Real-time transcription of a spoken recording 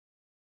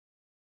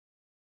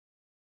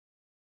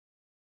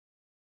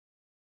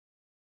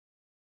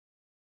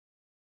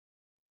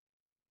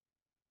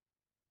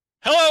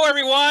Hello,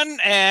 everyone,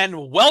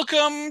 and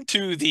welcome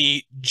to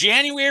the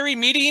January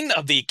meeting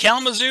of the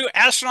Kalamazoo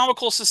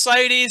Astronomical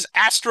Society's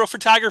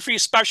Astrophotography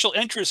Special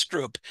Interest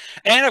Group.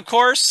 And of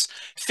course,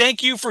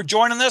 thank you for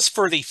joining us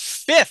for the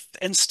fifth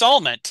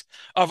installment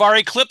of our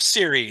Eclipse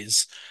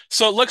series.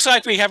 So it looks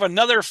like we have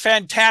another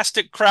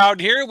fantastic crowd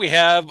here. We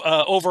have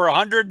over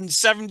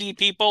 170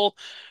 people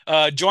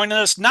joining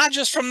us, not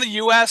just from the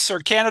US or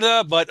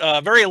Canada, but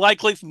very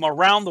likely from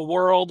around the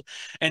world.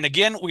 And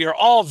again, we are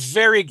all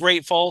very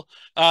grateful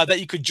that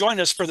you could join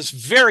us for this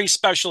very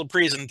special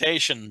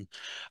presentation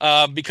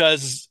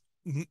because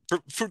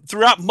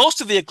throughout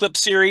most of the Eclipse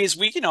series,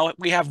 we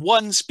have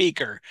one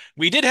speaker.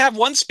 We did have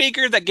one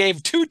speaker that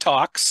gave two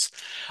talks,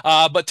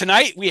 but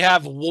tonight we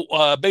have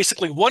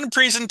basically one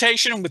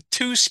presentation with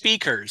two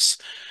speakers.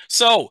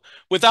 So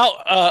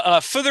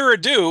without further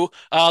ado,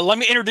 let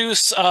me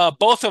introduce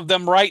both of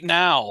them right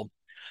now.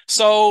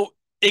 So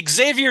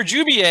Xavier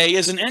Jubier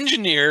is an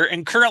engineer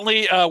and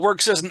currently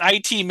works as an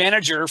IT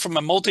manager from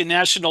a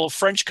multinational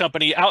French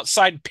company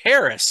outside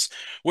Paris,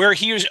 where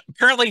he is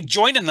currently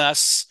joining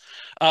us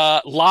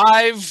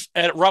live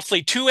at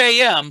roughly 2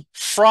 a.m.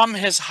 from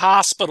his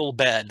hospital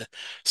bed.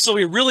 So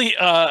we really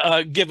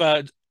give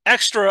an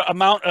extra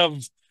amount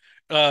of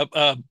uh,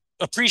 uh,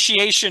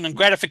 appreciation and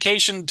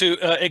gratification to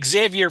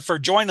Xavier for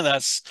joining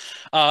us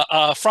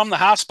from the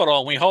hospital.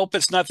 And we hope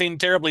it's nothing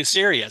terribly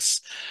serious.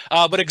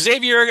 But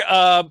Xavier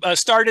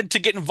started to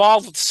get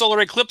involved with solar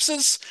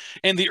eclipses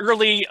in the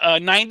early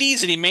 90s,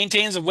 and he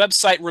maintains a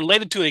website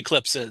related to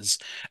eclipses.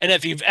 And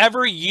if you've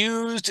ever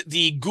used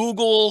the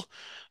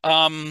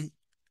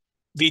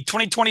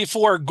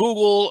 2024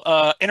 Google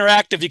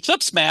interactive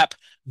eclipse map,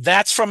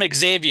 that's from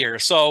Xavier.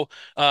 So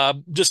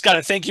just got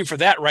to thank you for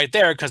that right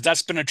there, because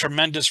that's been a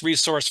tremendous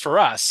resource for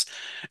us.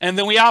 And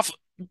then we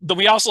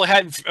also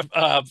had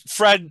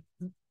Fred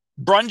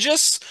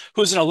Bruenjes,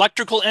 who's an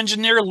electrical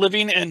engineer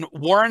living in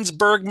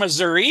Warrensburg,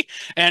 Missouri,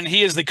 and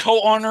he is the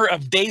co-owner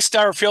of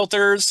Daystar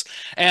Filters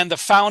and the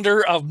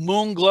founder of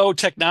Moonglow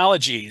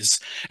Technologies.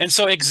 And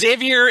so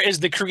Xavier is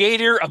the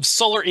creator of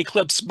Solar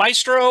Eclipse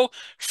Maestro,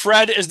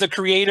 Fred is the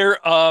creator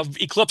of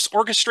Eclipse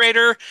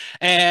Orchestrator,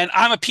 and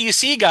I'm a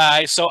PC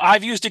guy, so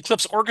I've used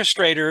Eclipse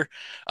Orchestrator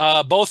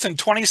both in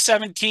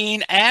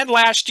 2017 and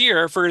last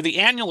year for the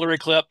annular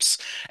eclipse,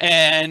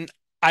 and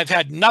I've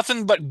had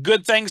nothing but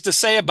good things to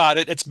say about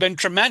it. It's been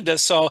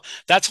tremendous. So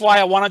that's why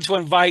I wanted to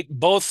invite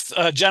both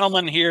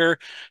gentlemen here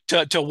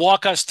to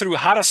walk us through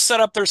how to set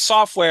up their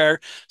software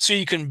so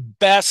you can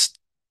best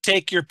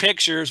take your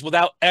pictures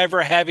without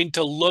ever having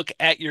to look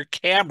at your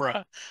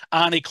camera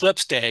on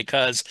Eclipse Day,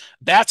 because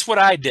that's what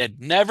I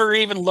did. Never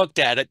even looked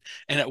at it,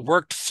 and it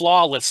worked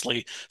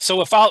flawlessly. So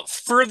without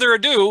further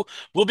ado,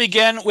 we'll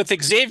begin with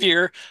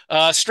Xavier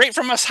straight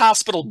from his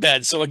hospital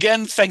bed. So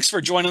again, thanks for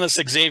joining us,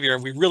 Xavier.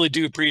 We really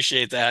do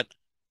appreciate that.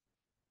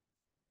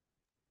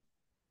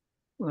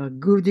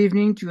 Good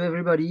evening to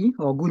everybody,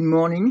 or good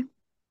morning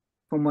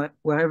from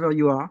wherever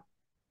you are.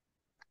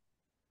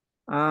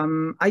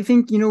 I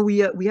think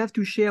we have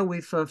to share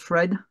with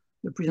Fred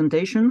the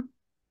presentation.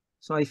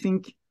 So I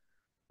think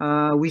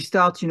we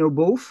start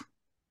both,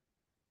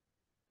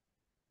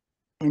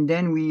 and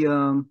then we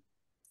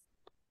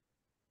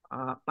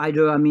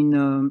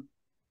either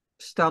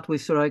start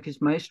with Solar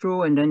Eclipse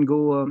Maestro and then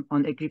go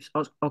on Eclipse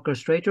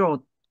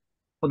Orchestrator,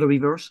 or the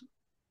reverse,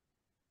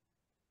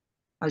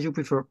 as you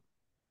prefer.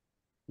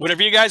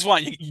 Whatever you guys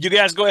want. You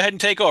guys go ahead and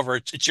take over.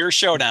 It's your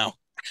show now.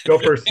 Go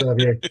first,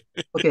 Xavier.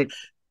 Okay.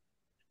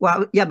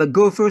 Well, yeah, but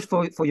go first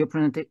for your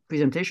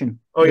presentation.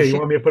 Oh, yeah, you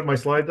want me to put my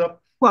slides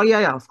up? Well,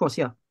 yeah, of course,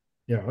 yeah.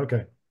 Yeah,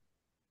 okay.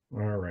 All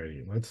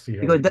righty, let's see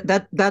how Because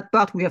that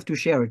part we have to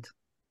share it.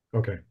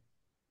 Okay.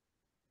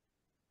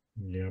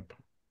 Yep.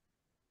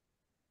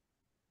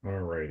 All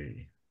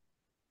righty.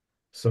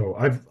 So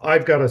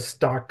I've got a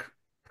stock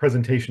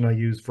presentation I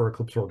use for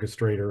Eclipse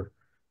Orchestrator,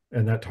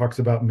 and that talks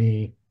about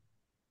me.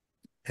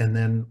 And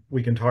then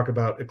we can talk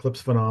about eclipse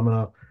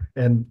phenomena.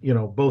 And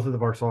both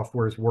of our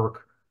softwares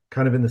work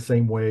kind of in the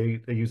same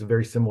way. They use a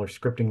very similar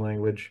scripting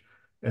language.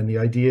 And the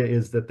idea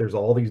is that there's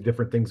all these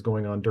different things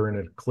going on during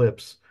an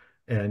eclipse,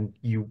 and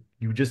you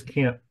just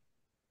can't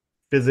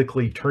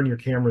physically turn your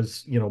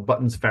camera's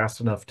buttons fast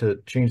enough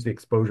to change the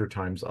exposure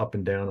times up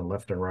and down and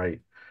left and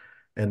right.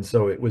 And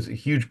so it was a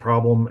huge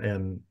problem,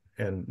 and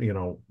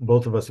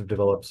both of us have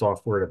developed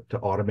software to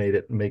automate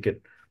it and make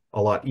it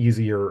a lot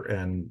easier,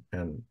 and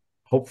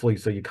hopefully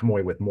so you come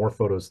away with more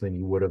photos than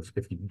you would have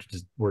if you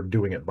just were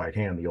doing it by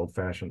hand the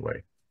old-fashioned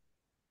way.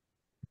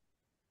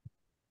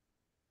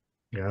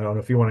 Yeah, I don't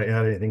know if you want to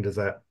add anything to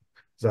that,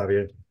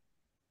 Xavier.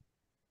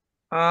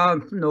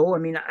 No, I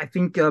mean, I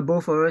think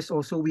both of us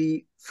also,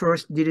 we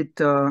first did it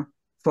for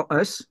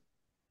us.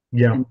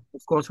 Yeah. And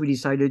of course, we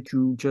decided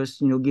to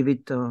just, give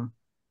it, to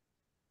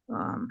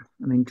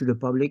the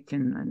public.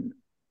 And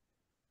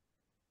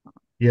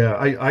Yeah,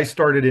 I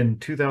started in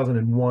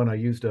 2001. I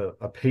used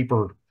a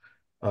paper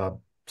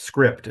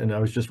script, and I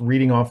was just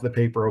reading off the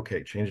paper.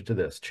 Okay, change it to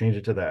this, change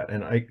it to that.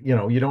 And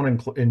you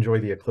don't enjoy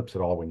the eclipse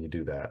at all when you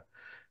do that.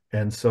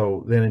 And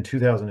so then in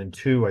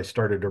 2002, I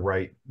started to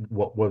write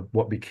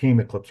what became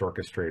Eclipse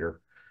Orchestrator.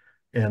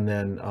 And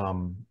then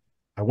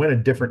I went a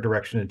different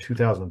direction in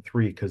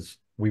 2003 because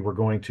we were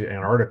going to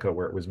Antarctica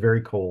where it was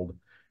very cold,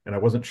 and I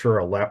wasn't sure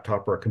a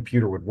laptop or a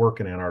computer would work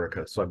in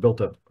Antarctica. So I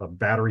built a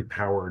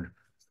battery-powered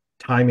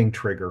timing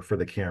trigger for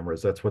the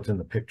cameras. That's what's in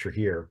the picture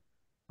here.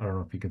 I don't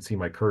know if you can see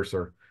my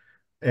cursor.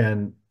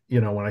 And,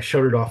 you know, when I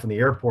showed it off in the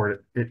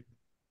airport,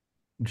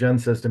 Jen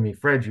says to me,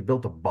 Fred, you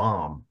built a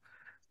bomb.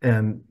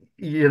 And,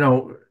 you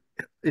know,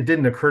 it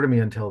didn't occur to me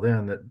until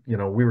then that, you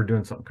know, we were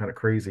doing something kind of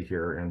crazy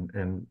here.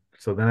 And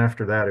so then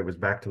after that, it was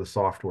back to the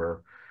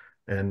software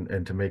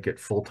and to make it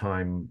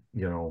full-time,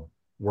 you know,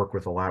 work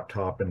with a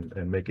laptop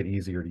and make it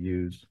easier to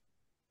use.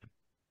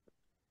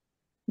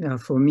 Yeah,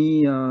 for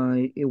me,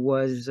 it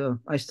was,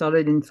 I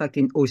started in fact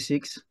in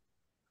 '06.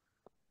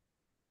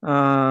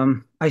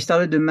 I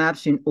started the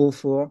maps in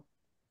 '04.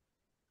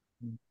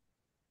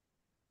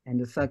 And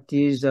the fact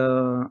is,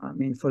 I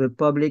mean, for the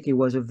public, it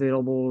was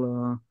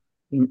available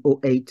in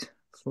 '08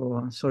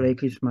 for Solar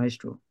Eclipse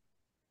Maestro.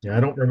 Yeah, I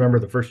don't remember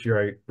the first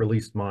year I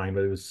released mine,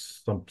 but it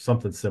was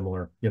something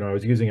similar. You know, I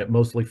was using it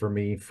mostly for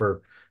me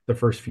for the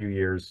first few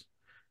years.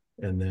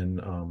 And then,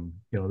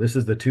 you know, this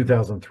is the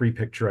 2003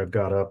 picture I've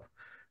got up.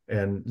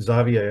 And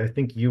Xavier, I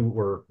think you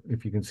were,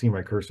 if you can see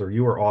my cursor,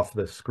 you were off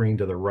the screen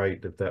to the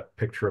right of that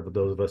picture of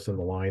those of us in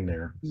the line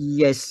there.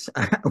 Yes,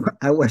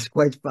 I was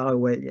quite far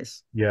away.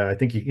 Yes. Yeah, I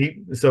think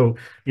so,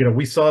 you know,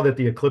 we saw that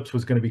the eclipse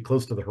was going to be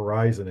close to the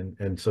horizon.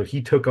 And so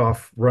he took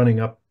off running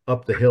up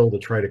the hill to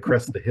try to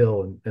crest the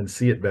hill and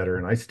see it better.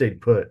 And I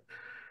stayed put.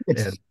 And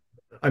Yes.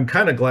 I'm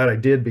kind of glad I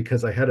did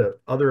because I had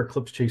other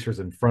eclipse chasers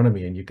in front of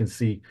me, and you can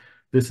see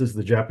this is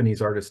the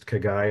Japanese artist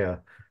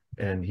Kagaya,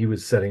 and he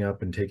was setting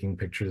up and taking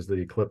pictures of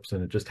the eclipse,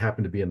 and it just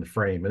happened to be in the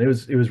frame. And it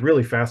was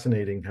really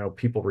fascinating how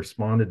people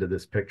responded to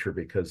this picture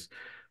because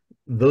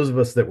those of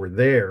us that were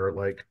there,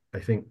 like I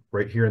think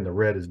right here in the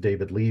red is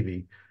David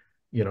Levy.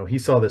 You know, he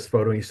saw this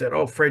photo and he said,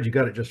 "Oh, Fred, you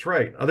got it just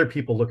right." Other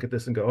people look at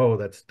this and go, "Oh,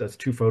 that's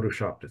too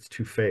photoshopped. It's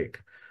too fake."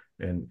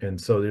 And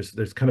so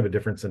there's kind of a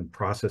difference in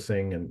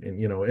processing and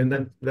you know, and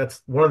then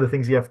that's one of the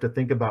things you have to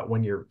think about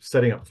when you're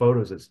setting up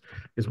photos is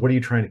what are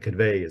you trying to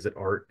convey? Is it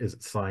art? Is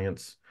it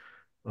science?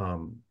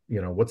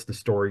 You know, what's the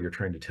story you're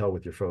trying to tell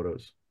with your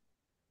photos?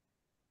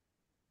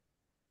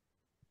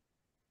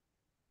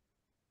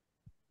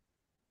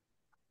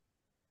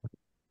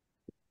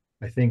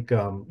 I think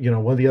you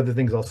know, one of the other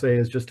things I'll say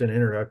is just an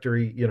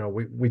introductory, you know,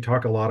 we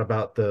talk a lot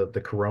about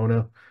the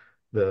corona,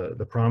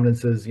 the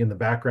prominences. In the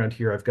background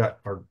here, I've got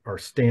our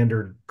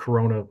standard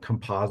corona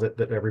composite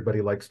that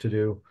everybody likes to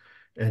do.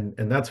 And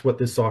that's what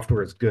this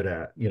software is good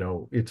at. You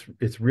know,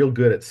 it's real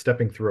good at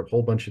stepping through a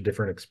whole bunch of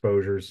different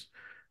exposures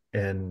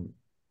and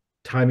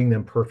timing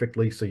them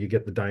perfectly so you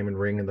get the diamond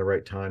ring in the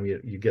right time,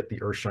 you get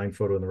the earthshine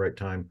photo in the right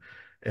time,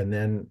 and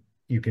then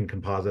you can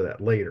composite that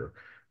later.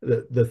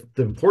 The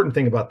important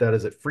thing about that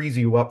is it frees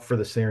you up for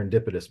the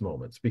serendipitous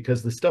moments,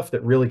 because the stuff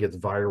that really gets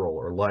viral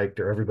or liked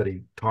or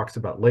everybody talks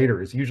about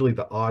later is usually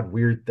the odd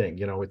weird thing.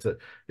 You know, it's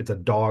a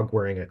dog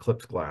wearing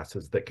eclipse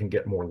glasses that can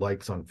get more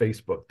likes on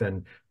Facebook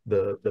than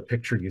the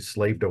picture you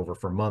slaved over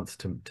for months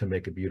to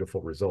make a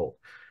beautiful result.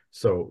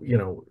 So, you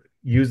know,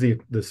 use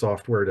the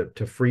software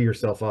to free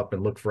yourself up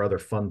and look for other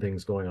fun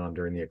things going on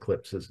during the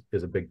eclipse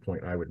is a big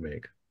point I would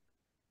make.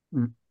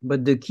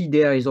 But the key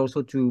there is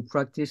also to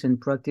practice and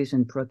practice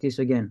and practice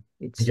again.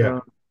 It's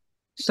Yeah.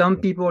 Some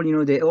people, you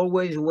know, they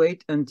always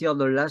wait until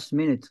the last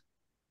minute.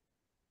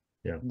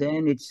 Yeah.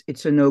 Then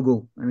it's a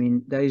no-go. I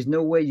mean, there is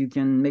no way you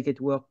can make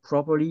it work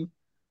properly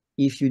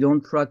if you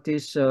don't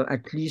practice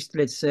at least,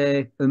 let's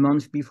say, a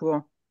month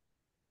before.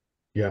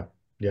 Yeah.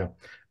 Yeah.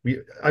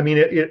 I mean,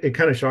 it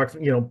kind of shocks,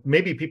 you know,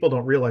 maybe people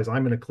don't realize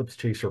I'm an eclipse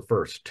chaser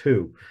first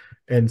too.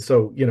 And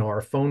so, you know,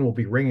 our phone will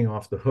be ringing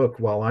off the hook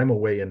while I'm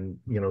away in,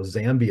 you know,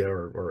 Zambia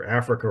or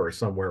Africa or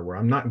somewhere where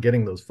I'm not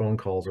getting those phone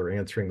calls or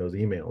answering those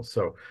emails.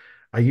 So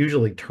I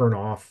usually turn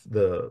off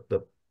the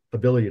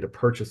ability to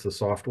purchase the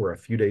software a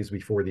few days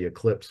before the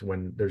eclipse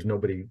when there's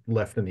nobody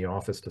left in the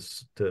office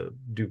to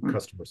do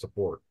customer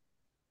support.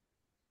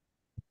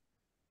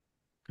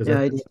 Because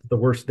Yeah, that's the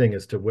worst thing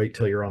is to wait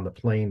till you're on the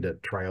plane to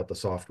try out the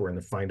software and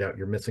then find out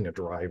you're missing a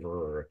driver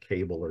or a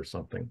cable or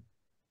something.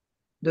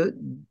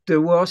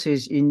 the worst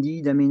is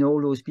indeed, I mean,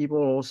 all those people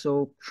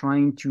also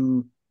trying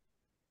to,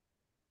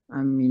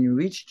 I mean,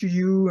 reach to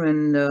you,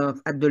 and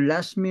at the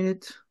last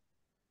minute,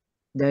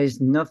 there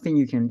is nothing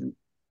you can do.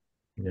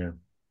 Yeah.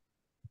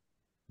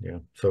 Yeah.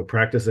 So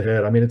practice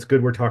ahead. I mean, it's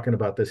good we're talking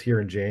about this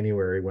here in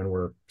January when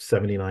we're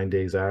 79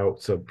 days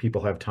out. So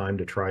people have time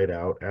to try it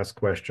out, ask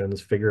questions,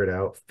 figure it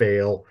out,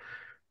 fail,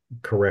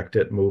 correct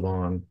it, move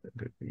on.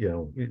 You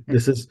know,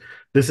 this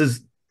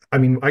is, I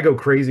mean, I go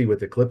crazy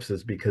with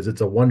eclipses because it's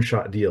a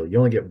one-shot deal. You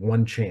only get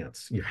one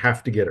chance. You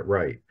have to get it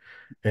right.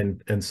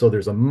 And so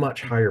there's a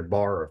much higher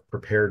bar of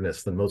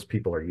preparedness than most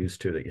people are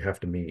used to that you have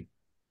to meet.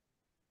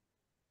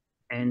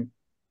 And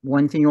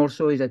one thing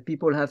also is that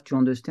people have to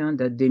understand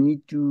that they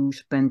need to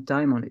spend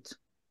time on it.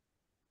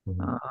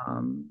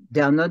 Mhm.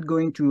 They are not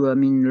going to, I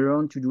mean,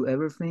 learn to do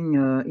everything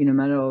in a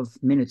matter of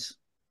minutes.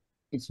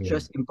 It's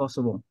just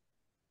impossible.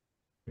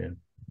 Yeah.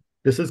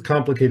 This is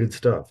complicated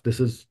stuff. This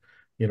is,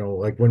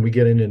 like when we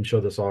get in and show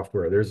the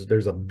software,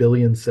 there's a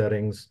billion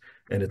settings,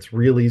 and it's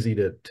real easy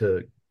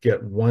to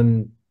get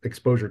one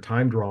exposure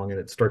timed wrong, and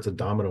it starts a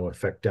domino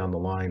effect down the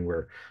line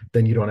where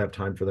then you don't have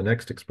time for the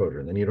next exposure,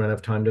 and then you don't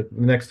have time to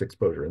the next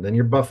exposure, and then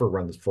your buffer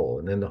runs full,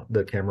 and then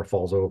the camera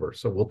falls over.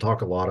 So we'll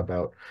talk a lot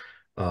about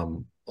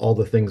all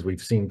the things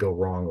we've seen go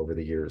wrong over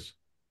the years.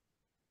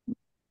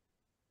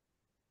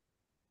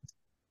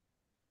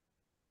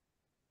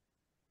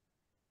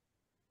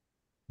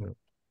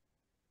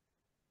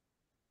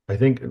 I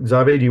think,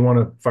 Xavier, do you want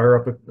to fire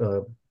up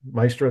a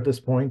Maestro at this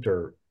point,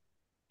 or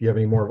do you have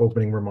any more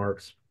opening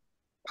remarks?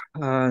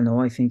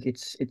 No, I think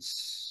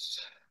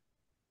it's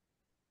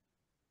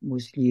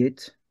mostly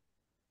it.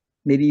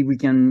 Maybe we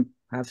can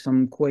have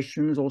some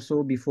questions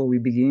also before we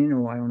begin,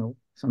 or I don't know.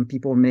 Some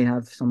people may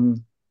have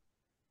some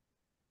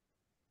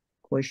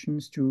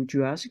questions to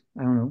ask.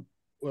 I don't know.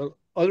 Well,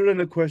 other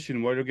than a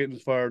question, while you're getting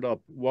fired up,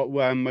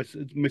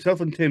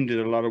 myself and Tim did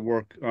a lot of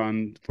work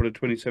for the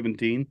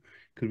 2017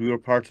 because we were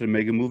part of the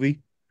mega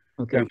movie.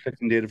 Okay. I'm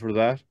collecting data for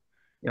that,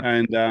 Yeah.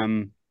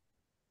 and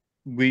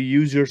we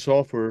use your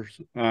software.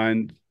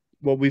 And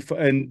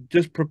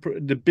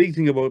the big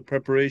thing about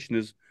preparation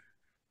is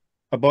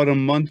about a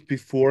month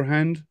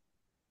beforehand,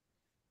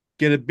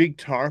 get a big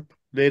tarp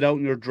laid out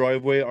in your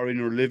driveway or in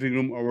your living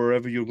room or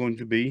wherever you're going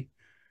to be.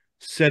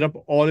 Set up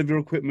all of your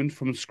equipment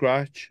from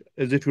scratch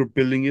as if you're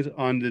building it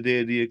on the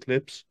day of the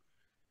eclipse.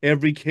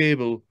 Every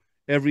cable,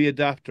 every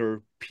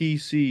adapter,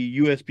 PC,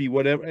 USB,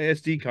 whatever,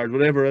 SD card,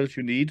 whatever else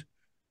you need.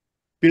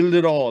 Build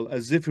it all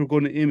as if you're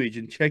going to image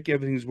and check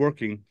everything's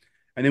working.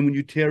 And then when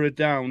you tear it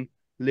down,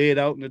 lay it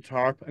out in the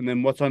tarp, and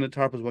then what's on the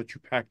tarp is what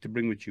you pack to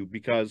bring with you,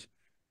 because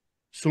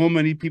so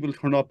many people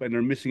turn up and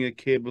they're missing a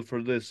cable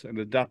for this and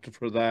adapter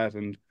for that,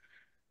 and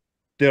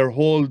their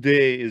whole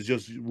day is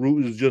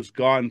just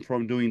gone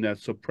from doing that.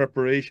 So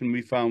preparation,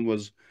 we found,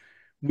 was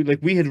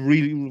we had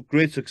really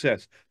great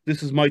success.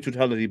 This is my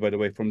totality, by the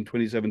way, from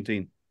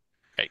 2017.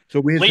 Okay.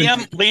 So we had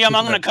Liam,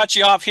 I'm going to cut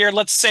you off here.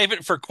 Let's save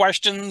it for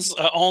questions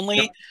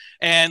only,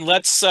 and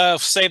let's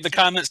save the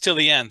comments till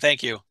the end.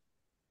 Thank you.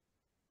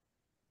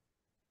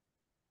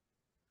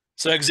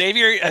 So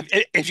Xavier,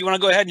 if you want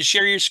to go ahead and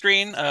share your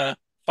screen,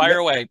 fire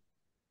away.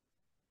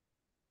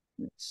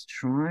 Let's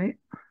try.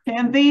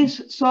 Can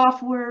these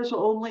softwares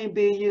only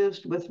be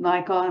used with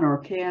Nikon or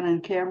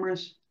Canon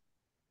cameras?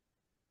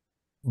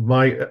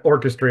 My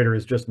orchestrator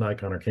is just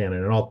Nikon or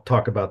Canon, and I'll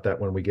talk about that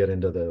when we get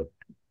into the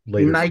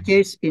later.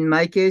 In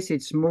my case,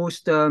 it's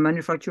most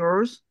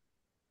manufacturers.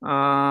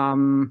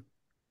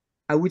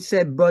 I would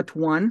say but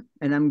one,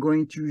 and I'm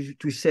going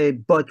to say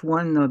but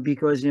one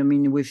because I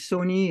mean with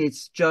Sony,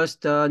 it's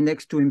just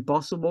next to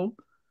impossible.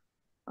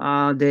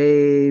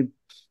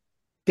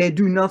 They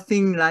do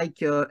nothing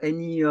like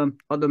any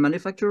other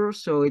manufacturer,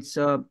 so it's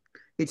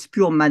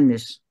pure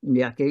madness in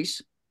their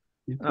case.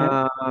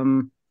 Okay.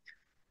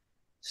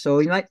 So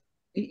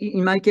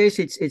in my case,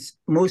 it's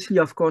mostly,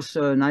 of course,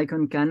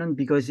 Nikon, Canon,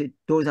 because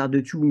those are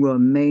the two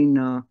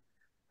main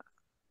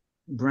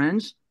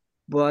brands.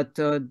 But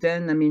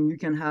then, I mean, you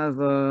can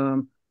have,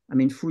 I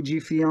mean,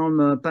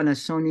 Fujifilm,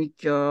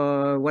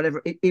 Panasonic,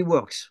 whatever. It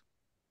works.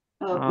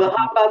 But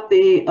how about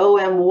the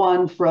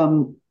OM1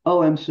 from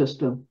OM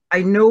System?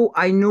 I know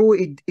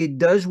it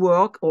does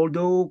work,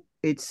 although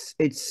it's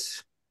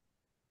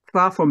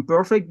far from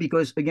perfect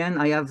because again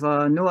I have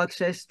no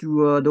access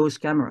to those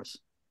cameras.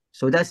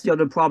 So that's the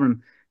other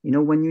problem. You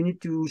know, when you need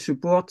to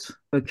support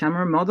a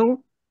camera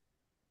model,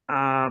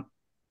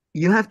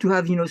 you have to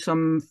have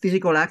some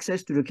physical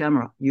access to the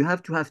camera. You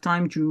have to have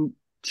time to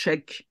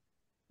check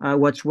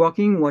what's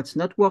working, what's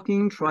not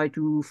working, try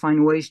to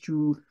find ways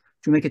to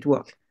make it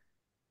work.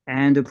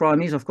 And the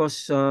problem is, of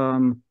course,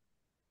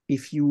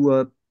 if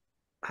you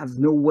have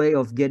no way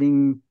of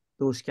getting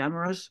those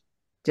cameras,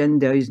 then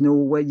there is no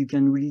way you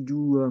can really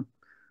do,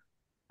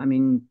 I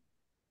mean,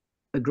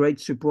 a great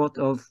support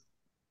of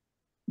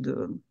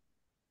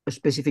a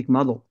specific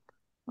model.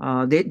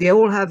 They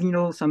all have,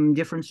 some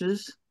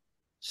differences.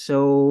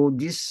 So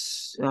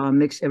this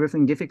makes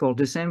everything difficult.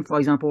 The same, for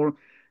example,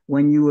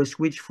 when you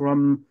switch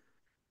from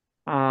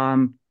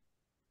an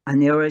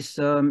RS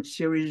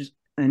series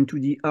and to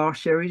the R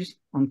series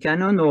on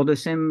Canon, or the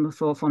same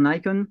for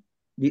Nikon,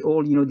 the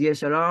old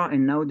DSLR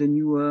and now the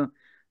new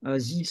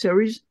Z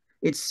series.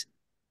 It's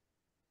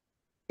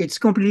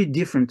completely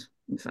different,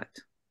 in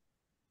fact.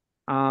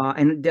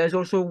 And there's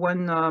also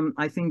one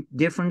I think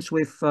difference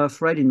with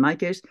Fred in my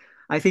case.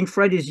 I think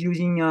Fred is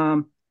using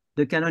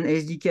the Canon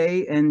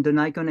SDK and the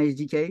Nikon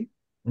SDK.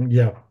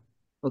 Yeah.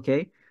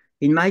 Okay.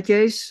 In my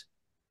case,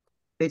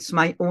 it's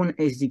my own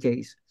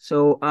SDKs.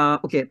 So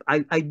okay,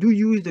 I do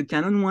use the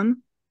Canon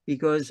one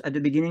because at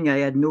the beginning I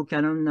had no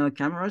Canon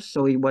cameras,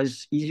 so it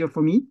was easier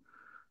for me.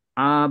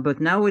 But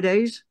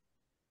nowadays,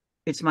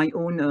 it's my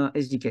own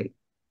SDK.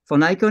 For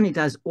Nikon, it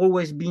has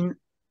always been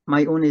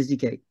my own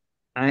SDK.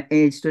 And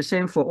it's the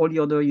same for all the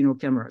other,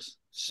 cameras.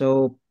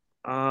 So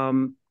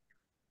in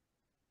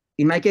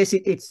my case,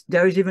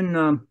 there is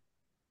even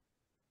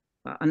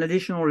an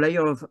additional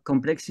layer of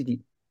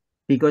complexity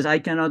because I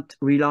cannot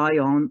rely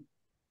on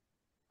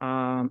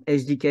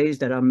SDKs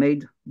that are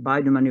made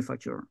by the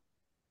manufacturer.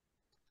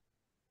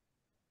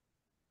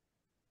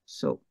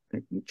 So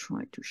let me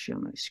try to share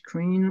my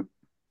screen.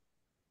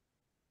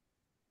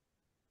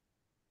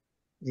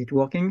 Is it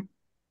working?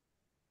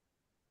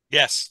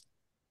 Yes.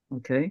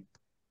 Okay.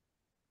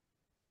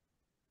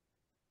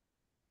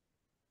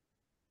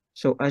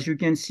 So as you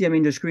can see, I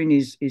mean, the screen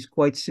is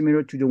quite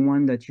similar to the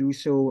one that you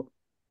saw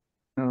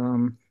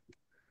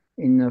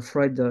in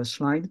Fred's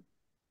slide.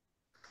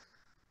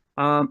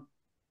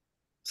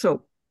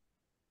 So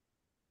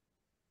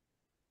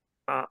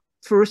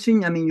first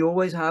thing, I mean, you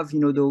always have,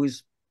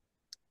 those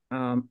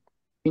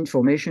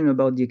information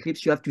about the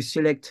eclipse. You have to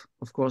select,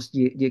 of course,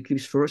 the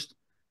eclipse first.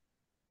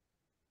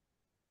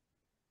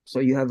 So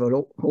you have a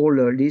whole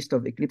list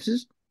of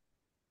eclipses.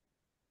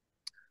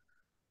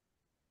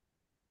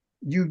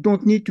 You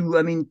don't need to,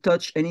 I mean,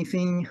 touch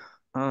anything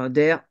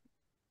there.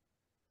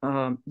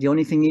 The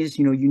only thing is,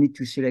 you need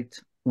to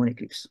select one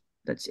eclipse.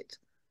 That's it.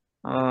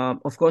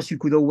 Of course, you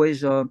could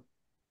always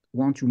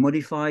want to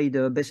modify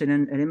the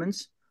DSLM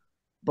elements,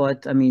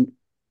 but I mean,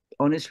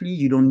 honestly,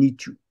 you don't need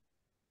to.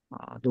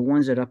 The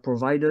ones that are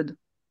provided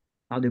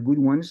are the good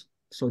ones.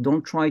 So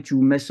don't try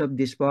to mess up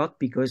this part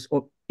because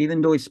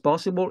even though it's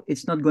possible,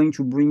 it's not going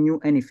to bring you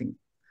anything.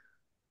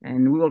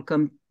 And we will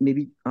come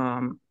maybe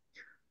to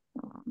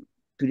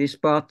this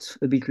part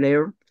a bit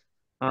later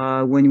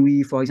when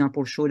we, for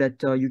example, show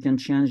that you can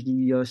change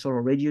the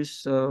solar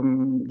radius,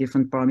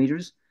 different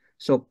parameters.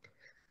 So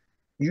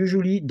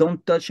usually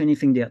don't touch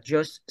anything there,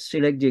 just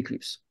select the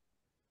eclipse.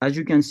 As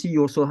you can see,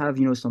 you also have,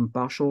 some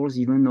partials,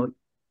 even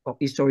or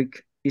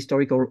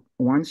historical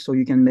ones, so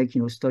you can make,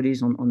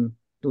 studies on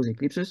those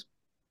eclipses.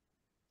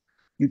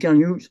 You can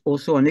use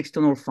also an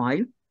external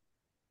file.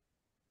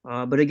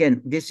 But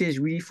again, this is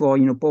really for,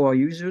 power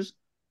users.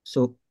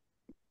 So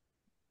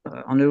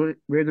on a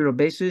regular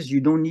basis, you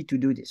don't need to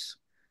do this.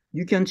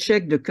 You can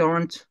check the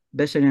current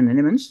DSLM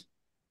elements.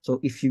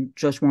 So if you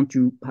just want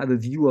to have a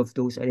view of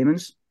those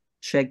elements,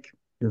 check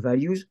the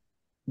values,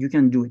 you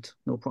can do it,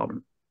 no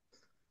problem.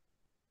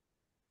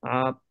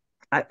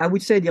 I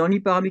would say the only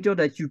parameter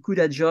that you could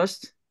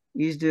adjust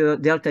is the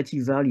delta T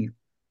value,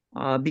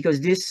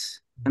 because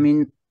this, I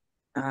mean,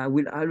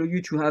 will allow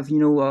you to have,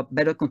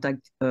 better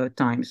contact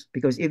times.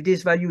 Because if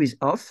this value is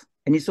off,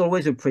 and it's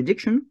always a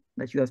prediction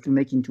that you have to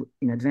make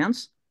in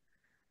advance,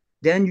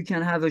 then you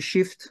can have a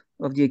shift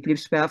of the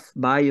eclipse path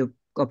by a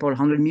couple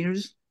 100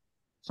 meters,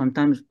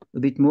 sometimes a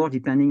bit more,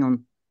 depending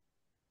on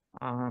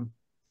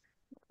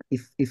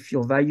if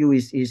your value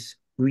is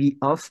really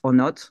off or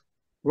not.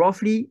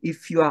 Roughly,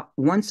 if you are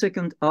 1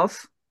 second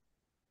off,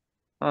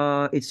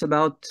 it's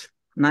about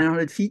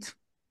 900 feet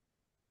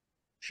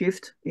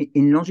shift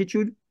in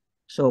longitude.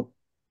 So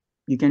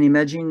you can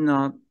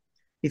imagine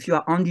if you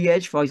are on the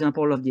edge, for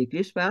example, of the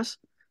eclipse path,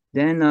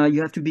 then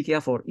you have to be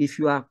careful. If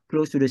you are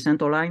close to the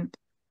center line,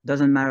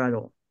 doesn't matter at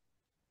all.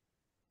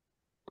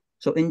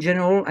 So in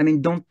general, I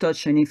mean, don't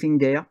touch anything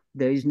there.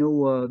 There is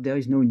no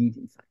need,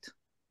 in fact.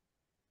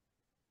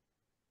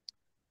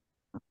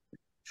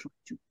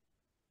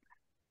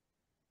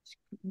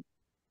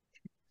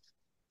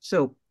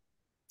 So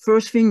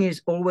first thing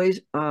is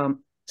always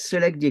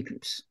select the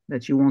eclipse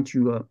that you want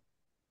to.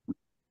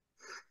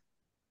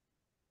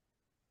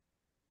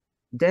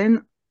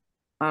 Then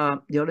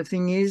the other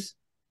thing is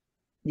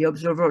the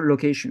observer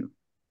location.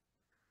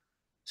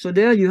 So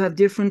there you have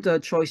different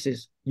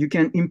choices. You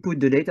can input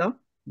the data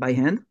by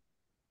hand.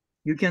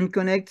 You can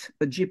connect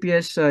a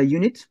GPS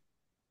unit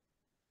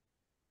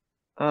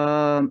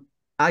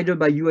either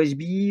by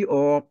USB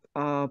or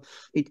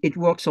it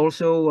works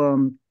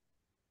also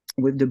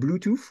with the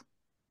Bluetooth.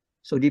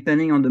 So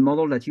depending on the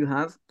model that you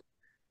have,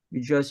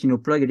 you just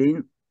plug it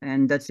in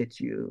and that's it.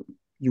 You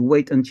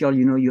wait until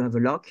you have a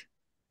lock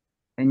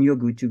and you're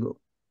good to go.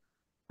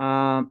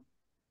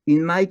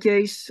 In my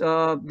case,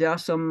 there are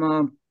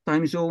some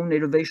time zone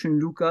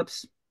elevation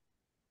lookups,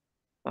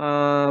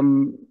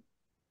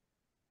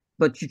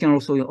 but you can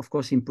also, of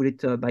course, input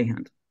it by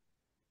hand.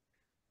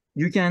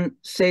 You can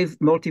save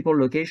multiple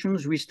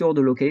locations, restore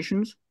the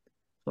locations.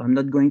 So I'm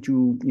not going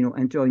to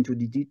enter into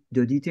the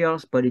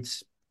details, but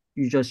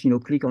you just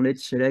click on it,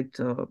 select.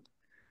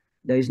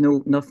 There is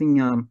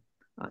nothing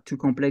too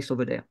complex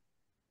over there.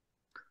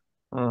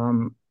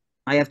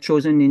 I have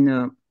chosen in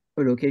a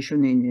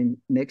location in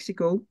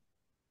Mexico,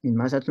 in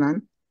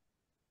Mazatlan,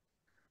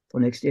 for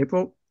next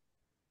April.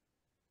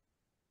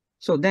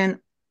 So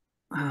then,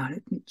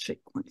 let me check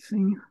one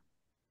thing.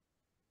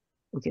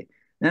 Okay,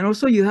 then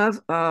also you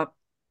have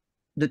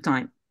the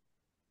time.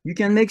 You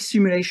can make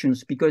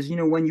simulations because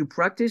when you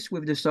practice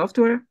with the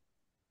software,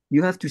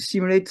 you have to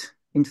simulate,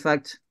 in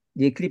fact,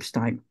 the eclipse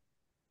time.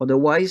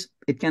 Otherwise,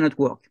 it cannot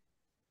work.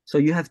 So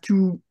you have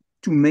two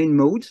main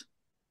modes: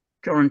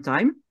 current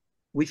time,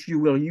 which you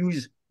will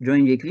use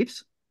during the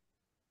eclipse,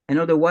 and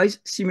otherwise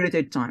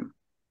simulated time.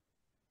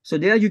 So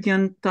there you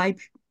can type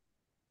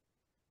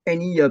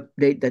any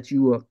date that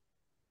you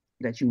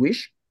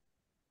wish.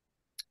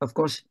 Of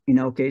course, in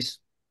our case,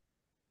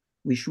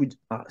 we should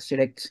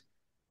select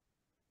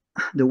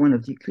the one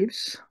of the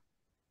eclipse.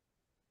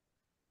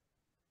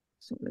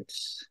 So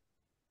let's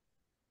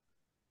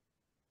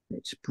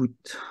put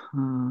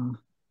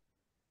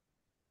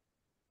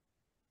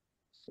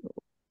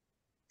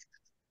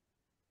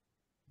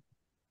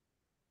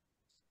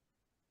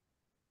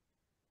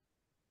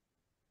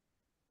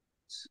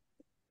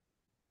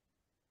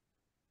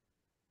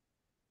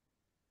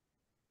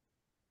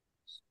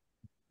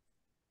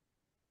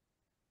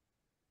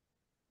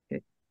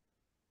okay.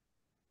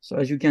 So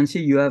as you can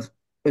see, you have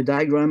a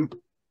diagram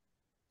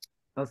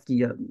of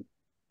the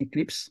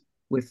eclipse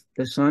with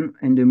the sun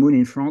and the moon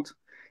in front.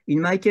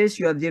 In my case,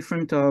 you have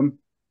different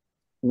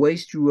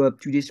ways to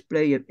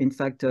display, in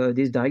fact,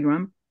 this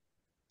diagram.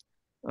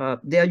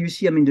 There you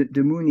see, I mean,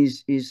 the moon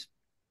is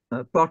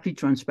partly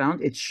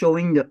transparent. It's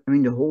showing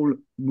the whole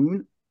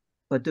moon,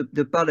 but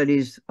the part that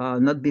is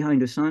not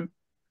behind the sun,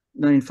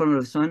 not in front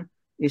of the sun,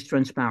 is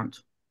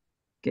transparent.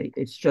 Okay,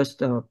 it's just,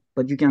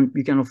 but you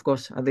can of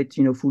course have it,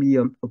 fully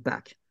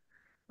opaque.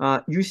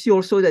 You see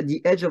also that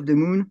the edge of the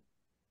moon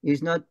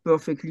is not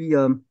perfectly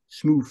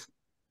smooth,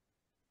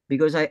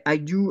 because I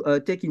do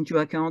take into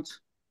account,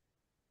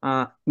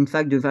 in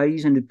fact, the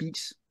valleys and the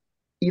peaks,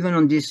 even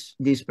on this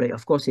display.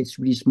 Of course, it's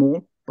really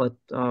small, but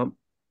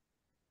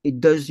it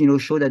does,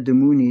 show that the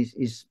moon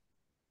is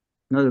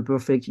not a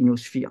perfect,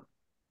 sphere.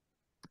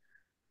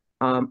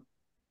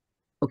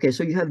 Okay,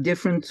 so you have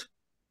different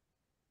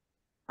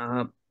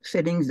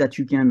settings that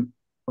you can,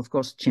 of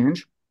course,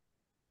 change.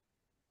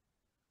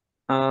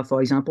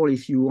 For example,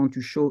 if you want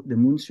to show the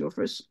moon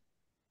surface.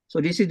 So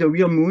this is the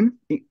real moon.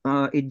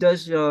 It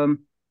does, the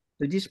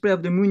display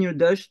of the moon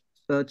does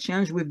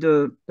change with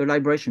the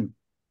libration.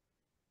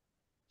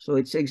 So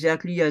it's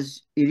exactly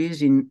as it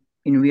is in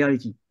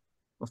reality.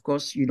 Of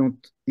course, you don't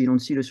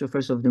see the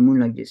surface of the moon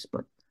like this,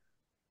 but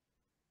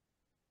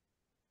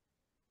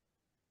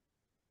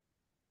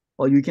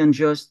or you can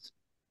just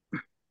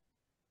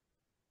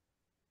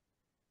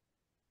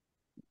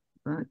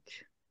back.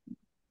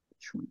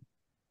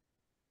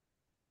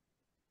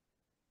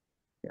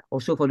 Yeah.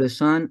 Also for the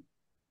sun,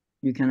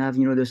 you can have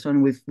the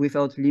sun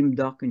without limb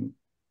darkening,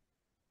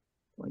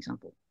 for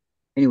example.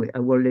 Anyway, I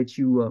will let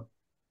you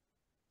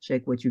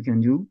check what you can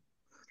do.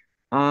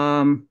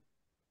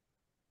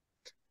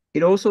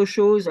 It also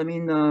shows, I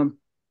mean,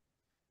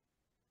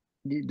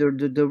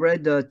 the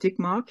red tick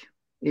mark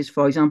is,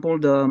 for example,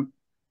 the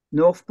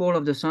north pole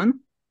of the sun.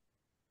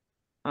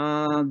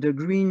 The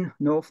green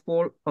north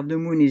pole of the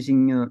moon is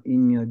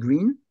in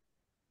green.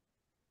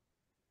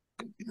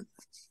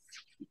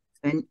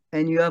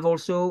 And you have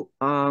also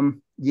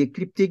the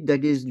ecliptic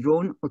that is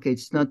drawn. Okay,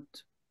 it's not,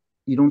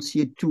 you don't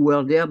see it too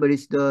well there, but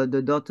it's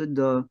the dotted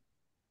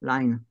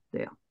line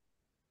there.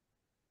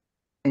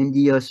 And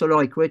the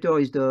solar equator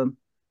is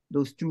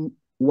those two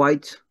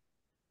white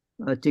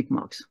tick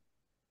marks.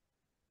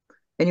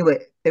 Anyway,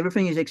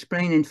 everything is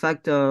explained, in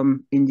fact,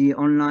 in the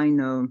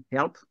online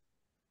help,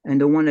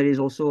 and the one that is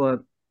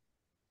also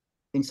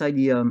inside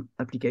the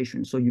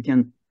application. So you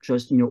can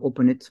just,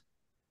 open it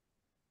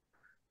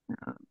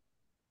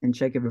and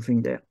check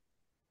everything there.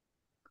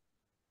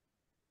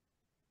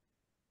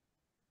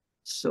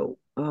 So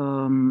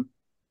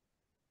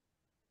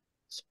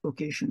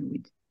location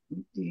we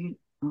did.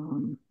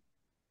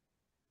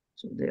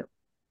 So there's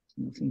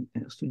nothing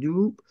else to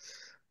do.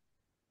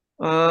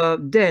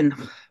 Then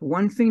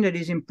one thing that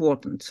is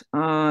important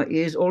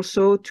is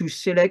also to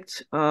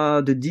select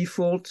the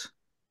default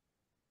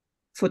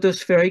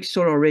photospheric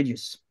solar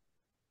radius.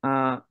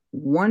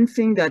 One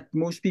thing that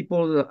most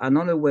people are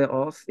not aware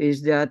of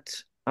is that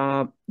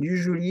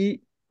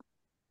usually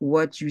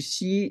what you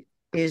see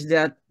is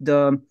that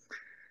the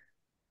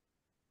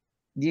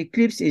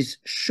eclipse is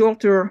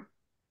shorter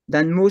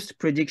than most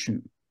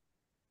prediction.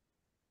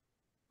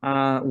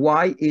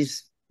 Why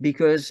is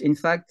because, in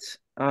fact,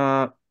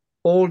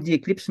 all the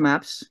eclipse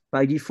maps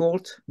by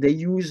default, they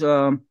use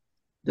the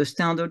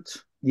standard,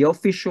 the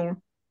official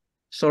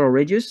solar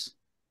radius,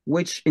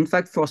 which in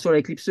fact for solar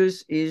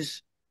eclipses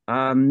is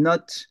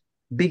not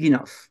big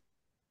enough,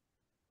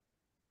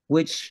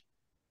 which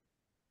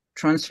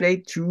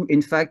translate to,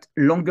 in fact,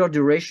 longer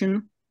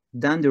duration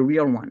than the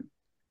real one,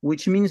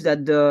 which means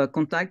that the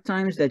contact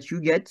times that you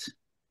get,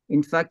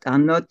 in fact, are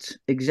not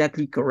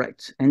exactly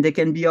correct. And they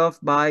can be off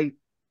by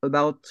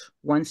about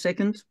 1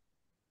 second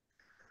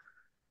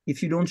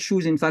if you don't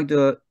choose, in fact,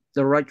 the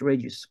right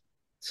radius.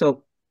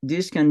 So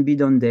this can be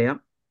done there.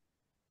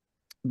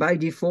 By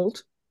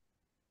default,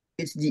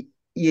 it's the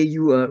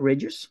EAU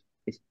radius,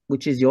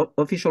 which is the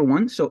official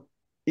one. So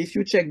if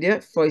you check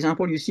there, for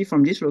example, you see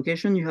from this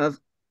location, you have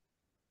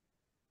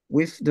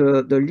with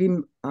the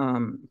limb,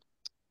 the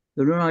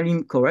lunar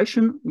limb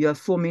correction, you have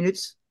 4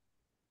 minutes,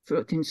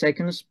 13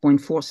 seconds,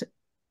 0.4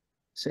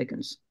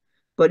 seconds.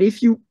 But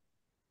if you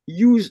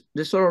use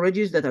the solar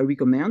radius that I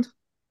recommend,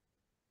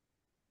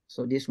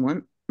 so this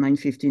one,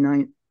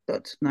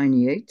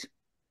 959.98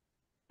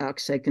 arc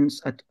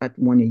seconds at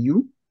 1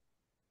 AU,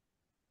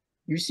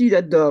 you see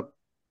that the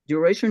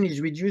duration is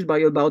reduced by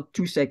about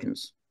 2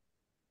 seconds.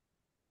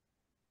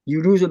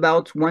 You lose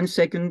about 1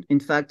 second, in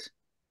fact,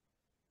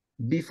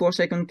 before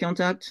second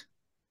contact,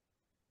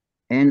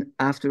 and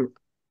after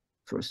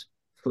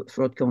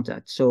third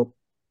contact. So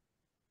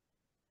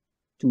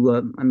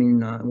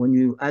when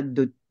you add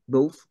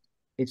both,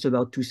 it's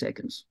about 2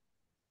 seconds.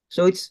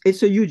 So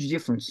it's a huge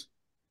difference.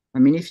 I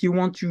mean, if you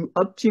want to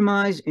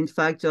optimize, in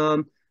fact,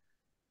 the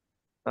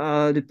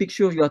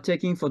pictures you are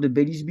taking for the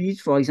Baily's bead,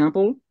 for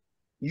example,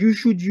 you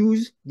should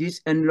use this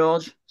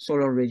enlarged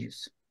solar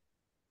radius.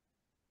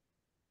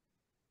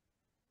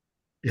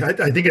 Yeah,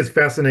 I think it's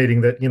fascinating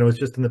that, it's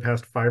just in the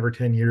past 5 or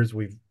 10 years,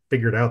 we've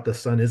figured out the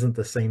sun isn't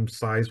the same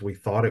size we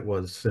thought it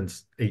was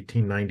since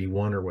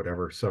 1891 or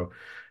whatever. So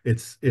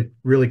it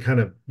really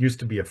kind of used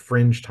to be a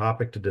fringe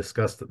topic to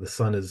discuss that the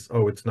sun is,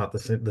 it's not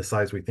the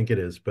size we think it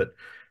is. But,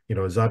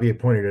 Xavier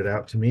pointed it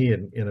out to me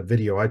in a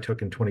video I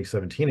took in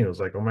 2017. It was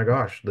like, oh my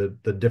gosh,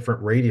 the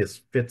different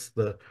radius fits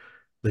the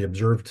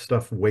observed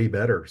stuff way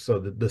better. So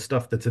the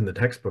stuff that's in the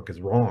textbook is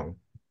wrong.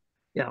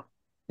 Yeah,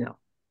 yeah.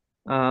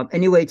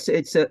 Anyway,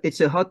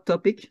 it's a hot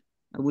topic,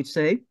 I would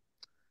say.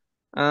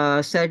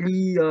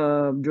 Sadly,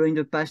 during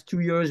the past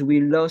 2 years,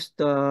 we lost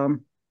a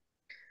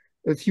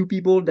few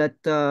people that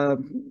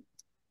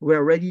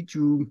were ready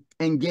to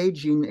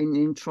engage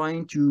in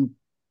trying to,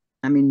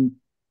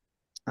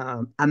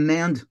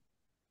 amend,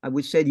 I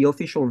would say, the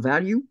official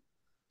value.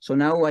 So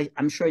now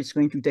I'm sure it's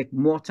going to take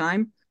more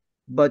time,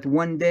 but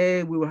one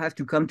day we will have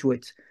to come to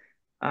it.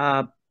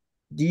 The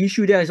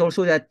issue there is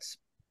also that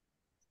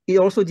it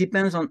also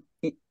depends on,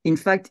 in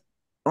fact,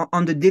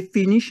 on the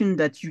definition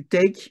that you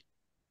take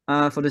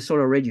for the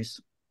solar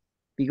radius,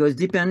 because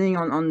depending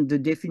on the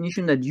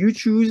definition that you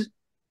choose,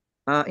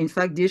 in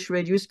fact, this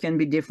radius can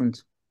be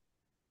different.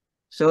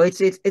 So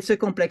it's a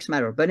complex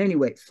matter. But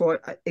anyway, for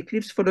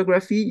eclipse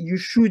photography, you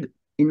should,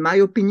 in my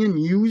opinion,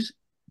 use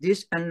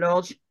this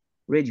enlarged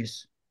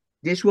radius.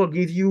 This will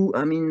give you,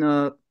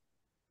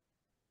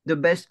 the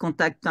best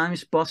contact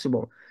times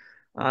possible.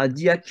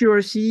 The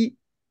accuracy,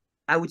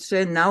 I would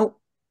say now,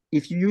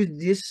 if you use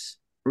this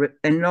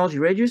enlarged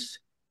radius,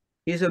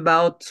 is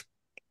about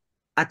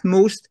at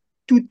most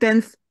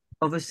 2/10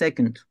 of a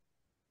second.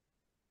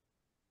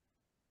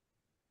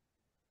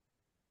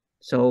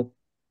 So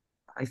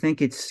I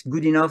think it's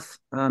good enough,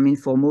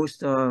 for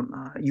most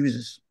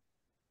users.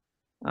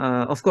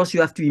 Of course,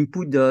 you have to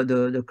input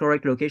the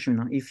correct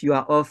location. If you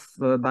are off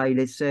by,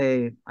 let's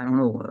say, I don't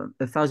know,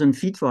 1,000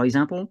 feet, for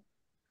example,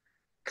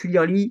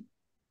 clearly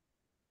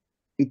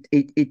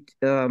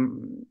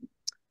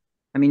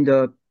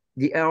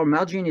the error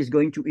margin is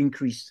going to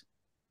increase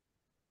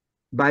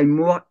by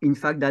more, in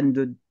fact, than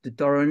the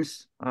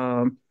tolerance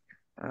of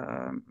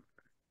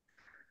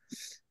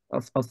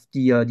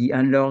the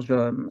enlarged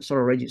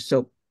solar radius.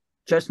 So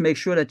just make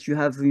sure that you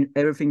have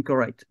everything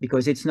correct,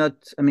 because it's not,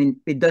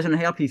 it doesn't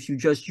help if you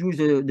just use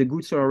the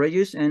good solar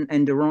radius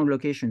and the wrong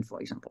location,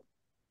 for example.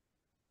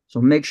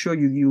 So make sure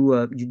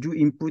you do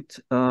input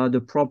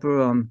the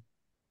proper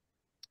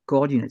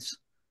coordinates.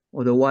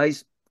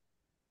 Otherwise,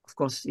 of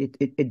course,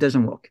 it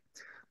doesn't work.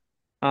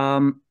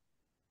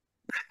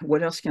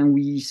 What else can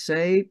we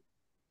say?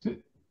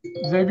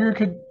 Xavier,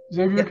 could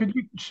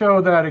you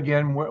show that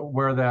again,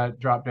 where that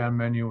drop-down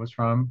menu was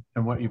from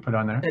and what you put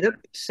on there?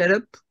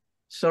 Setup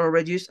solar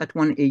radius at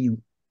 1 AU.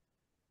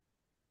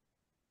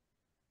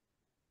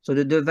 So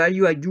the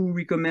value I do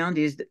recommend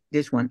is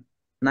this one,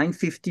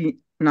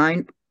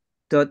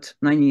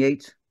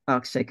 959.98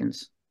 arc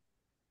seconds.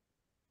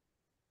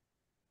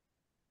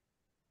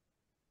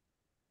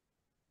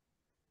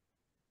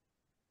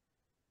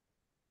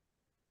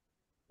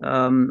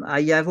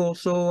 I have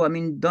also,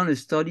 done a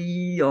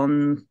study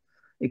on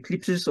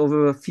eclipses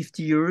over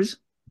 50 years,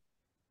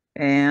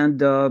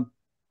 and on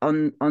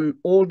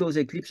all those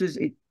eclipses,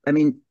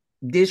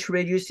 this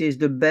radius is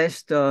the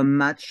best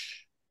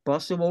match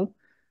possible,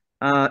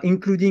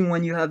 including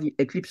when you have the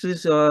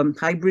eclipses,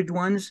 hybrid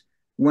ones,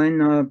 when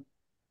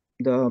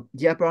the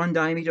apparent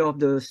diameter of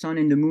the sun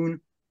and the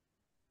moon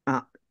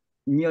are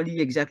nearly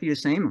exactly the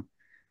same.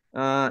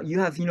 You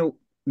have,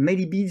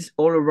 many beads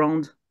all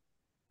around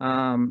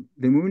the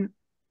moon,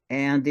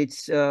 and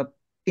it's the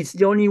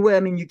only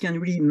way you can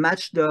really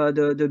match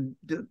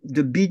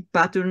the bead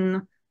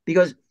pattern,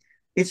 because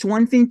it's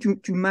one thing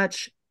to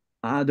match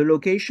the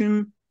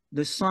location,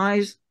 the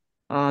size,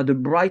 the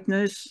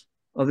brightness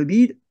of a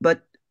bead,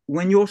 but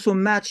when you also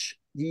match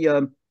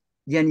the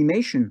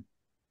animation,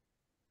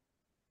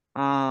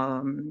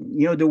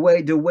 the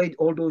way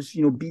all those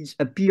beads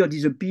appear,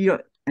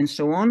 disappear, and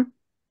so on,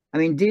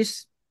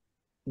 this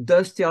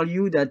does tell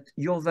you that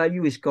your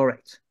value is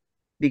correct,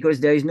 because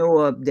there is no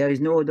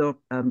other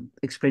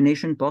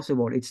explanation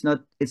possible. It's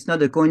not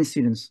a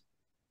coincidence.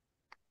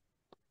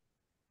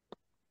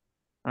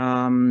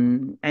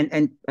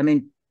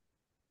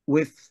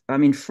 With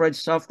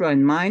Fred's software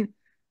in mind,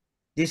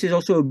 this is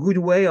also a good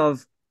way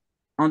of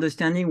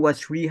understanding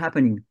what's really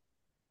happening.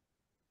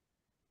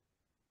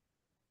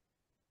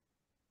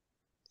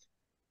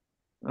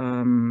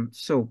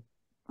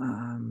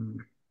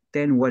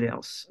 Then what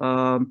else?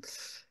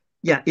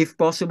 Yeah, if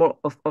possible,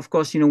 of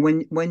course,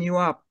 when you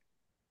are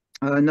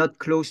not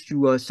close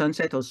to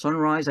sunset or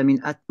sunrise,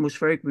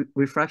 atmospheric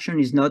refraction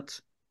is not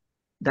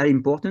that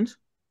important.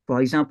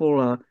 For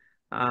example,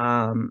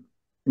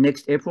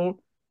 next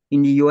April.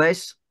 In the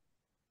US,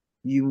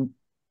 you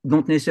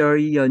don't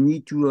necessarily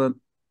need to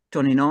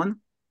turn it on,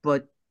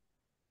 but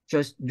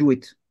just do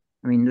it.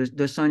 I mean,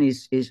 the sun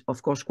is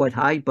of course quite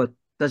high, but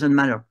doesn't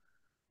matter.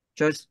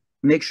 Just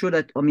make sure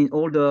that, I mean,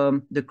 all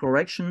the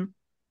correction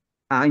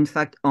are in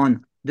fact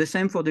on. The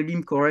same for the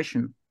limb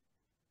correction.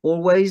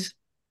 Always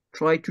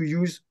try to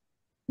use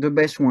the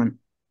best one,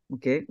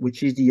 okay,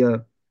 which is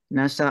the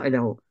NASA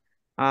LRO.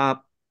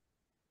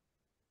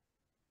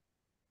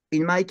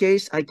 In my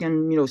case, I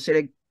can,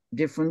 select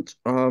different,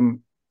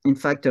 in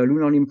fact,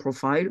 lunar limb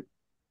profile.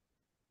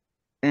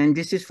 And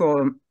this is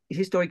for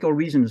historical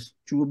reasons,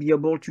 to be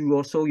able to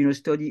also,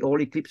 study all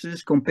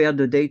eclipses, compare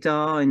the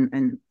data,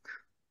 and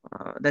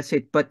that's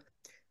it. But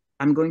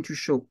I'm going to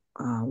show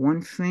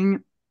one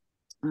thing.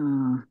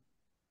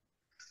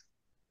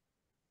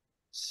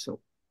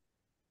 So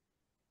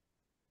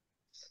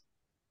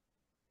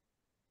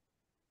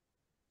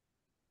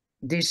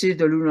this is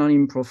the lunar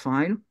limb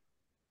profile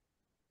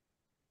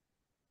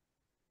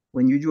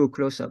when you do a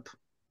close-up.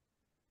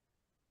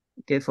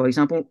 Okay, for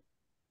example,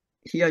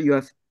 here you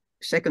have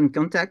second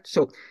contact.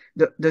 So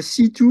the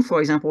C2,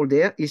 for example,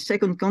 there is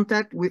second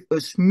contact with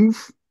a smooth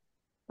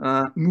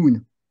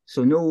moon.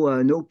 So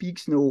no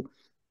peaks, no.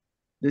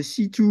 The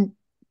C2.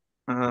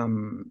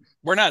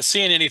 We're not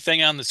seeing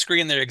anything on the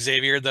screen there,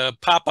 Xavier. The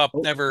pop-up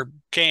never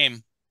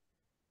came.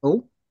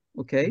 Oh,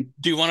 okay.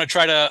 Do you want to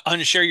try to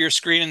unshare your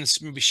screen and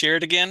maybe share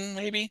it again,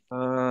 maybe?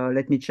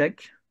 Let me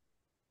check.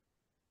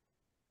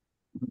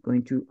 I'm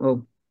going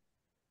to,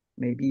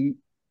 maybe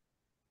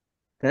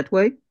that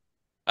way.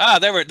 Ah,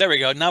 there we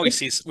go. Now we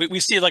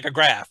see like a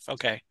graph.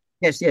 Okay.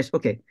 Yes,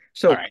 okay.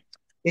 So all right.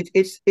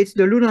 It's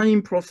the lunar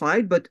limb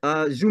profile, but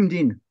zoomed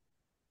in.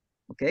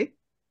 Okay.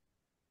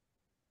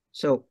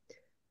 So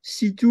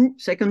C2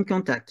 second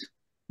contact.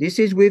 This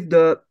is with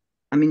the,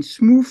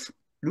 smooth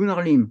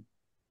lunar limb.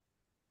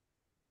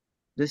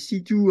 The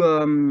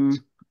C2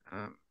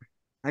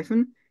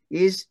 hyphen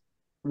is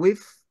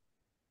with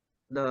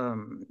the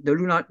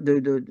lunar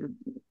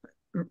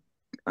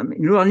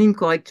lunar limb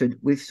corrected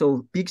with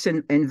peaks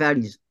and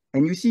valleys.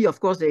 And you see, of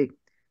course, they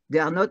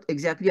are not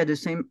exactly at the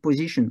same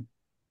position.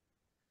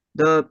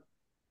 The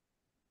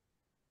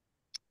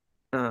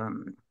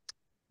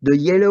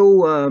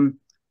yellow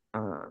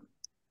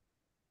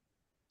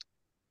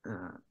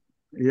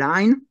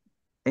line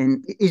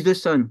and is the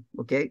sun.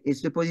 Okay,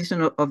 it's the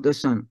position of the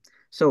sun.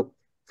 So,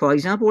 for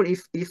example,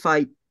 if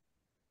I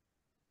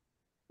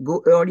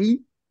go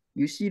early,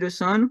 you see the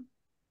sun.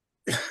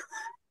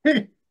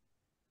 If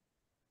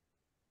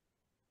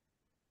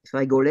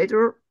I go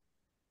later,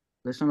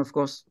 the sun, of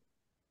course.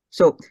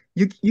 So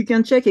you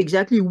can check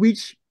exactly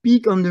which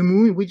peak on the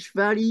moon, which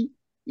valley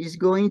is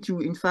going to,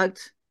 in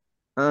fact,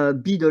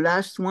 be the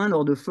last one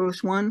or the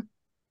first one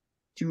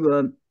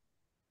to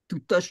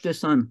touch the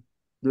sun,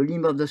 the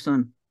limb of the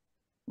sun.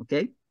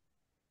 Okay.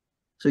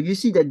 So you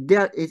see that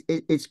there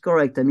it's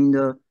correct. I mean,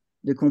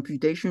 the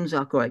computations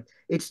are correct.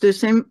 It's the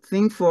same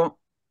thing for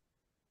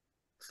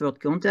third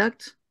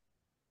contact,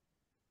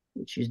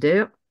 which is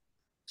there.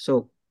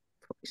 So,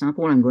 for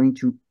example, I'm going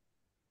to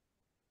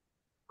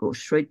go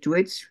straight to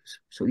it.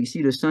 So you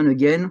see the sun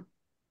again,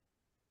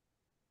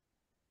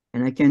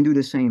 and I can do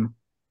the same.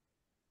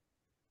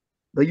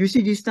 But you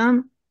see this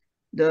time,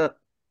 the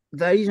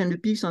valleys and the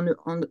peaks on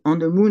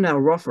the moon are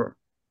rougher.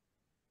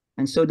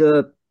 And so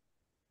the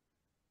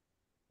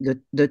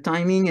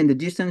timing and the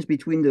distance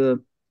between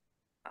the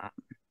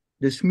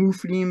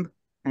smooth limb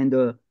and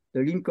the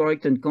limb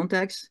corrected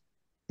contacts,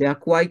 they are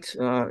quite,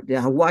 they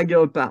are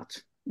wider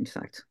apart, in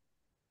fact.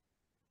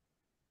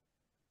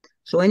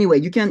 So anyway,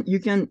 you can,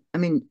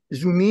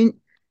 zoom in,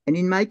 and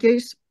in my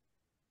case,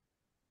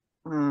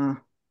 yeah,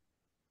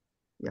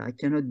 I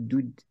cannot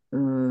do,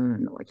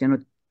 no, I cannot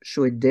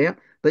show it there.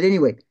 But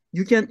anyway,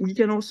 you can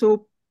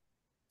also,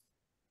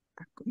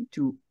 I'm going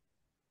to,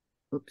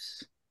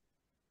 oops.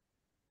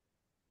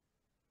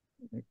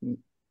 Let me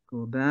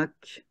go back.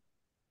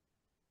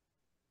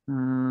 I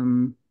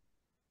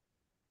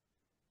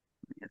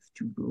have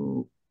to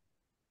go.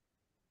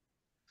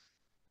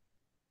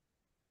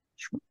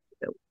 Which one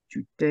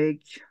to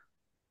take?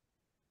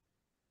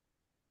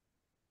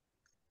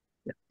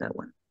 Yeah, that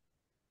one.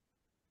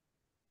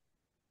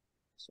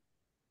 So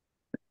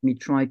let me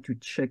try to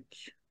check.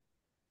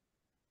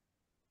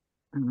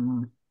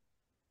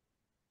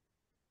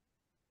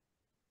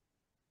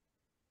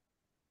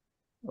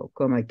 How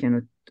come I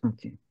cannot?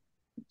 Okay,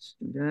 let's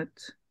do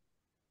that.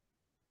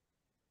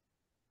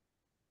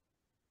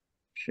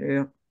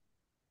 Share.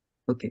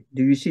 Okay,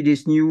 do you see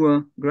this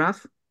new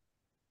graph?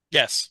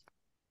 Yes.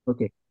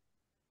 Okay.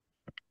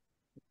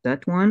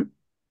 That one.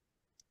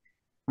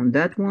 On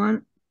that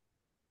one,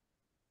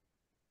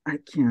 I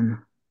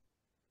can.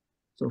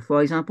 So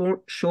for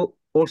example, show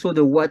also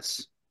the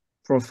watts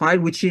profile,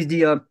 which is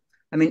the,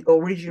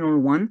 original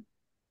one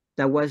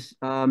that was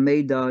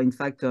made, in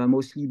fact,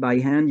 mostly by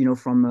hand,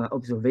 from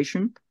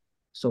observation.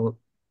 So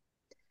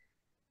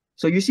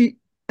you see,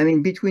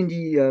 between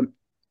the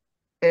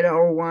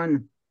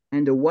LR1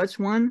 and the watts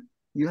one,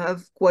 you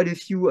have quite a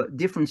few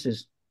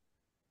differences.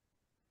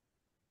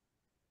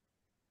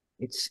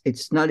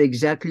 It's not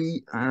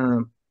exactly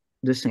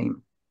the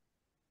same.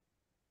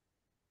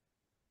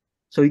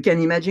 So you can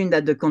imagine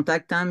that the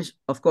contact times,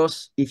 of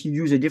course, if you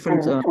use a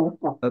different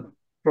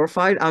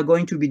profile, are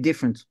going to be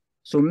different.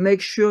 So make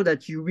sure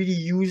that you really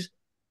use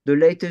the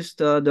latest,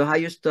 the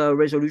highest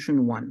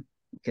resolution one,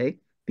 okay?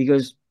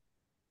 Because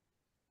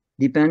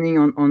depending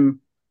on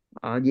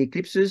the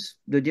eclipses,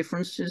 the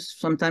differences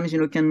sometimes,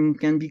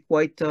 can be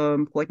quite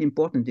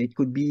important. It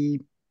could be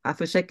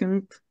half a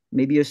second,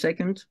 maybe a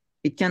second.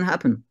 It can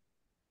happen.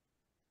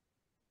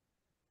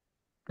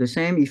 The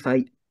same if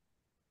I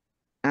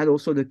add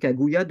also the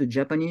Kaguya, the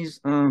Japanese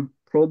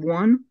probe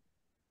one.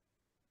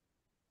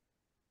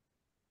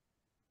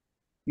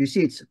 You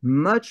see, it's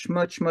much,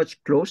 much,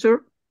 much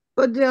closer,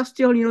 but there are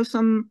still,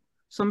 some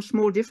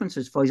small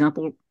differences. For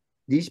example,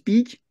 this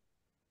peak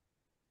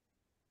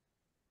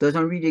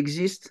doesn't really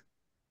exist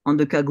on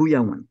the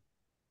Kaguya one.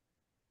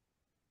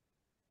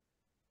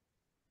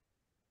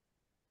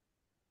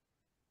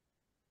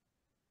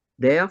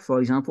 There, for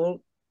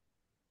example,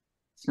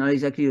 it's not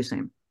exactly the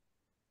same.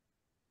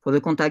 For the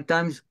contact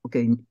times,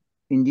 okay,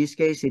 in this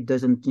case, it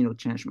doesn't,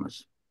 change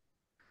much.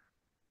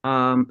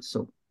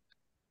 So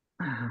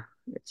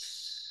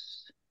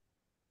let's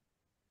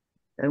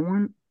that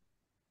one.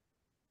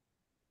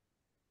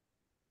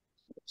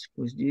 Let's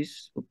close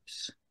this.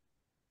 Oops.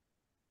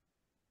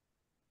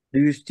 Do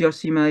you still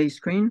see my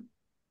screen?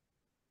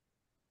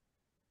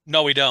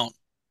 No, we don't.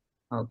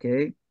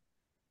 Okay.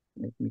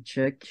 Let me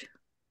check.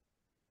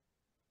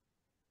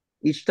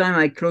 Each time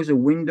I close a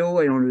window,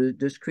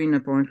 the screen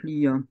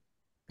apparently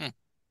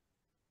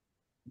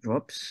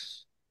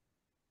drops.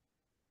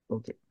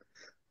 Okay.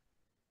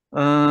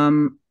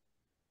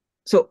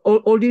 So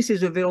all this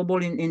is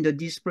available in the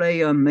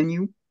display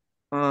menu.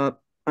 I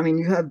mean,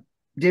 you have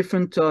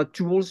different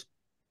tools.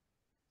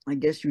 I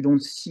guess you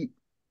don't see,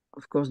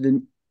 of course, I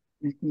don't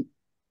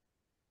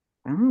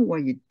know why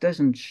it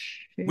doesn't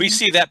share. We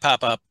see that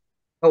pop up.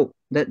 Oh,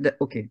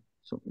 okay.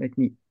 So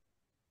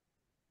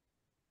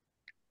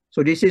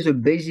so this is a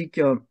basic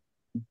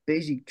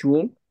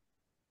tool.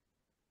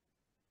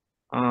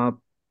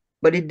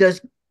 But it does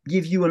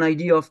give you an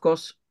idea, of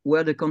course,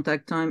 where the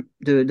contact location,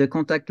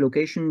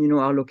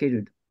 are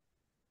located.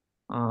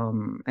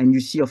 And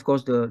you see, of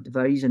course, the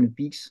valleys and the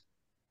peaks.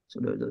 So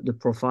the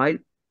profile,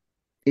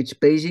 it's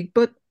basic,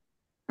 but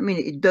I mean,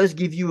 it does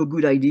give you a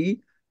good idea.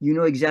 You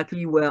know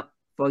exactly where,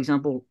 for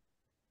example,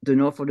 the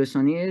north of the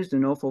sun is, the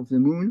north of the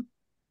moon.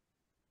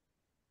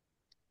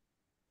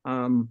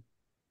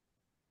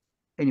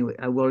 Anyway,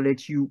 I will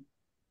let you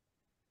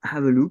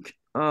have a look.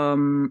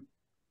 The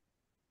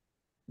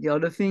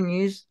other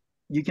thing is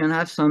you can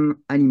have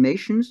some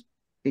animations.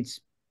 It's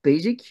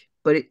basic,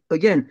 but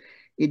again,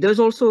 it does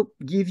also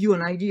give you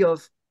an idea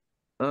of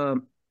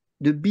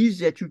the beats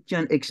that you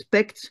can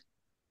expect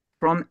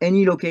from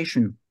any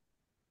location.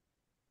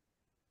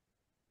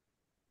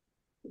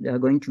 They are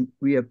going to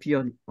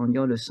reappear on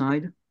the other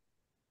side.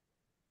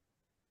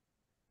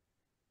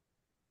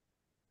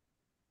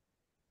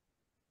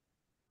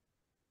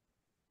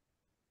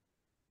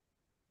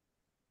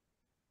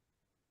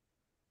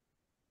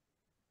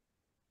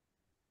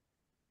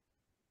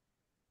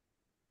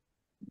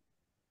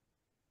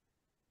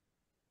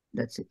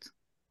 That's it.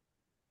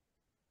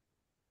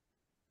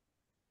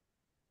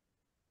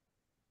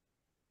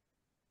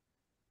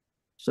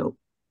 So,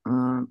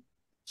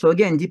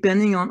 again,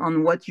 depending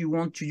on what you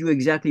want to do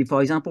exactly.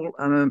 For example,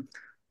 I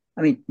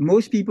mean,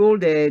 most people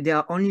they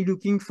are only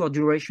looking for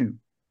duration.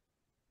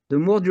 The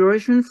more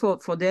duration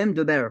for them,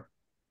 the better.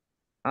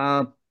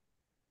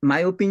 My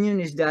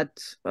opinion is that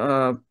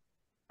I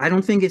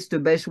don't think it's the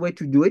best way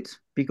to do it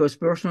because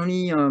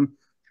personally,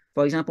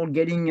 for example,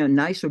 getting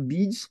nicer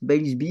beads,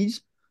 Bailey's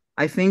beads,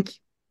 I think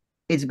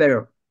it's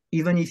better.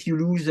 Even if you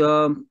lose,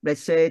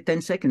 let's say,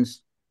 10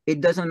 seconds,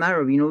 it doesn't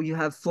matter. You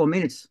have 4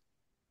 minutes.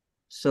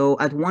 So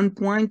at one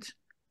point,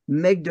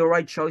 make the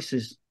right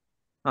choices.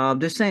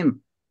 The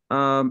same.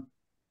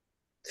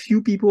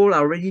 Few people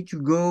are ready to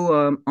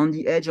go on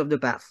the edge of the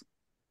path.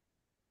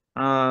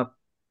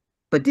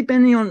 But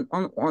depending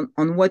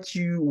on what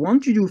you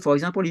want to do, for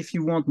example, if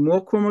you want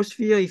more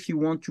chromosphere, if you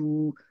want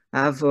to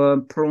have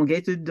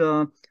prolongated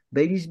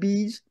Bailey's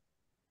beads,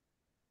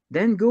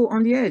 then go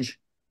on the edge.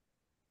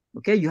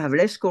 Okay, you have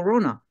less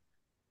corona.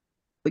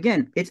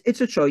 Again,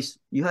 it's a choice.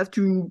 You have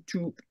to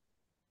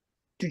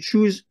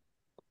choose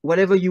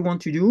whatever you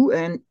want to do,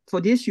 and for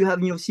this you have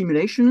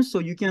simulations, so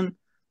you can,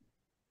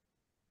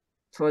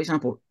 for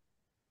example,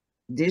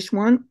 this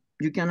one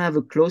you can have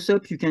a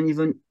close-up. You can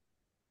even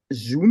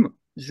zoom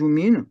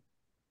in.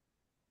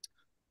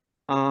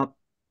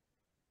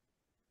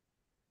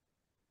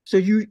 So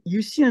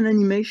you see an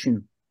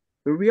animation,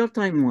 a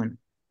real-time one,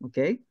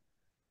 okay?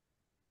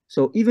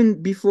 So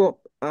even before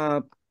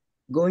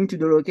going to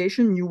the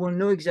location, you will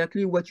know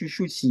exactly what you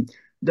should see.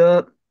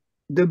 The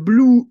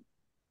blue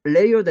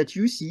layer that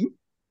you see,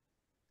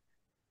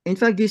 in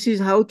fact, this is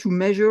how to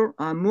measure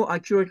more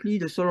accurately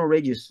the solar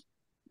radius.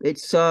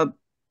 It's,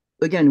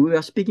 again, we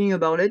are speaking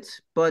about it,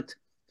 but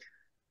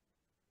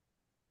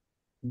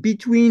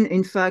between,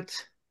 in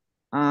fact,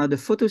 the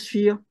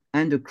photosphere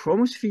and the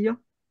chromosphere,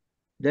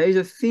 there is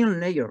a thin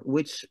layer,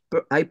 which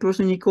I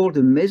personally call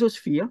the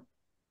mesosphere.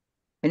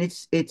 And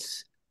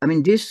I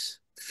mean, this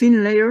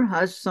thin layer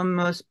has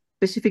some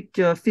specific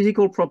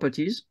physical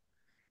properties,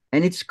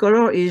 and its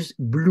color is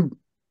blue.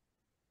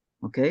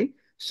 Okay,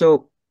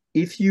 so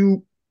if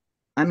you,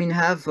 I mean,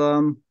 have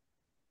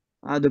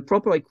the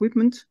proper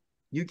equipment,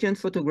 you can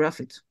photograph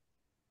it.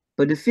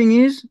 But the thing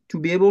is, to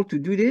be able to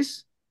do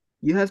this,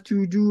 you have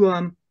to do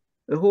a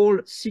whole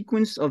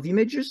sequence of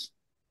images,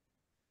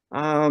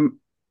 a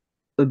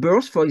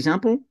burst, for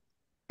example,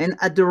 and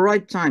at the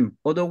right time.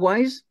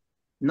 Otherwise,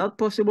 not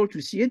possible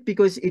to see it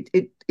because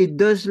it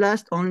does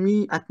last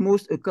only at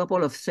most a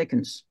couple of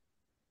seconds.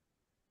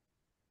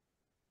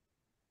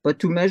 But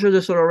to measure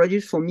the solar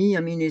radius, for me, I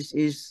mean,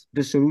 is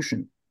the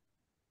solution.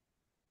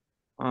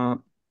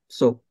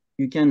 So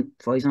you can,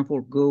 for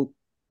example, go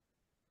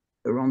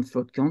around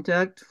third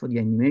contact for the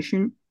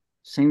animation.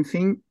 Same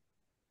thing.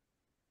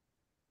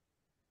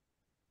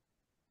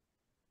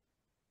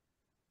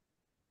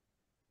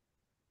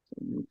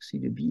 You see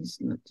the beads,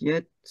 not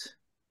yet.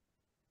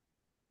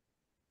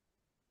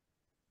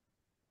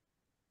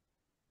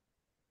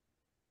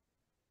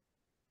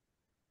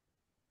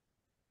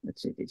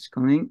 That's it, it's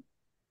coming.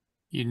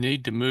 You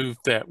need to move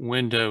that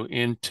window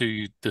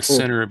into the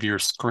center of your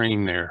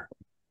screen there.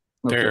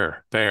 Okay.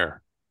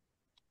 There.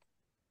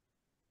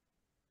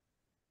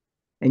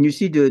 And you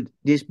see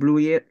this blue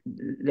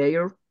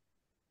layer,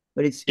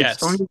 but it's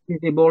only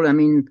visible, I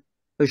mean,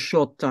 a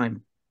short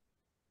time.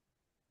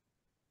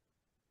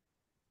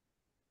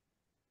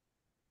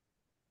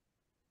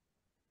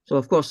 So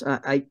of course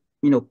I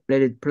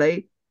let it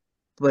play,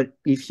 but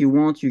if you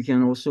want, you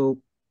can also,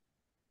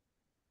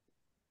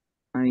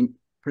 I mean,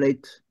 play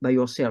it by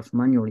yourself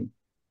manually.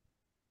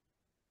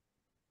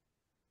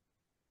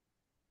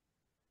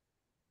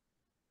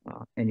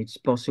 And it's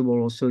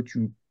possible also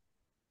to,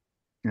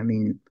 I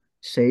mean,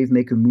 save,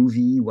 make a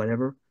movie,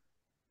 whatever,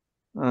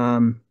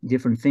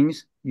 different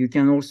things. You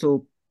can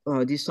also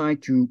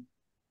decide to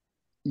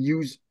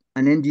use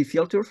an ND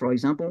filter, for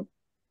example.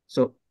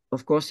 So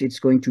of course it's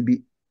going to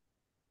be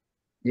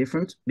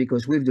different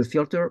because with the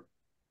filter,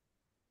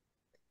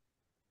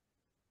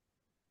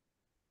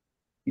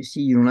 you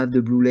see you don't have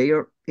the blue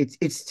layer.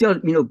 It's still,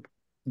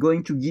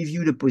 going to give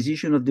you the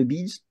position of the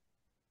beads.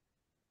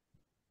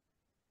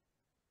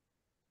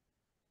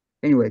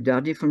 Anyway, there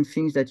are different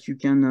things that you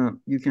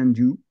can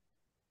do.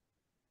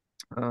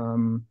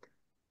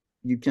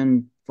 You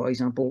can, for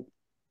example,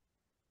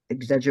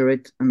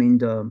 exaggerate, I mean,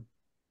 the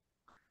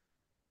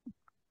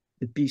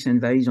peaks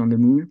and valleys on the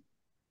moon.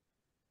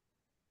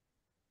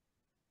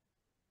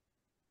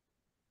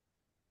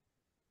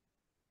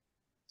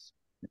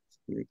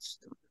 It's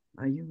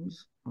I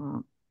use.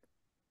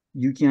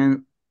 You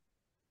can,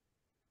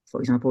 for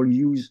example,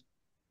 use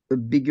a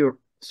bigger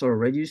solar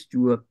radius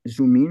to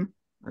zoom in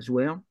as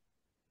well.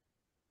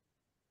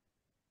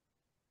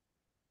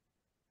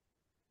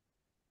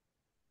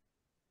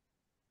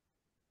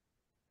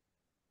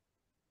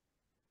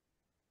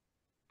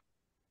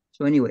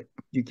 So anyway,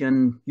 you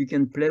can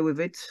play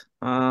with it.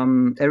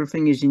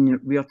 Everything is in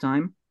real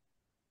time.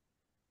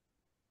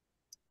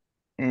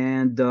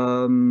 And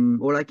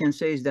all I can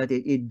say is that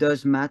it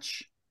does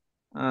match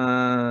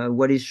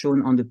what is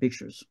shown on the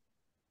pictures.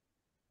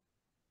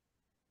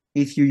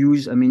 If you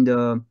use, I mean,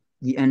 the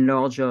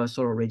enlarged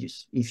solar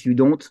radius. If you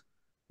don't,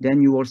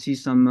 then you will see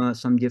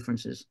some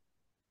differences.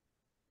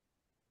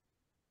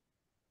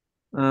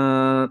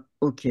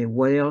 Okay,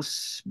 what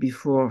else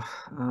before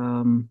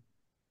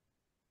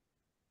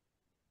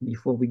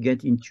we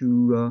get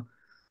into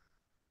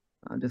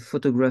the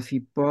photography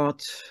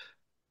part?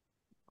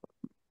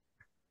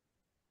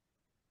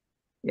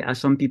 Yeah,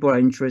 some people are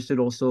interested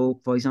also,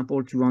 for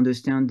example, to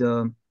understand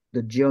the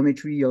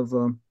geometry of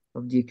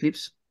the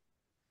eclipse.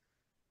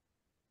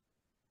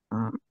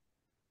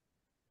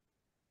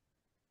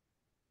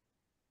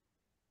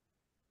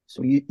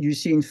 So you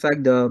see, in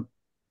fact, the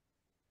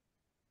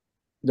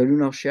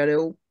lunar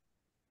shadow.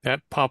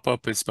 That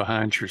pop-up is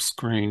behind your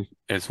screen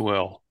as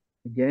well.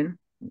 Again,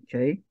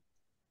 okay.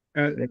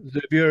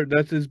 Xavier,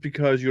 that is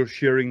because you're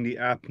sharing the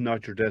app,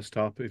 not your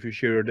desktop. If you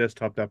share your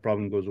desktop, that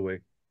problem goes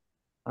away.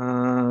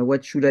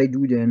 What should I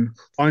do then?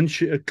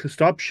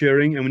 Stop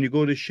sharing, and when you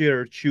go to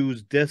share,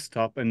 choose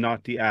desktop and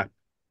not the app.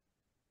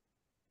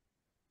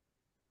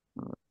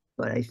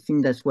 But I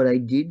think that's what I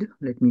did.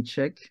 Let me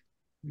check.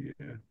 Yeah.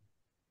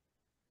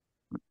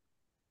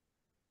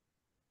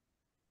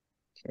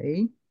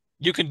 Okay.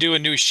 You can do a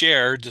new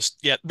share.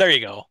 There you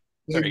go.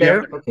 Is it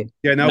better? Okay.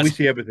 Yeah, now we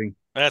see everything.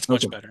 That's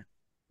much better.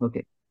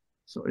 Okay.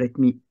 So let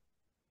me.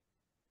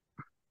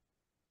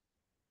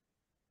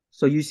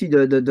 So you see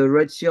the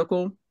red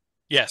circle?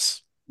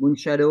 Yes. Moon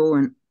shadow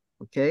and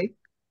okay.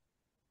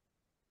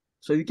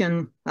 So you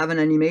can have an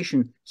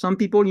animation. Some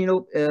people,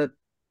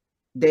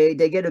 they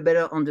get a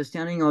better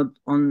understanding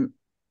on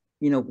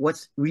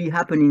what's really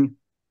happening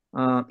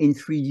in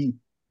 3D.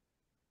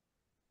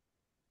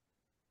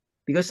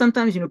 Because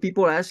sometimes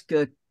people ask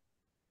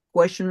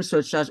questions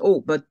such as,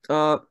 "Oh, but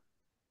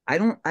I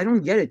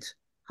don't get it.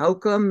 how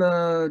come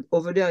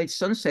over there it's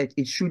sunset?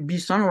 It should be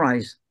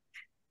sunrise.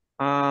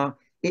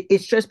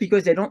 It's just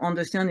because they don't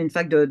understand, in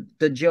fact,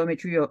 the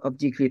geometry of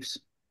the eclipse.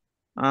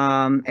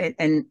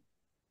 And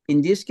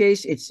in this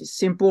case, it's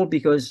simple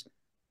because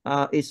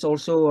it's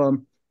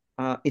also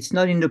it's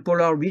not in the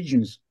polar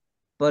regions.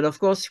 But of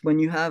course, when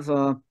you have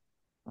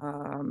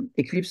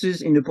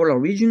eclipses in the polar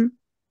region,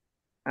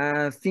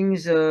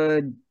 things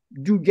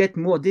do get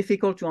more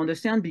difficult to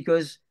understand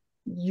because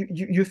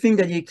you think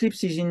that the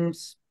eclipse is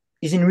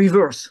in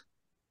reverse,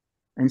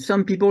 and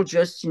some people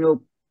just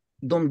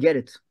don't get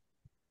it.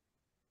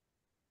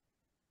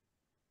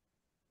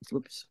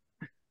 Whoops.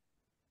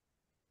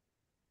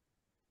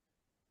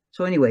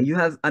 So anyway, you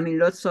have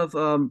lots of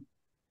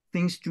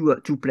things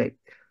to play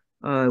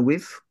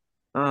with.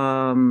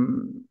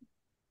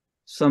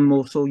 Some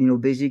also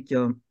basic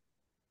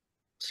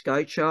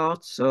sky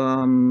charts.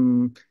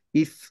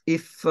 If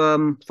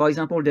for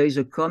example there is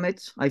a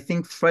comet, I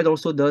think Fred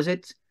also does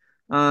it.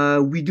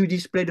 We do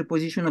display the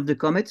position of the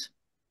comet.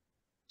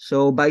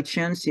 So by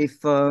chance, if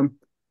for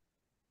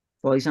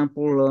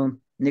example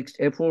next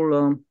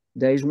April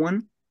there is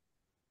one,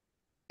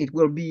 it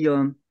will be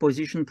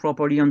positioned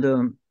properly on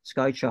the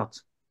sky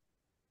chart.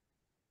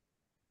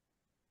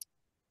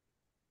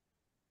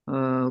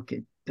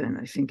 Okay, then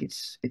I think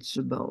it's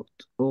about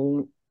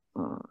all.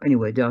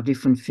 Anyway, there are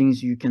different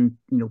things you can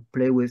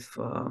play with.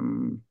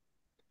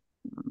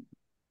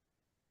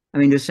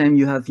 The same,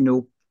 you have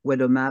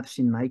weather maps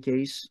in my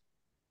case.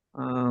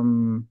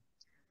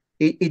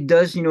 It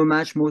does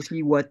match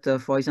mostly what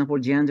for example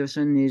J.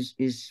 Anderson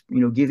is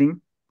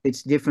giving.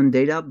 It's different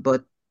data,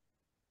 but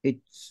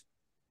it's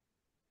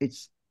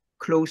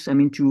close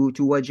to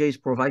what Jay is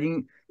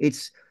providing.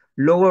 It's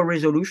lower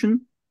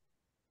resolution,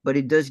 but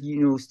it does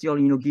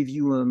still give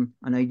you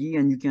an idea,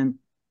 and you can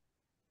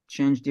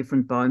change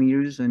different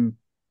parameters and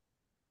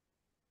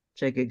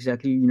check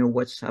exactly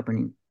what's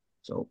happening.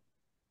 So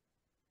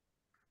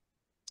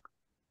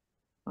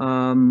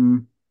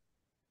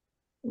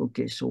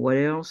okay, so what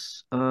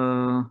else?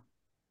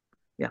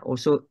 Yeah,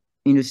 also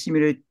in a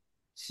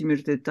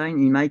simulated time,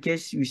 in my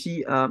case, you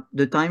see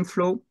the time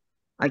flow.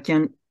 I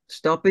can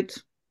stop it.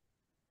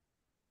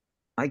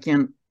 I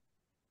can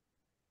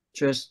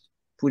just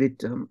put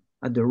it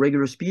at the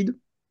regular speed,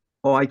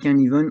 or I can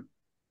even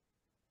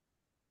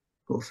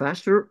go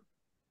faster.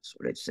 So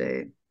let's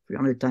say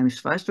 300 times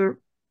faster.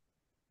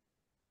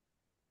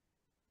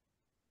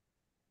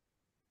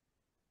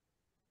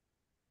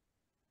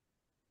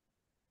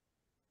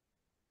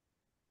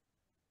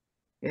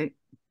 Okay.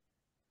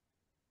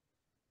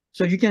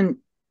 So you can,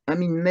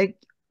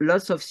 make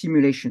lots of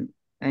simulation.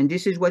 And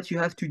this is what you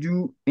have to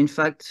do, in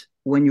fact,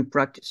 when you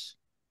practice.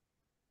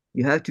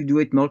 You have to do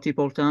it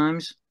multiple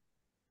times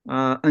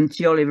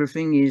until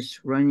everything is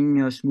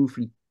running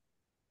smoothly.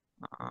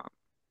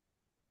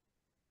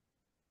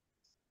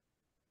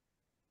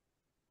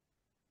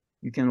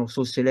 You can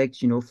also select,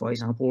 for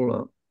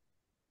example,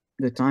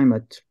 the time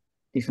at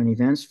different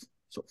events.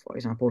 So, for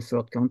example,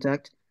 third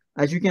contact.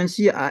 As you can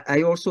see,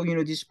 I also,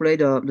 displayed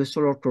the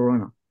solar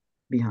corona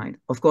behind.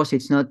 Of course,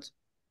 it's not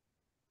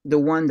the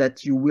one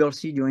that you will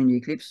see during the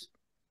eclipse.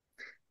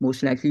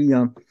 Most likely,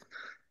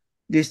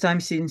 this time,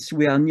 since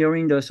we are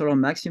nearing the solar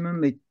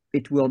maximum,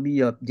 it will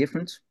be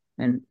different.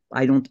 And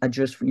I don't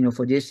adjust,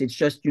 for this. It's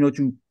just,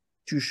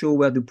 to show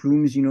where the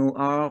plumes,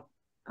 are,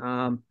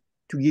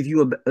 to give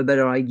you a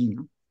better idea.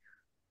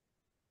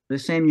 The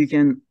same, you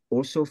can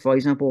also, for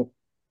example,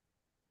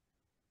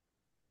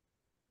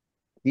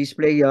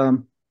 display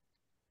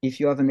if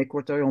you have an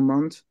equatorial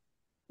month,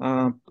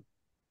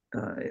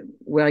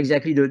 where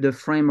exactly the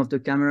frame of the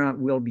camera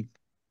will be.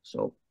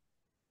 So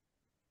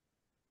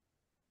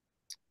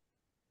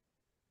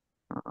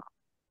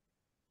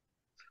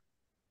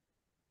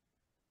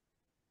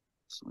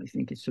I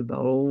think it's about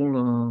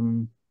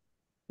all.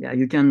 Yeah,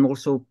 you can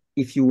also,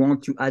 if you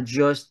want, to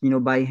adjust,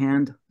 by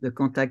hand the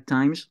contact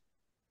times.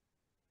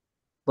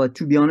 But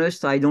to be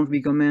honest, I don't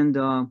recommend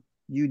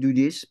you do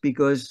this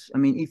because,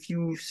 if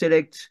you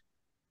select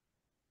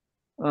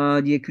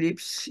the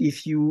eclipse,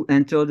 if you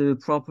enter the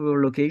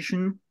proper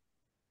location,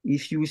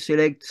 if you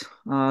select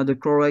the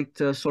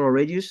correct solar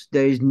radius,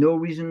 there is no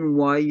reason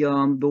why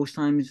those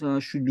times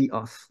should be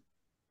off.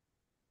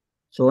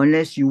 So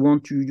unless you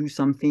want to do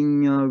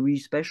something really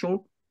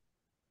special,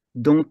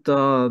 don't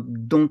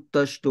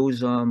touch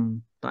those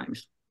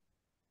times.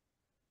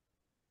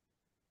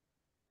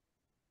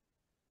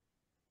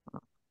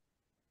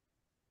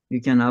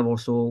 You can have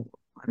also,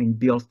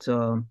 built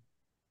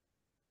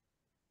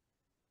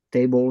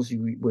tables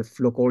with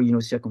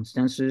local,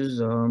 circumstances.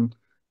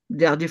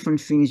 There are different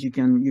things you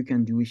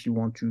can do if you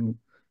want to,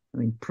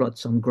 plot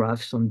some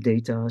graphs, some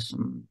data,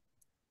 some.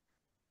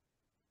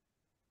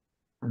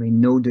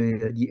 Know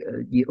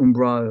the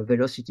umbra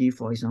velocity,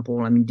 for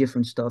example.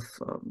 Different stuff.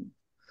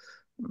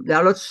 There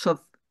are lots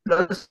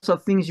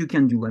of things you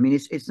can do.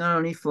 It's not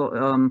only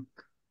for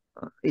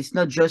it's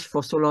not just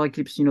for solar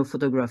eclipse,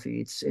 photography.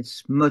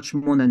 It's much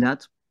more than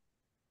that.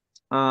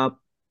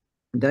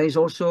 There is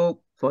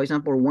also, for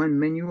example, one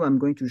menu. I'm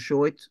going to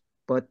show it,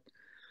 but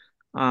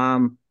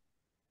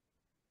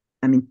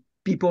I mean,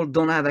 people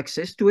don't have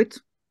access to it.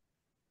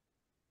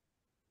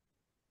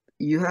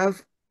 You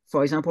have,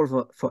 for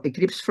example, for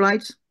Eclipse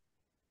flights,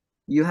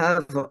 you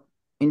have,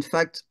 in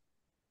fact,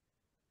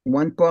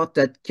 one part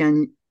that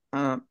can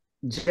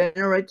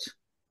generate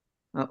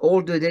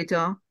all the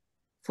data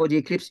for the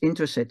Eclipse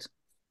intercept,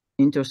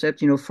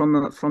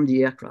 from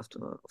the aircraft.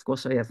 Of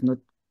course, I have not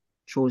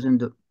chosen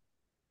the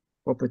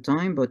proper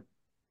time, but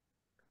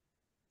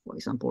for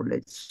example,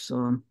 let's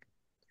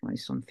try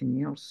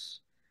something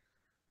else.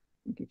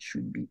 I think it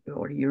should be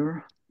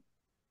earlier.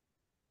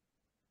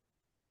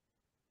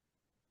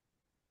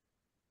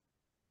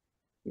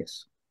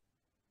 Yes.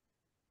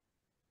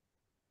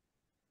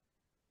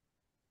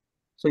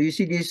 So you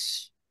see,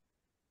 this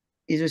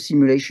is a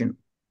simulation.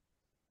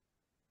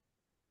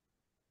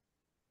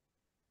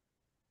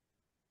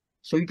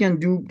 So you can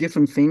do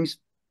different things,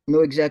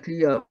 know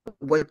exactly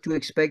what to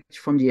expect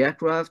from the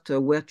aircraft,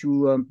 where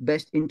to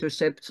best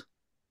intercept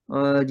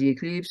the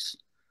eclipse.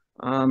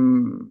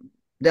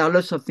 There are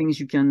lots of things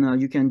you can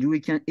do.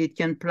 It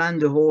can plan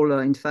the whole,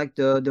 in fact,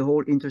 the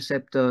whole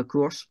intercept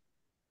course,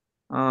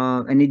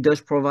 and it does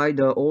provide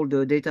all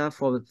the data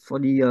for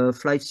the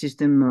flight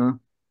system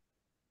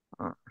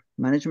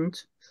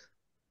management.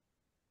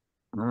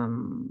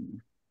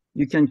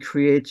 You can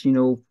create,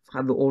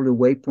 have all the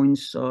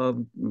waypoints,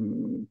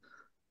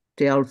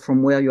 tell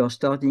from where you are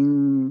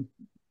starting,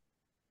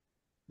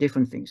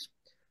 different things.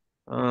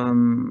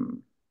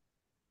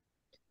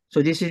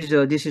 So this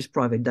is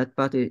private. That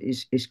part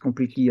is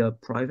completely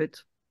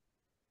private.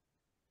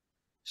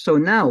 So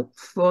now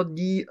for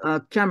the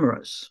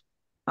cameras.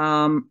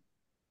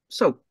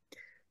 So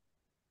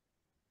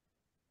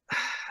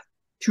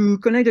to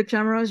connect the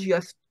cameras, you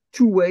have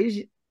two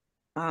ways,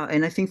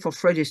 and I think for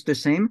Fred it's the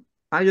same: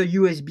 either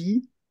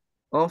USB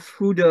or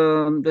through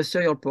the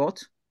serial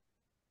port.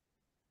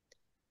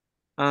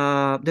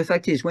 The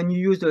fact is, when you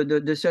use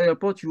the serial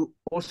port, you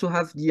also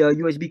have the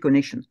USB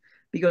connection.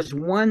 Because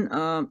one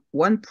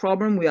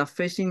problem we are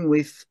facing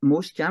with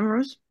most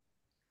cameras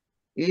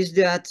is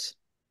that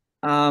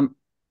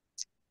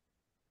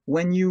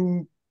when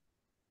you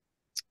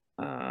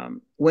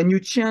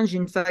change,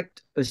 in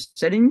fact, a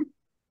setting,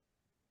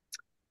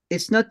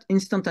 it's not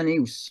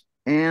instantaneous.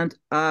 And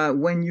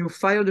when you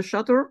fire the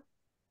shutter,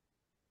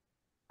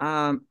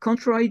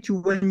 contrary to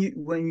when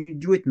you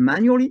do it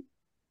manually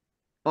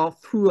or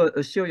through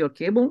a serial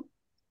cable,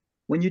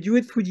 when you do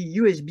it through the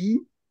USB,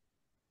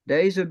 there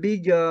is a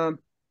big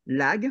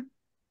lag,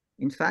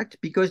 in fact,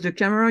 because the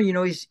camera,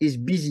 is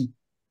busy.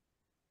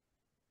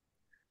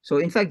 So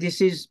in fact,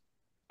 this is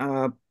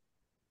the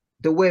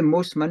way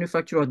most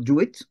manufacturers do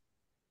it.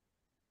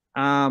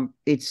 I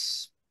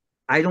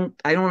don't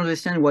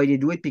understand why they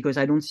do it, because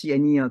I don't see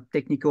any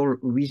technical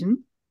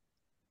reason.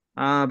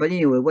 But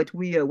anyway, what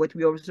we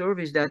observe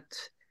is that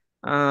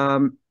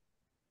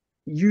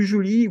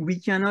usually we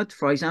cannot,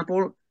 for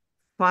example,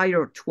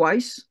 fire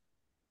twice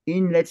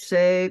in, let's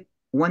say,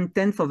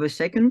 1/10 of a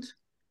second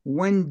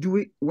when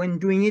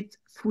doing it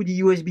through the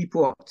USB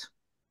port.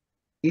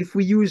 If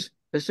we use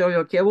a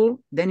serial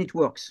cable, then it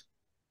works.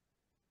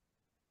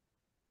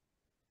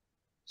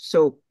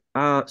 So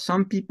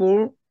some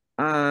people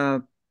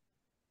have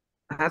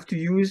to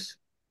use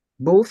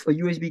both a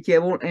USB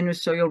cable and a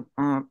serial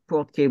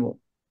port cable.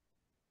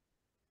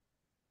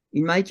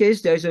 In my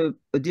case, there's a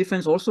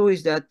difference also,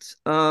 is that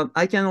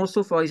I can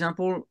also, for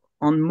example,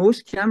 on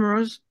most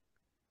cameras,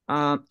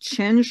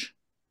 change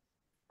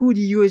through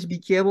the USB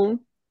cable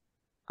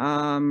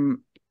the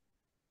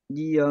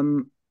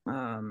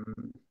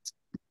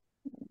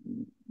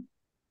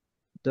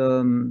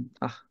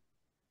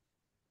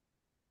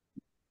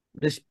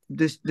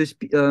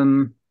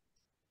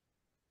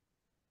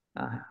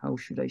how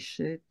should I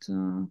say it?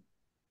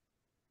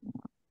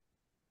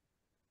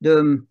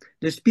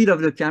 The speed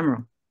of the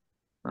camera,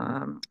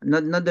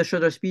 not the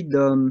shutter speed.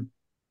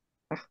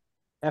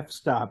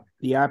 F-stop,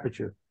 the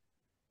aperture.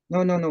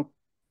 No.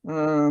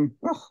 Oh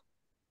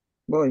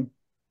boy.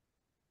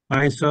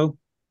 ISO.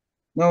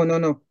 No.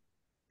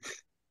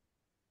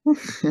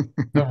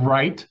 The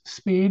right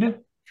speed.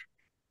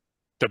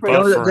 The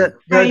Right.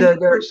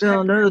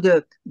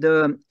 buffering.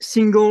 The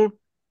single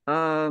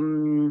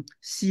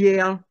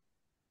CL.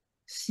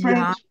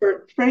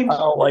 Frames.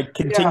 Oh, like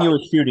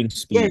continuous shooting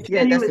speed.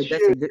 Yeah, Continuous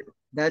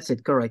that's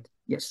it, correct.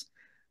 Yes.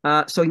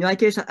 So in my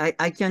case,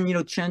 I can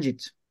change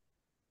it.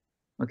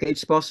 Okay,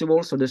 it's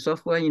possible. So the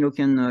software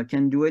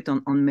can do it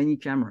on many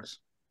cameras.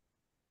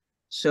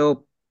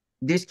 So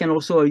this can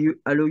also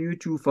allow you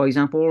to, for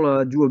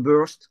example, do a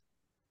burst,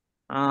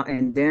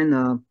 and then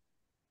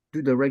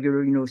do the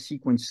regular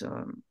sequence,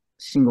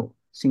 single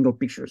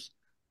pictures.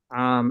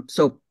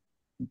 So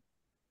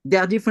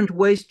there are different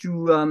ways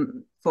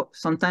to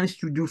sometimes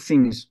to do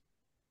things.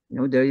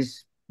 There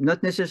is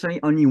not necessarily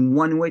only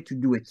one way to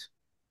do it.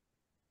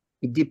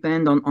 It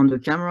depends on the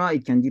camera.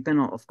 It can depend,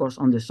 of course,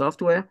 on the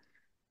software.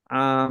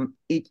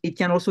 It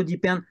can also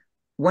depend.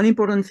 One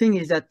important thing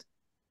is that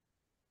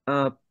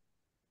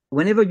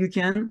whenever you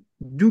can,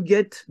 do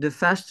get the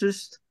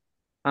fastest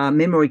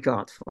memory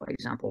card, for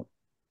example,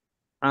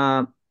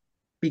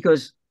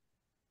 because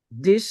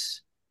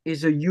this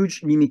is a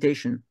huge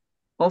limitation.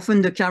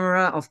 Often the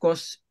camera, of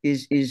course,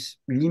 is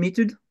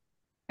limited,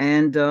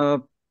 and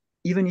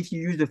even if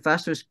you use the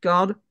fastest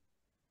card,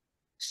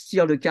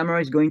 still the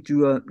camera is going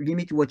to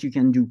limit what you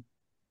can do.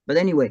 But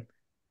anyway,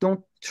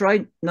 don't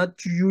try not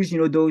to use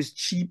those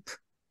cheap,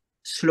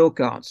 slow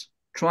cards.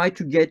 Try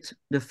to get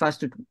the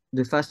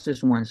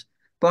fastest ones,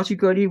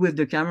 particularly with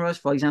the cameras,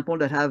 for example,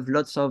 that have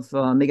lots of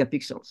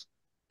megapixels,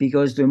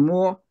 because the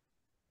more,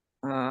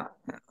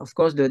 of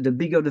course, the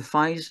bigger the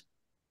files.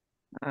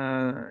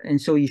 And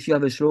so if you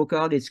have a slow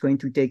card, it's going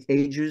to take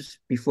ages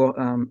before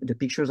the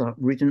pictures are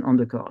written on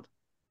the card.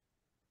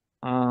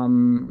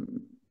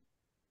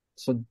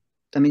 So,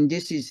 I mean,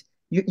 this is,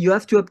 you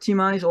have to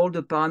optimize all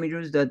the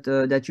parameters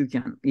that you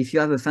can. If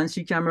you have a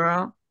fancy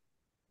camera,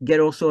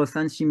 get also a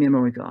fancy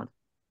memory card.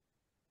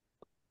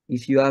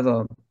 If you have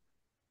a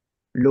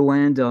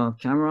low-end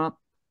camera,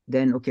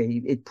 then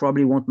okay, it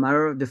probably won't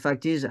matter. The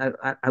fact is,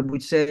 I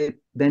would say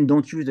then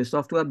don't use the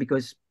software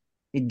because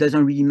it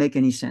doesn't really make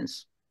any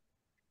sense.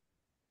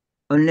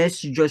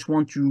 Unless you just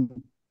want to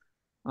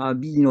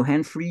be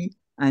hand-free,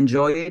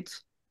 enjoy it,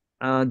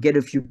 get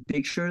a few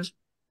pictures,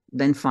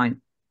 then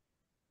fine.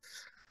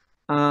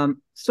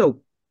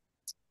 So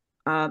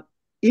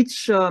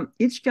each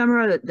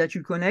camera that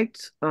you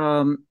connect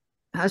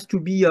has to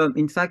be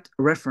in fact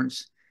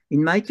reference.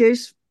 In my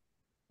case,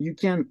 you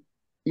can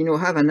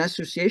have an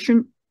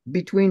association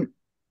between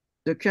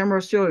the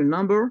camera serial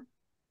number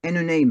and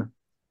a name,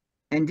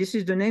 and this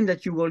is the name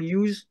that you will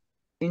use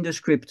in the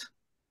script.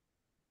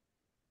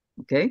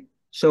 Okay,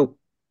 so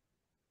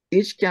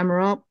each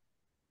camera,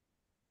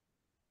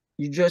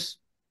 you just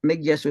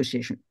make the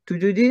association. To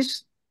do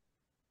this,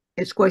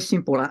 it's quite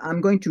simple.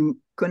 I'm going to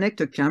connect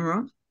a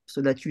camera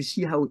so that you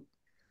see how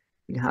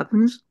it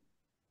happens.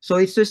 So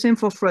it's the same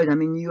for Fred. I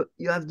mean,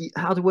 you have the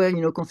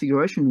hardware,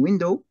 configuration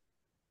window.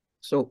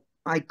 So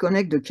I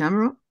connect the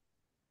camera.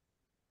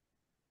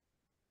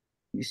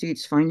 You see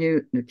it's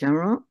finding the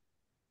camera.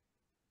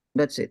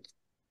 That's it.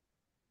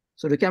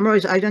 So the camera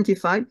is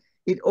identified.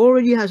 It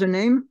already has a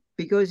name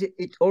because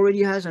it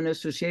already has an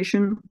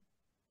association.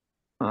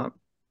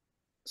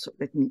 So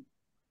let me.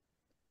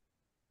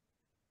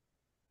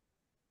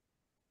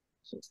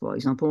 So for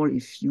example,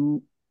 if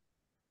you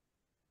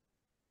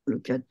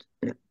look at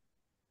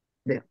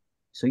there.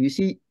 So you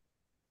see,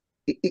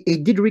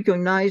 it did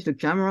recognize the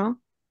camera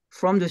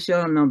from the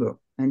serial number,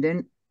 and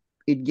then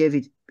it gave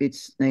it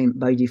its name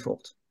by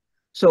default.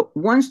 So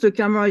once the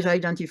camera is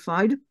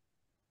identified,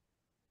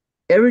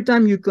 every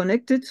time you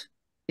connect it,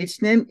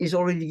 its name is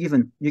already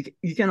given.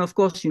 You can, of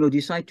course,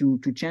 decide to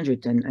change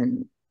it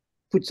and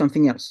put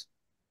something else.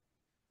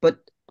 But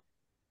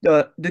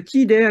the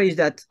key there is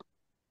that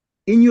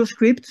in your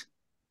script,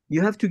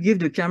 you have to give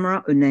the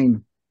camera a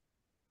name.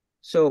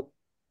 So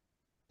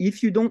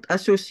if you don't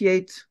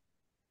associate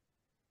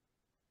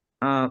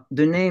the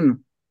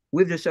name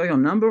with the serial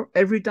number,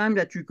 every time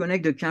that you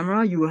connect the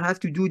camera, you will have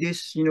to do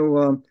this,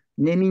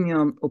 naming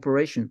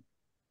operation,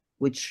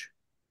 which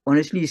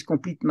honestly is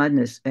complete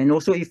madness. And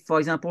also if, for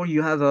example,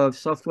 you have a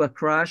software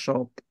crash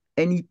or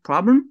any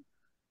problem,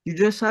 you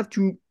just have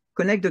to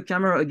connect the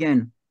camera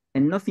again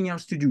and nothing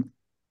else to do.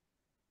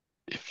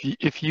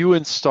 If you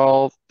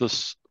install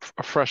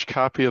a fresh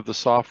copy of the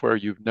software,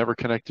 you've never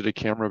connected a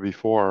camera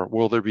before,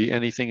 will there be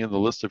anything in the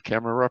list of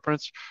camera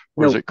reference,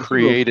 or is it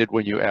created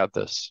when you add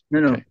this?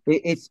 No,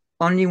 it's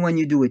only when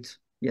you do it.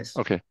 Yes.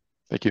 Okay,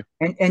 thank you.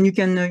 And you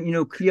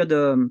can clear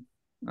the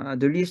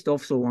list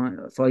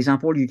also. For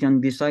example, you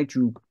can decide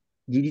to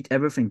delete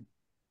everything.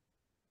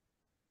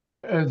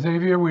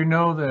 Xavier, we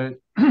know that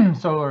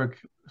Solar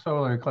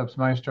Eclipse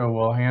Maestro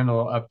will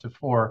handle up to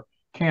 4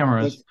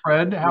 cameras. Yes.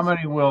 Fred, how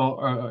many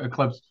will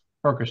Eclipse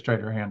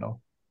Orchestrator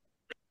handle?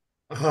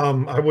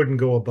 I wouldn't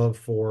go above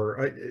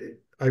 4.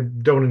 I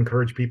don't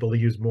encourage people to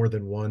use more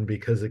than one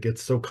because it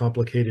gets so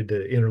complicated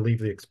to interleave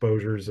the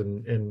exposures,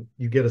 and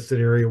you get a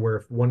scenario where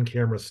if one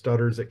camera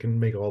stutters, it can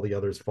make all the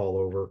others fall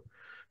over.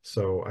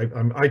 So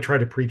I try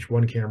to preach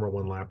one camera,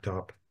 one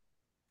laptop.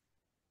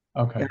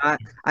 Okay. Yeah,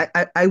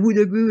 I would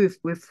agree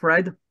with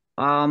Fred.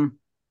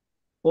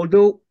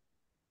 Although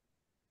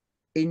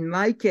in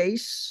my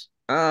case,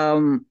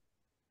 I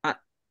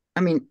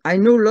mean, I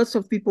know lots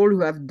of people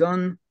who have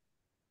done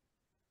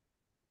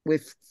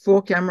with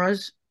 4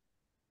 cameras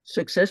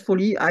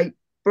successfully. I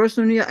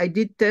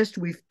did test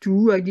with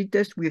 2. I did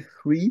test with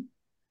 3.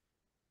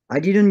 I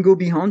didn't go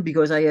beyond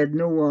because I had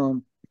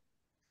no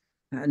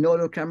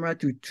other camera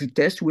to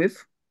test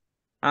with.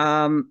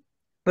 But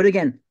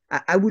again,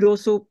 I would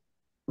also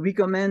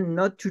recommend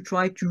not to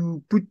try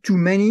to put too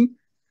many.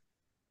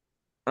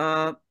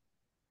 I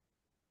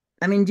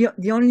mean,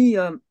 the only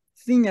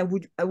thing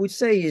I would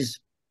say is,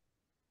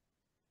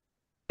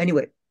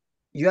 anyway,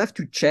 you have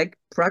to check,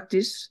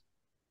 practice,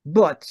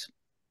 but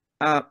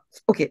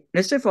okay,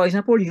 let's say, for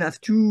example, you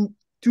have two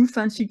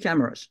fancy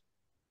cameras.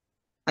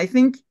 I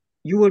think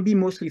you will be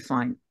mostly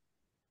fine.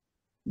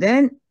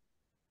 Then,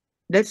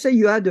 let's say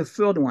you add a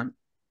third one.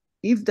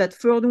 If that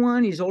third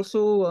one is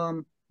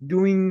also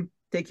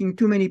taking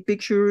too many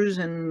pictures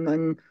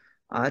and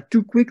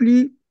too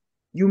quickly,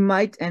 you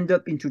might end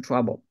up into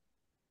trouble.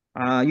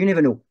 You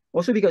never know.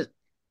 Also because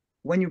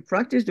when you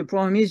practice, the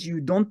problem is you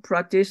don't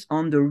practice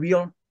on the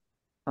real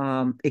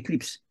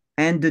eclipse.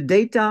 And the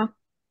data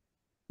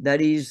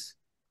that is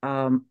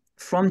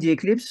from the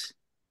eclipse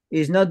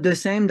is not the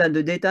same than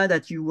the data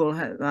that you will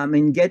have,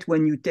 get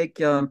when you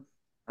take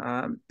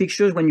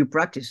pictures when you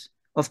practice.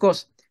 Of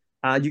course,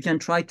 you can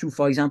try to,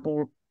 for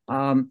example,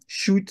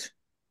 shoot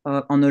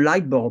on a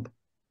light bulb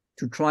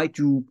to try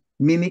to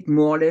mimic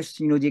more or less,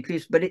 the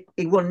eclipse, but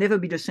it will never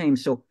be the same.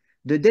 So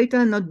the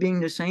data not being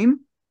the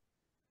same,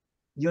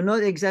 you're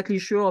not exactly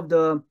sure of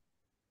the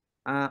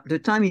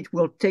time it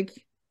will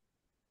take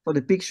for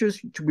the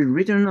pictures to be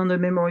written on the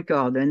memory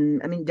card.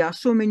 And there are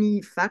so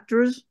many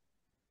factors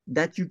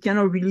that you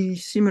cannot really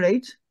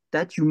simulate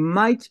that you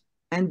might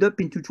end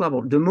up into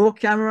trouble. The more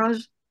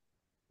cameras,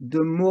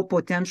 the more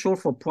potential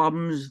for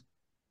problems.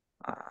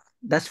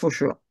 That's for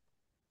sure.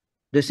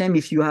 The same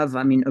if you have,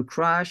 a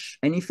crash,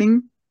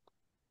 anything,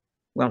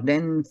 well,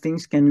 then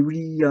things can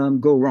really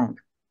go wrong.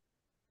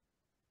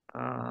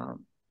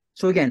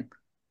 So again,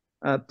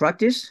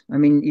 practice.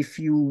 If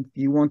you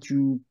want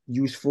to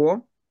use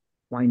 4,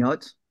 why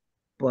not?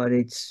 But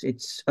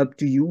it's up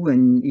to you.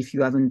 And if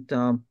you haven't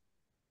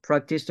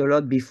practiced a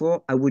lot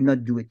before, I would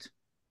not do it.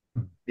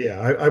 Yeah,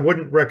 I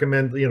wouldn't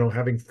recommend,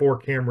 having 4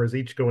 cameras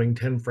each going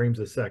 10 frames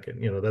a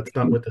second. That's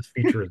not what this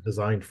feature is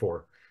designed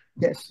for.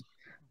 Yes.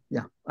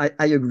 Yeah,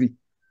 I agree.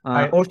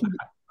 Also,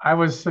 I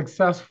was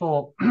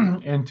successful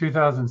in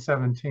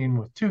 2017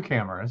 with 2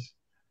 cameras.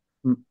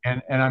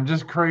 And I'm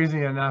just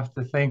crazy enough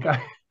to think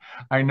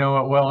I know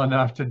it well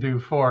enough to do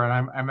 4.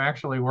 And I'm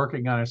actually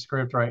working on a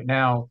script right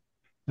now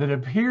that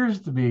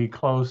appears to be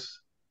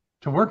close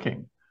to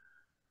working.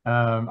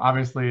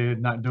 Obviously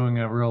not doing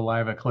a real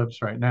live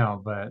eclipse right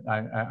now, but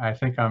I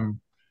think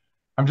I'm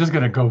just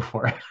gonna go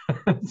for it.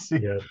 see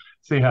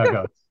how it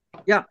goes.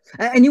 Yeah.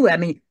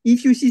 Anyway,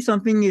 if you see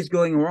something is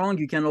going wrong,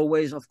 you can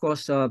always, of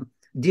course,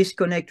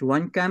 disconnect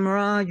one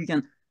camera. You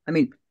can,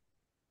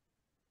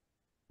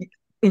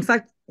 in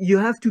fact, you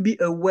have to be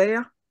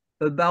aware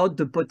about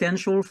the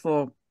potential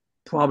for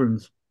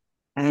problems,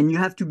 and you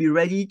have to be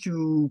ready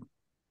to,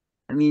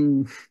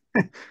 you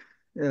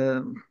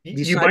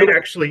might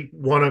actually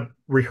want to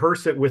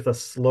rehearse it with a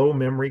slow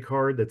memory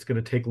card that's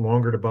going to take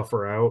longer to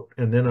buffer out,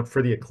 and then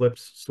for the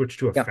Eclipse, switch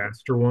to a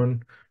faster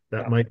one.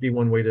 That might be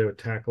one way to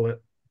tackle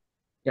it.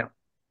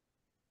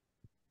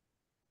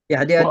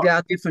 Yeah, there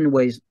are different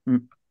ways.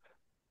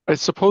 I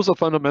suppose a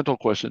fundamental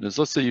question is,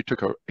 let's say you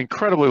took an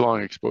incredibly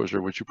long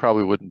exposure, which you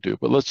probably wouldn't do,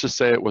 but let's just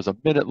say it was a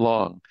minute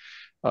long,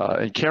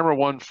 and camera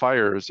 1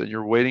 fires and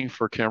you're waiting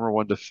for camera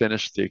 1 to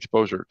finish the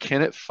exposure.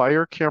 Can it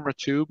fire camera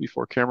 2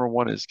 before camera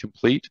 1 is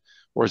complete,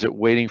 or is it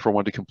waiting for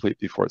one to complete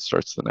before it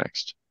starts the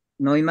next?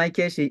 No, in my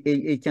case,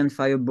 it can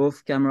fire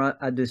both camera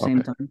at the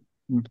same time.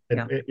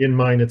 Yeah. In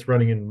mine, it's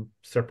running in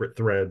separate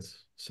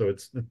threads, so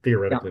it's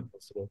theoretically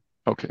possible.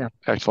 Okay,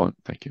 excellent.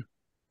 Thank you.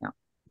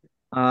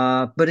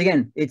 But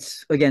again,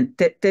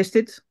 test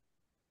it,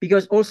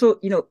 because also,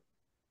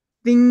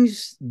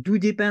 things do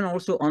depend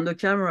also on the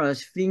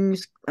cameras.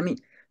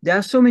 There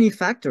are so many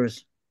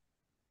factors.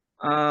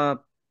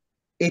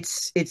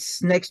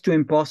 It's next to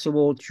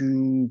impossible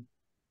to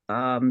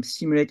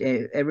simulate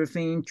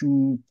everything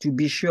to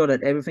be sure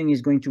that everything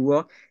is going to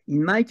work.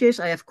 In my case,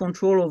 I have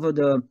control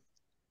over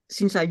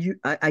since I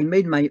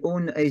made my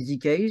own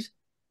SDKs.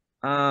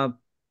 I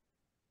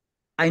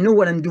know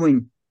what I'm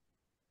doing.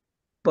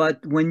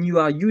 But when you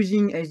are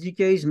using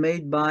SDKs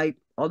made by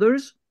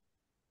others,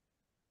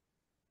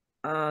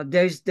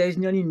 there's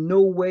nearly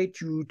no way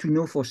to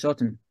know for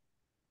certain.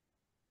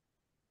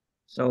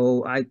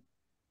 So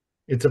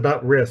it's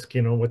about risk.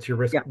 What's your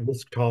risk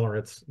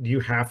tolerance? Do you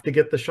have to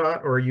get the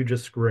shot, or are you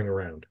just screwing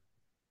around?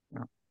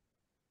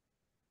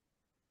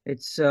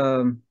 It's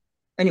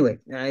anyway.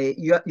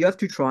 You have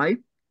to try,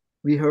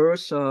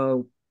 rehearse,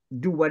 do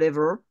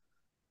whatever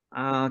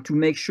to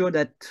make sure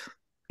that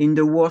in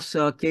the worst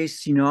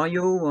case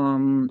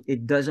scenario,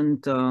 it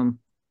doesn't.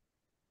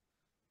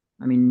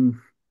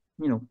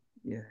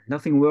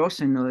 Nothing worse,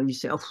 and you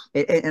say, oh,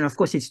 and of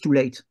course it's too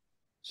late.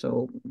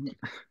 So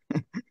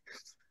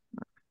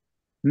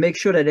make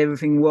sure that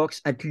everything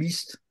works at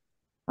least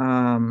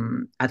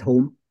at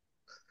home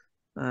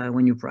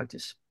when you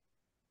practice.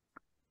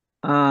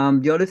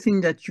 The other thing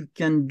that you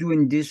can do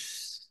in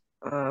this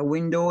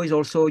window is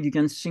also you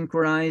can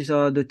synchronize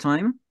the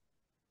time.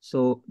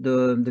 So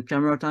the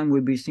camera time will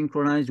be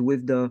synchronized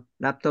with the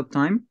laptop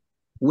time,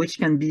 which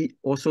can be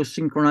also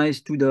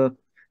synchronized to the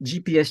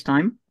GPS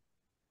time.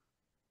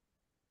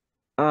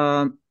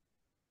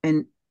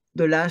 And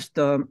the last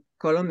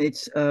column,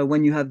 it's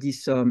when you have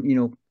this,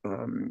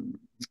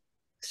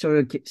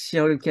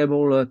 serial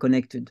cable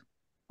connected.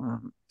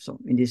 So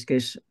in this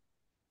case,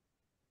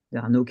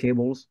 there are no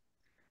cables.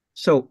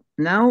 So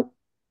now,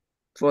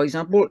 for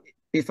example,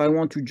 if I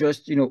want to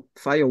just,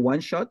 fire one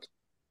shot,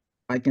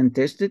 I can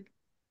test it,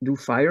 do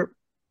fire.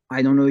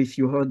 I don't know if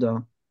you heard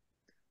the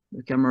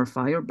camera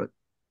fire, but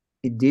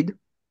it did.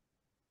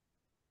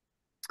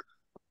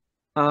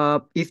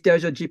 If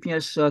there's a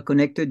GPS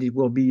connected, it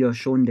will be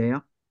shown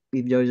there.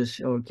 if there is a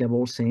serial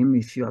cable, same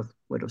if you have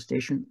weather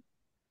station.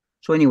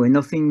 So anyway,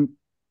 nothing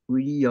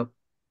really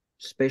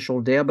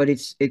special there, but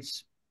it's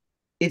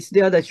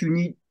there that you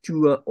need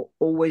to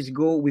always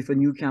go with a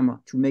new camera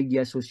to make the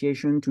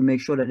association, to make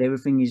sure that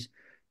everything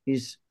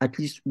is at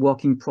least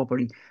working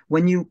properly.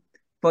 When you,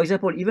 for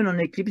example, even on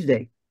Eclipse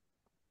Day,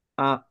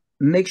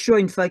 make sure,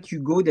 in fact, you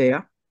go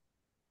there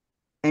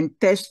and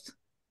test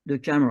the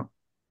camera.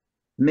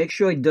 Make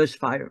sure it does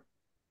fire.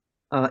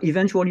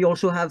 Eventually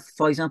also have,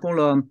 for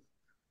example,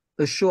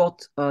 a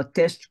short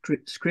test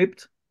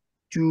script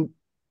to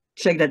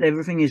check that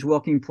everything is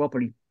working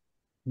properly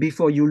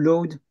before you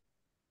load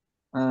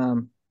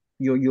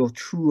your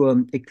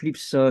true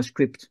Eclipse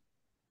script.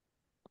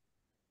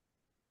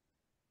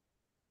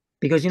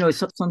 Because, you know,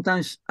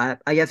 sometimes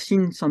I have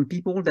seen some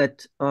people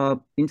that,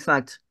 in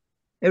fact,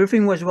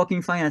 everything was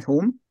working fine at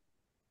home,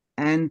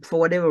 and for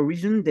whatever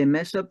reason, they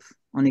mess up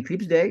on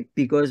Eclipse Day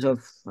because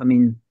of, I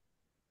mean,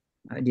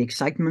 the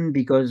excitement,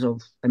 because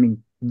of, I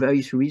mean,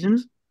 various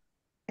reasons.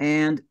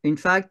 And in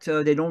fact,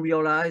 they don't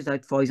realize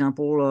that, for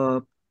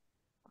example,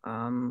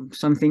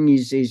 something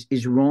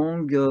is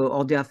wrong,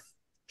 or they have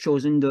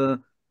chosen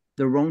the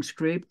wrong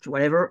script,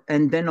 whatever,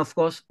 and then, of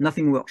course,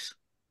 nothing works.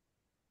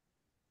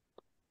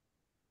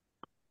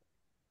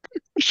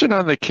 Question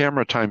on the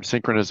camera time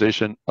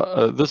synchronization.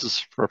 This is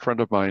for a friend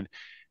of mine.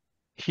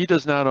 He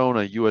does not own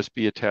a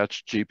USB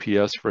attached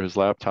GPS for his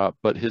laptop,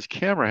 but his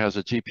camera has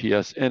a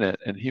GPS in it.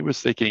 And he was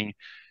thinking,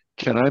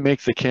 can I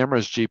make the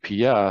camera's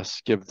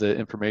GPS give the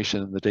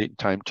information, the date and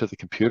time to the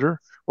computer,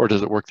 or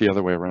does it work the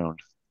other way around?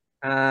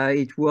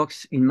 It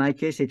works, in my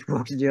case, it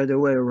works the other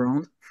way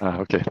around.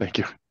 Okay, thank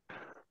you.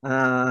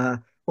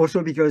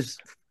 Also because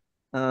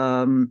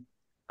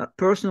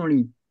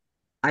personally,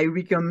 I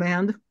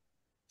recommend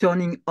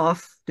turning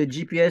off the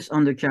GPS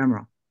on the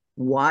camera.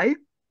 Why?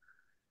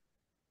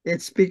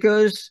 It's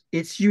because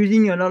it's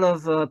using a lot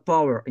of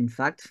power, in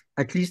fact,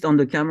 at least on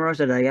the cameras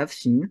that I have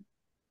seen.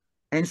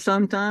 And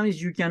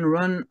sometimes you can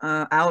run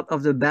out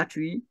of the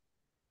battery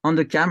on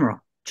the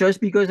camera just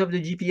because of the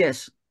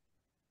GPS.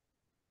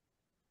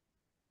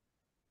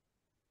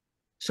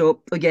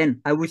 So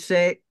again, I would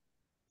say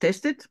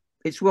test it.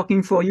 It's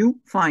working for you,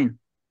 fine.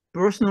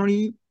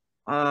 Personally,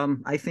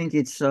 I think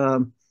it's a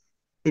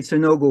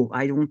no-go.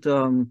 I don't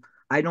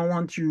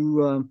want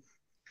to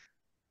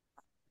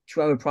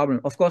have a problem.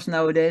 Of course,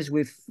 nowadays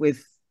with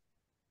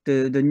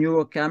the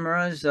newer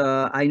cameras,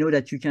 I know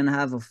that you can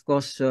have, of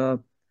course,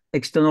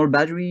 external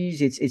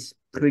batteries. It's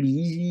pretty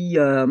easy.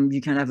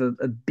 You can have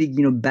a big,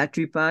 you know,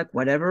 battery pack,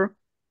 whatever.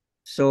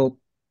 So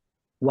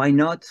why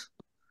not?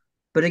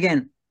 But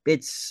again,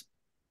 it's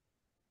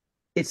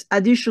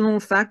additional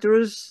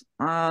factors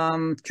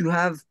to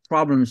have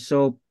problems.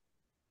 So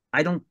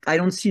I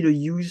don't see the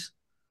use.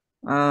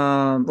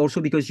 Also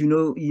because you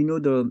know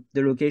the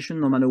location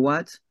no matter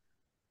what.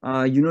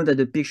 You know that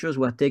the pictures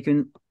were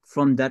taken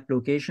from that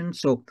location.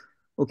 So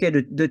okay,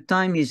 the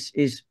time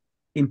is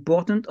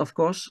important, of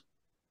course.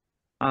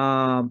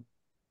 But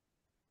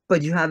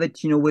you have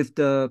it, you know, with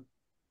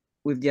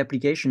the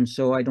application.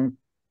 So I don't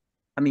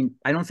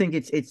think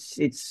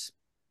it's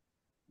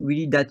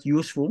really that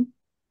useful.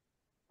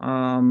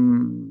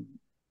 And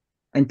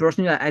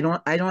personally, I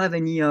don't have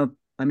any I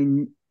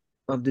mean,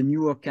 of the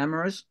newer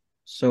cameras,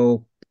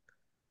 so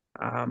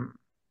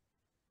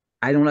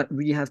I don't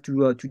really have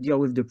to deal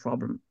with the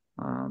problem.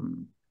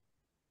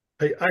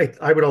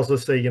 I would also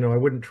say, you know, I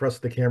wouldn't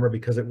trust the camera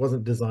because it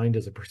wasn't designed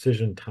as a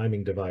precision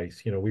timing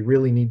device. You know, we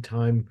really need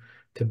time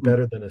to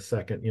better than a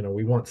second. You know,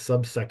 we want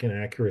sub-second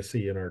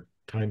accuracy in our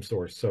time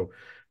source. So,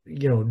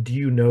 you know, do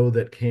you know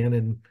that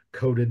Canon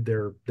coded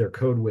their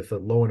code with a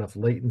low enough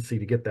latency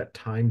to get that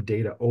time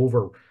data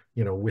over,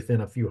 you know,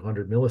 within a few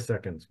hundred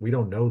milliseconds? We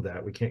don't know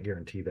that. We can't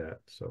guarantee that.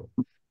 So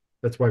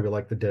that's why we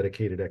like the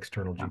dedicated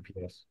external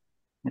GPS.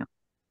 Yeah.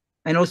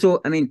 And also,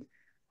 I mean,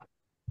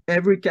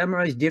 every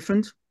camera is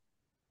different.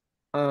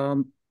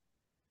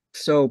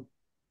 So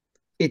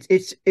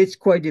it's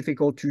quite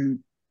difficult to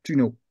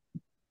know.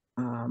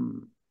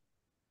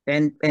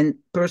 And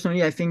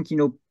personally, I think, you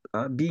know,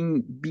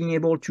 being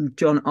able to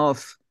turn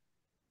off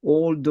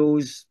all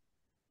those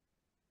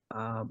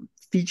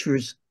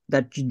features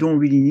that you don't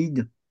really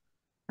need,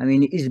 I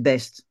mean, is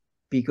best,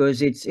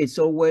 because it's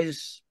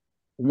always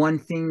one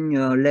thing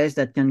less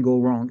that can go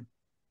wrong.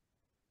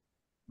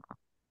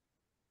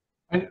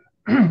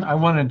 I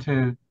wanted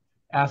to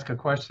ask a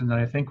question that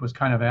I think was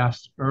kind of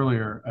asked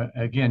earlier,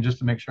 again, just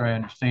to make sure I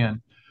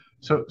understand.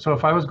 So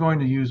if I was going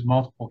to use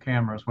multiple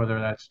cameras, whether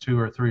that's 2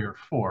 or 3 or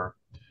 4,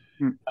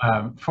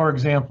 for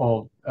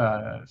example,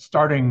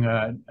 starting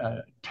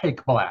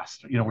take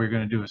blast, you know, we're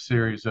going to do a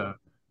series of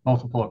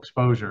multiple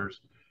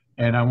exposures,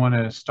 and I want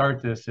to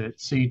start this at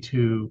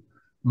C2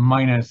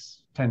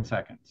 minus 10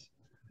 seconds.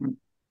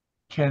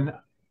 Can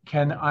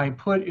I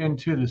put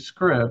into the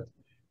script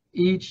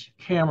each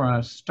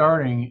camera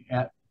starting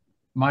at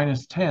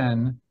minus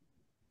 10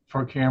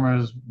 for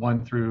cameras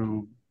 1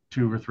 through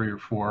 2 or 3 or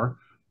 4,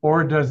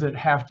 or does it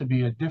have to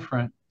be a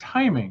different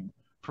timing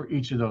for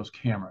each of those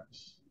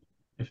cameras,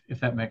 if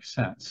that makes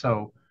sense?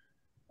 So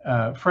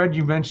Fred,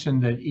 you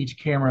mentioned that each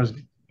camera is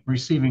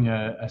receiving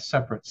a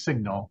separate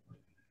signal.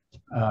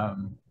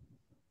 Am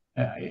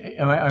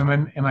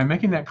I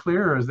making that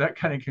clear, or is that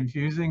kind of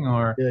confusing?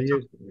 Or yeah,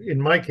 in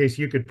my case,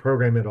 you could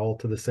program it all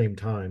to the same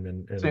time,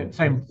 and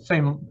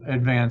same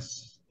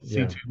advanced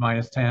yeah. C2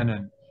 minus 10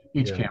 and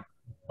each Yeah. camera.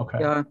 Okay.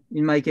 Yeah,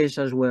 in my case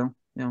as well.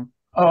 Yeah.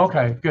 Oh,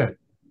 okay, good.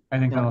 I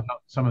think Yeah. that'll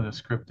help some of the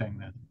scripting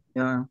then.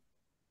 Yeah.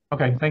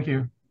 Okay, thank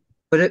you.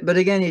 But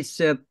again,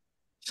 it's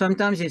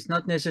sometimes it's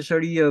not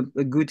necessarily a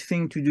good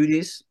thing to do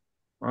this.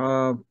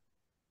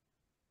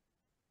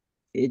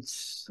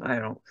 It's, I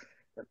don't know.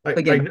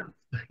 Again,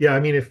 yeah, I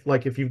mean,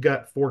 if you've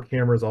got 4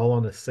 cameras all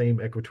on the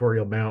same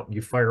equatorial mount,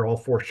 you fire all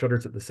 4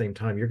 shutters at the same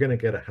time, you're going to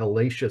get a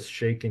hellacious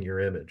shake in your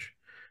image.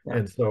 Yeah.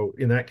 And so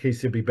in that case,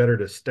 it'd be better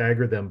to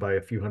stagger them by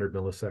a few hundred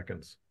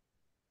milliseconds.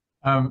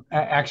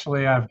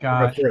 Actually, I've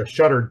got for a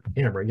shuttered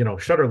camera,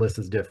 shutterless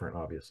is different,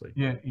 obviously.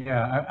 yeah.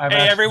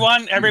 Hey,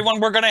 everyone,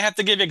 we're going to have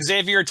to give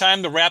Xavier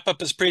time to wrap up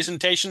his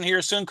presentation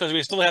here soon, because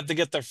we still have to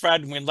get to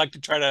Fred, and we'd like to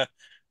try to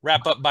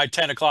wrap up by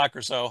 10 o'clock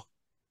or so.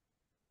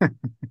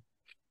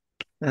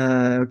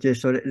 Okay,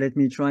 so let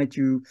me try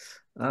to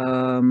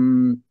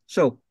let's,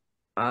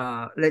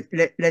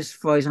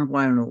 for example,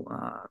 I don't know,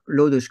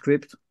 load a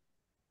script,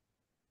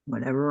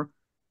 whatever.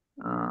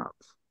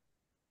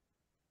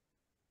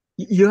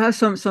 You have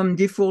some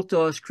default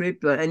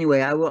script, but anyway,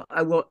 I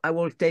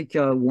will take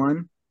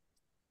one.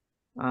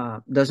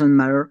 Doesn't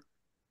matter.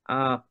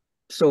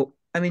 So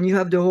I mean, you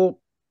have the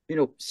whole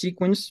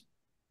sequence.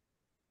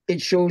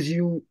 It shows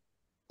you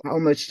how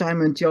much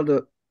time until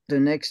the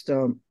next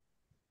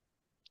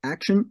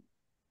action.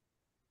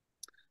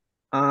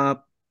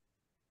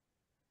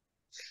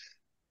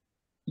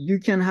 You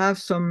can have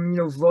some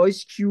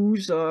voice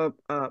cues.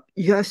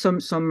 You have some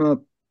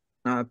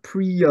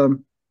pre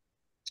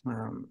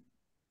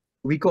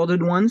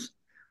recorded ones,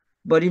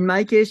 but in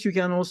my case, you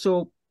can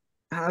also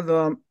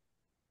have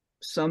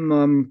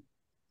some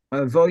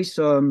voice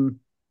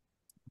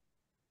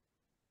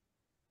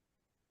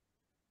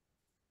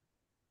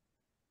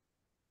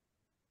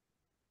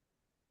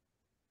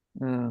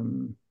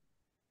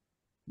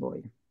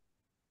boy.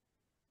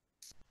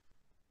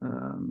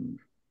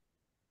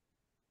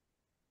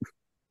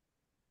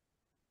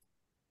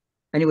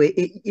 Anyway,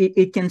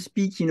 it can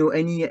speak,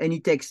 any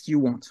text you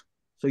want.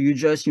 So you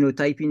just,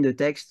 type in the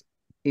text,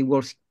 it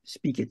will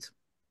speak it.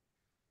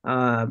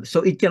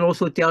 So it can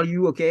also tell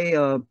you, okay,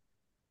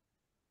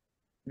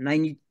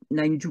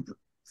 92,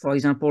 for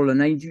example,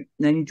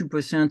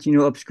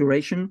 92%,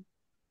 obscuration.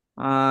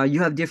 You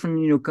have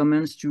different,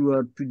 commands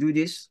to do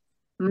this.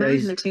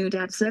 Magnitude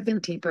at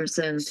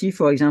 70%. See,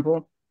 for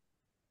example,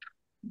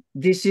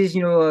 this is,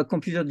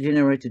 computer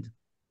generated.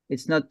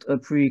 It's not a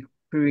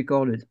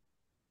pre-recorded.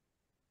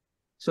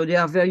 So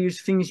there are various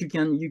things you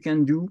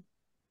can do.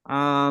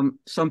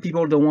 Some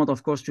people don't want,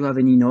 of course, to have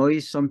any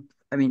noise.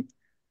 I mean,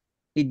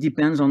 it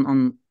depends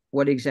on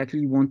what exactly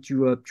you want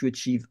to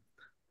achieve.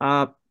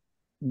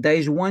 There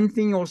is one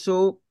thing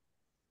also,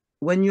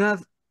 when you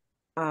have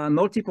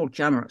multiple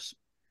cameras,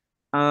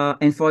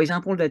 and for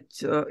example, that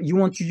you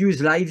want to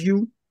use live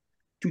view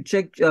to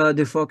check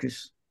the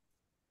focus.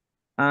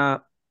 The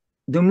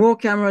more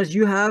cameras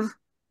you have,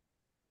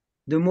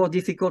 the more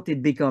difficult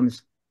it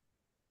becomes.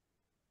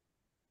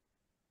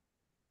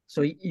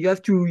 So you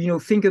have to,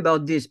 think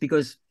about this,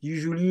 because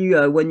usually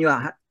when you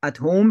are at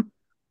home,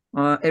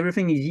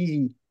 everything is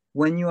easy.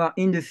 When you are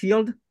in the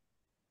field,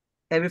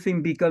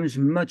 everything becomes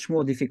much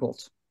more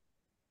difficult.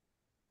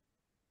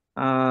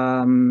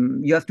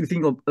 You have to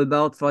think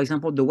about, for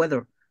example, the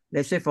weather.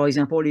 Let's say, for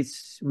example,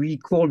 it's really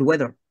cold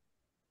weather.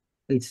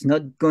 It's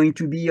not going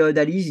to be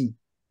that easy.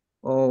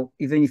 Or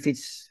even if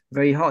it's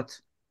very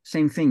hot,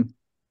 same thing.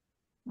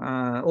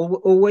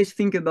 Always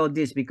think about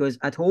this, because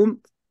at home,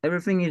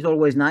 everything is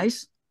always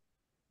nice.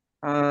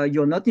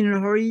 You're not in a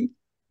hurry,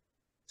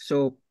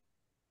 so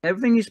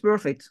everything is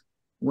perfect.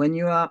 When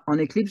you are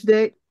on Eclipse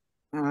Day,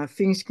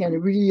 things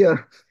can really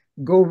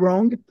go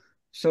wrong.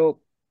 So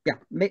yeah,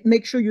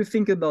 make sure you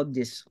think about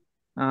this.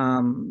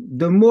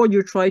 The more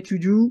you try to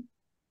do,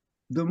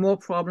 the more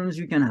problems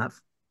you can have.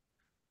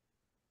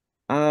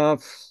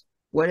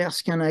 What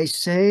else can I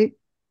say?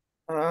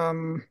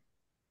 Yeah,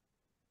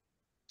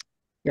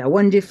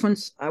 one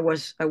difference I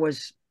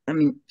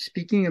mean,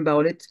 speaking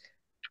about it.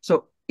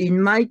 So in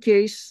my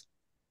case,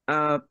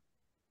 I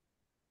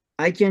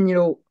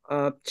can,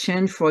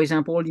 change, for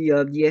example, the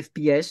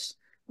FPS.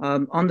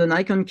 On the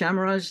Nikon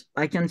cameras,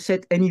 I can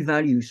set any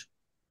values.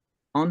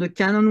 On the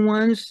Canon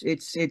ones,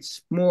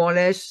 it's more or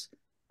less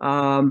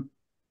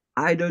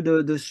either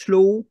the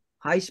slow,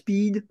 high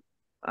speed,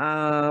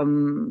 or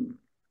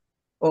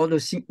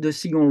the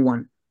single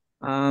one.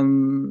 I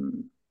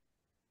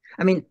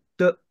mean,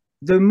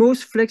 the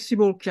most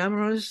flexible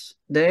cameras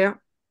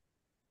there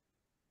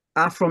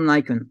are from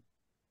Nikon,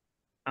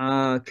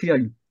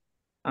 clearly.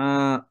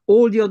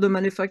 All the other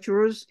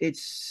manufacturers,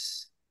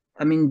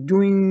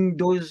 doing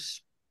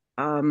those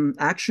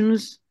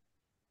actions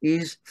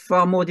is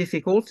far more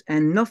difficult,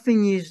 and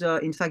nothing is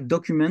in fact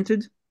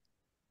documented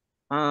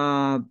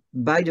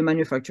by the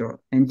manufacturer,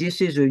 and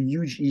this is a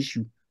huge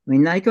issue.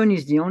 mean, Nikon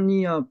is the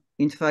only,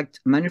 in fact,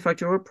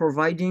 manufacturer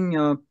providing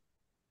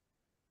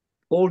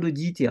all the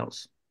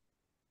details.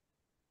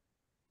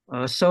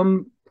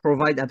 Some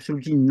provide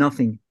absolutely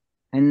nothing.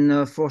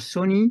 And for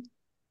Sony,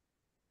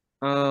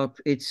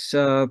 it's,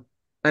 I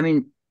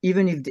mean,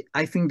 even if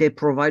I think they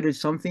provided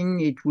something,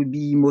 it would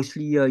be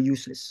mostly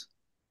useless.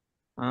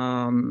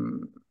 I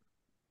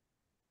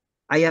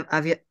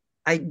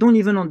don't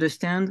even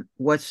understand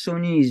what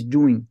Sony is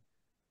doing.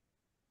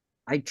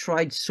 I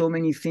tried so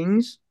many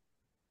things,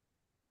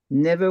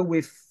 never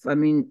with, I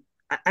mean,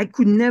 I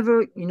could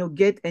never,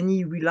 get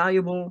any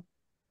reliable,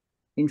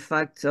 in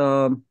fact,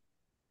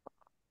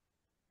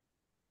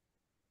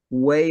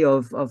 way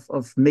of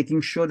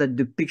making sure that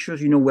the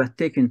pictures, were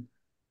taken.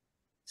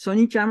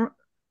 Sony camera,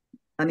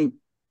 I mean,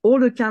 all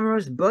the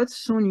cameras but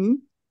Sony,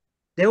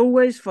 they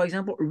always, for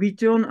example,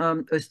 return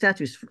a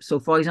status. So,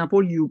 for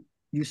example, you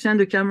send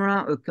the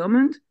camera a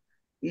comment,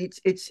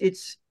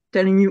 it's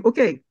telling you,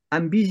 okay,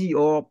 I'm busy,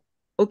 or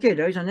okay,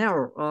 there is an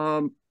error.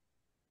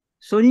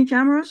 Sony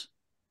cameras,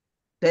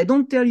 they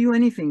don't tell you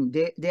anything.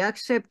 They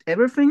accept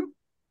everything.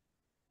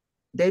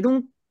 They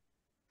don't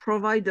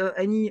provide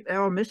any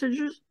error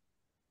messages.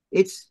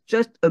 It's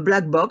just a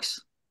black box.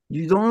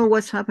 You don't know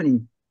what's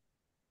happening.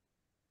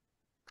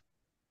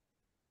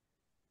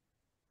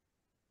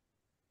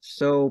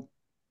 So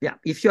yeah,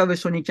 if you have a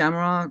Sony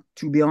camera,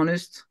 to be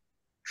honest,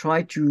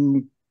 try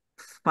to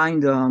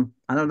find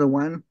another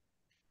one,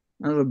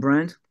 another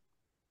brand.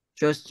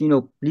 Just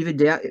leave it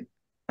there.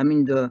 I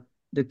mean, the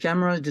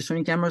cameras, the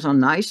Sony cameras are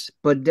nice,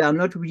 but they are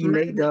not really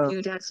made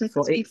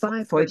for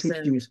Eclipse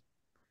use.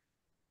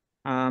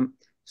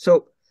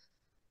 So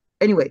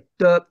anyway,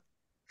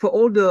 for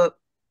all the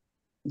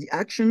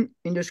action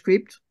in the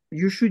script,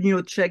 you should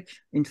check.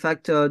 In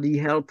fact, the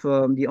help,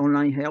 the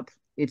online help.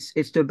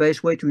 It's the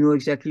best way to know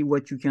exactly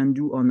what you can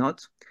do or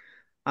not.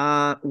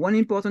 One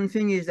important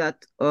thing is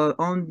that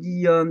on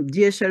the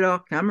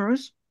DSLR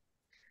cameras,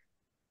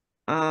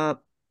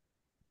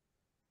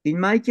 in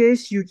my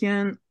case, you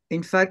can,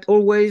 in fact,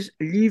 always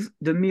leave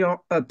the mirror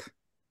up.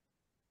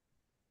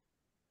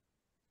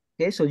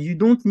 Okay, so you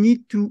don't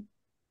need to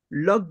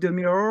lock the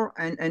mirror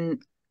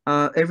and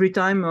every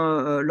time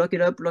lock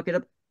it up.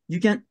 You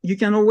can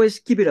always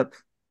keep it up,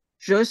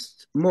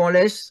 just more or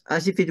less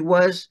as if it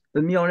was a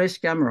mirrorless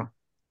camera.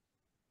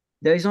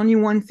 There is only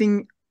one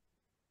thing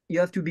you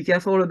have to be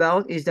careful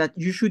about, is that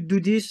you should do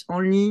this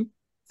only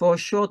for a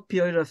short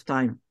period of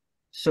time.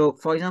 So,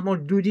 for example,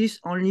 do this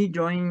only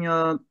during,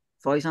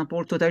 for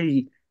example,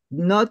 totality,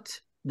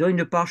 not during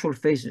the partial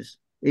phases.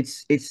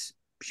 It's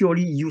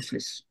purely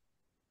useless.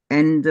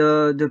 And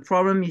the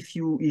problem, if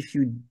you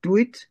do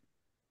it,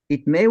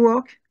 it may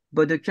work,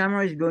 but the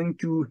camera is going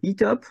to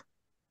heat up,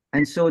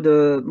 and so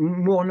the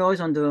more noise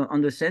on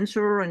the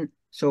sensor, and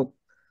so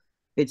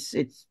it's.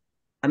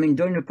 I mean,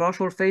 during the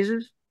partial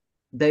phases,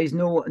 there is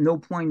no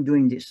point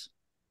doing this.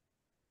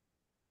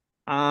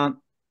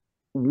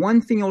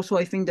 One thing also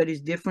I think that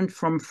is different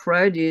from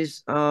Fred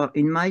is,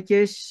 in my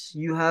case,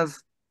 you have,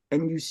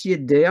 and you see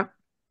it there,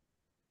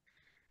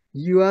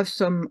 you have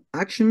some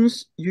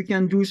actions, you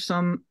can do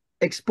some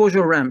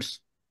exposure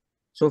ramps.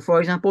 So for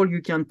example,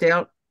 you can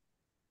tell,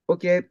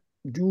 okay,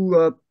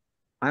 do,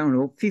 I don't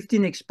know,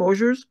 15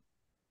 exposures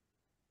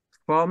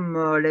from,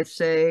 let's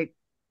say,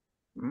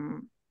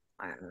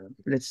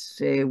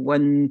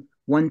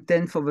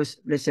 one-tenth of a,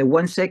 let's say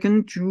 1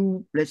 second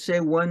to, let's say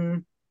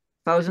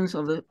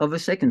 1,000th of a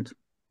second.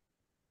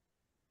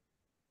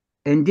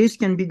 And this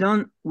can be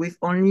done with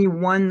only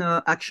one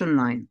action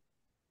line.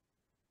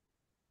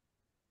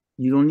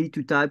 You don't need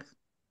to type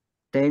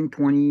 10,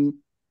 20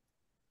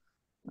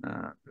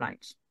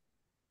 lines.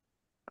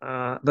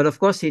 But of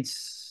course,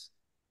 it's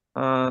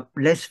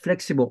less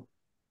flexible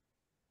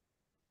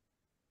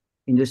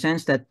in the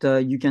sense that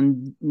you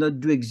can not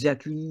do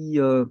exactly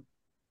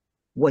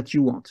what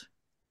you want.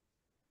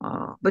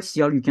 But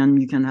still, you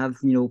can have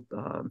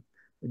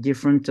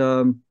different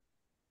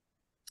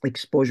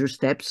exposure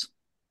steps.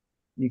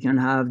 You can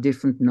have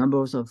different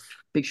numbers of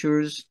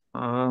pictures.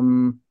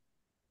 So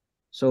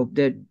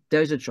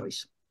there's a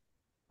choice.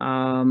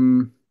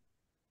 What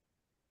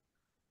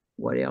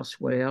else?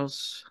 What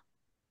else?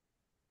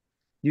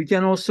 You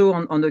can also,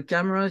 on the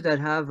cameras that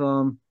have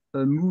a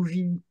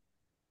movie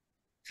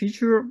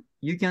feature,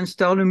 you can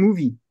start a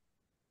movie.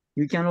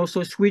 You can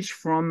also switch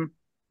from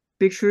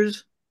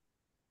pictures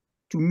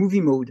to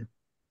movie mode.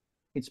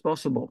 It's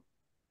possible.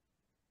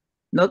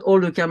 Not all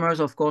the cameras,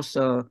 of course,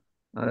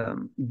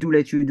 do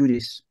let you do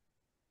this.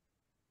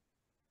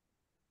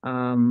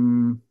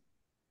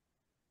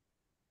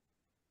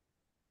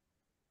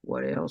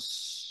 What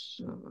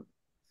else?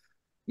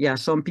 Yeah,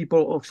 some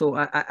people also,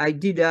 I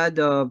did add,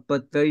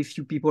 but very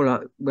few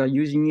people were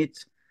using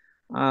it.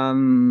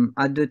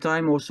 At the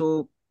time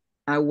also,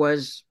 I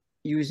was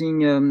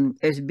using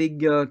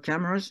S-Big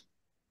cameras.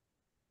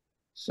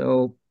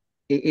 So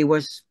it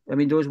was, I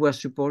mean, those were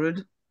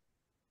supported.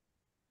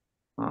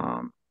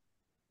 So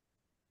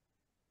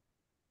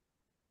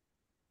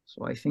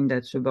I think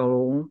that's about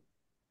all.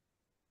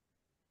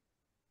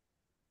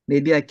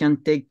 Maybe I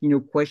can take,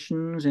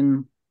 questions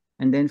and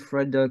and then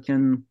Fred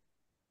can.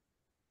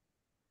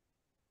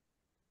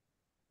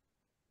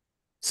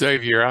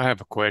 Xavier, I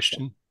have a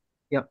question.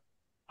 Yep.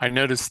 I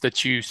noticed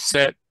that you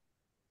set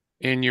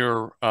in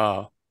your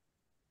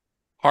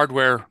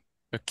hardware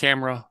the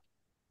camera,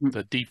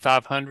 the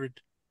D500.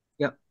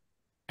 Yep.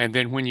 And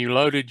then when you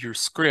loaded your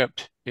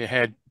script, it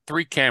had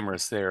 3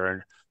 cameras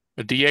there,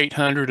 a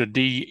D800, a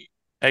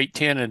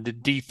D810, and a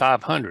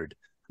D500.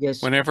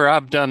 Yes. Whenever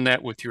I've done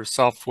that with your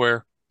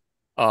software,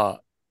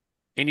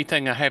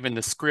 anything I have in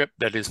the script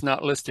that is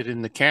not listed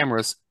in the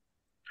cameras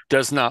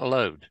does not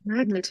load.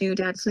 Magnitude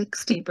at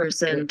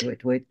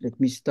 60%. Wait, let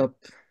me stop.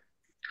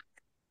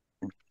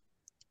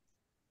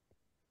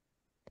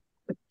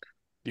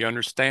 You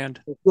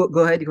understand? Go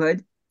ahead.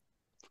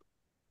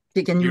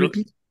 Can you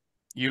repeat?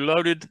 You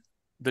loaded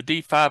the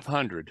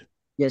D500.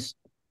 Yes.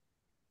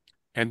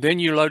 And then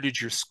you loaded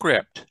your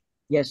script.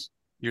 Yes.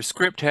 Your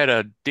script had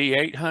a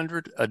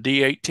D800, a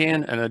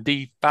D810, and a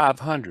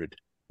D500.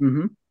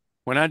 Mm-hmm.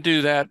 When I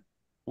do that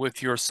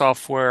with your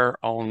software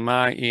on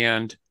my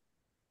end,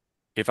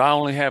 if I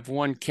only have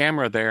 1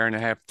 camera there and I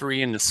have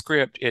 3 in the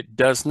script, it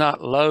does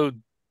not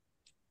load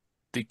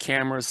the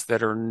cameras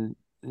that are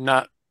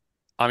not,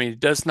 it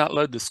does not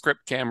load the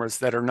script cameras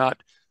that are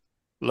not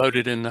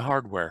loaded in the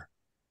hardware.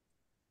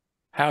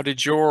 How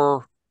did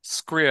your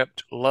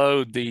script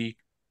load the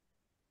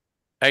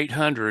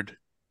 800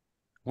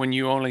 when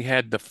you only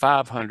had the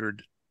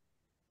 500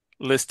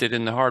 listed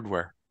in the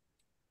hardware?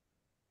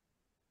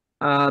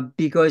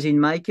 Because in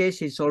my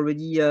case, it's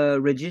already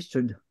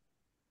registered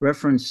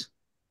reference.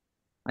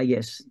 I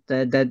guess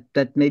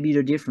that may be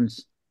the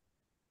difference.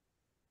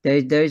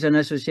 There is an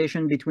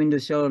association between the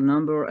serial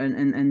number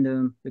and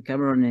the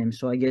camera name.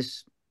 So I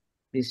guess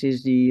this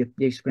is the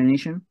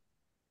explanation.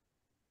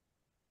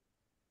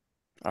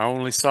 I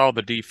only saw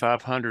the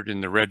D500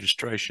 in the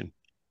registration.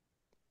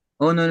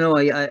 Oh no,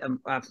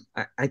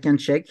 I can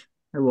check.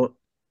 I will.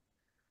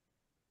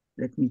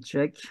 Let me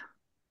check.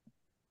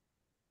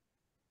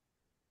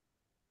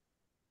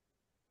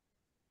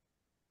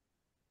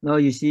 No,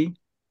 you see,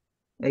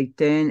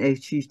 810,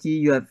 850.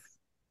 You have.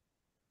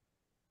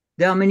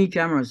 There are many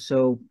cameras,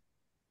 so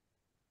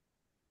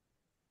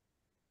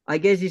I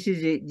guess this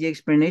is the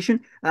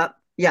explanation.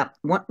 Yeah,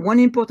 one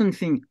important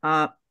thing.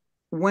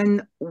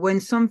 When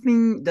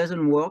something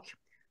doesn't work,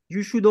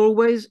 you should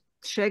always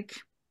check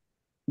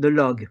the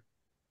log.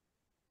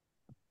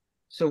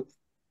 So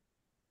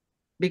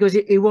because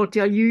it will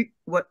tell you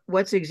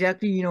what's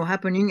exactly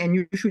happening, and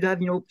you should have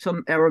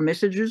some error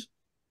messages.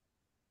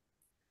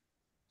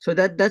 So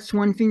that's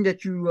one thing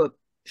that you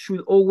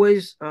should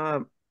always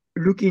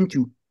look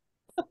into.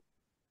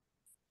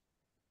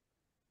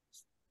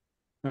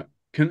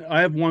 Can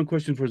I have one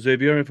question for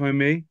Xavier, if I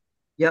may?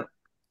 Yep.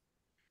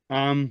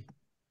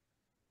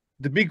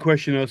 The big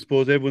question, I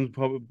suppose, everyone's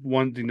probably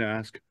wanting to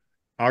ask: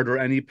 are there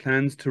any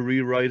plans to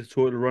rewrite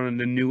so it'll run on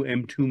the new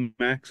M2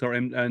 Max or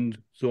and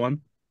so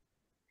on?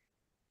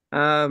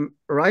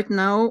 Right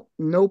now,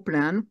 no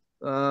plan.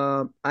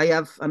 I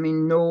have,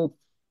 no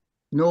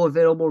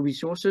available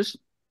resources.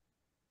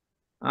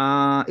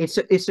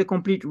 It's a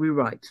complete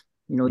rewrite.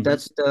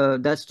 That's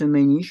the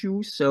main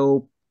issue.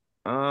 So,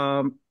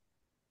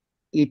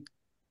 it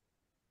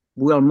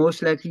will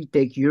most likely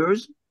take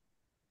years.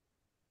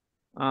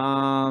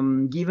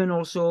 Given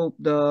also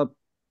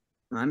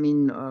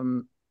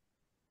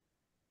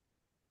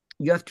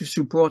you have to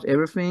support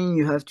everything.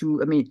 You have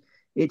to.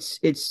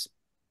 It's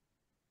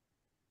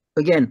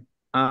again.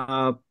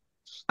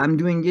 I'm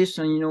doing this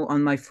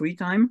on my free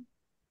time,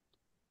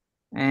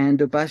 and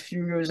the past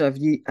few years have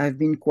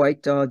been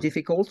quite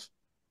difficult.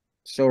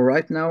 So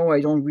right now I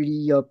don't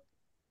really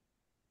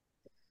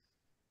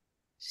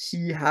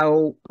see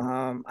how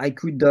I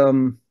could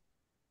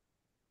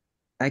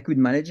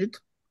manage it.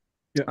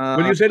 Yeah.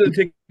 Well, you said it'll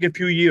take a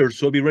few years,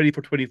 so it'll be ready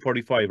for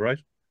 2045, right?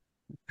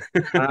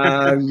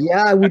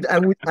 Yeah,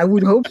 I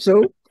would hope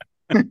so.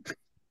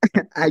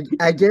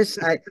 I guess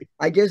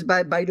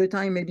by the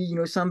time maybe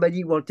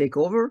somebody will take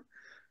over.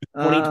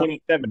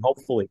 2027,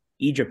 hopefully,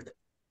 Egypt.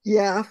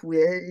 Yeah,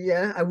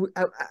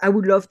 I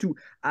would love to.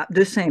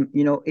 The same,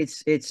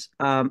 it's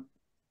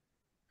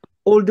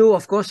although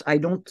of course I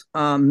don't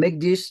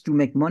make this to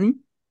make money.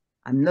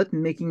 I'm not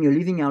making a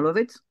living out of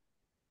it.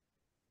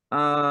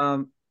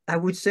 I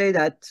would say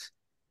that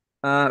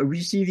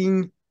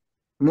receiving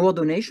more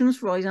donations,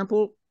 for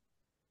example,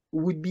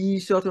 would be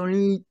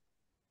certainly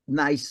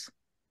nice.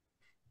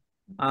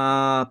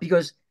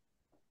 Because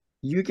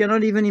you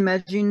cannot even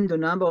imagine the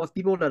number of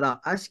people that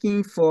are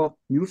asking for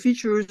new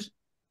features,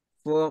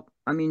 for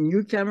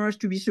new cameras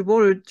to be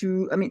supported.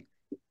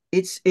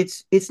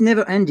 It's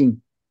never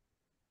ending.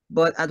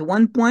 But at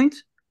one point,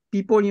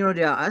 people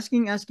they are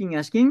asking.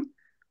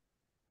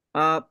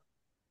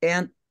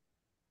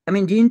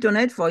 And the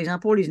internet, for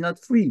example, is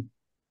not free,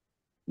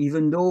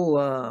 even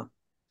though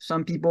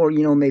some people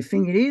may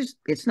think it is.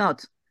 It's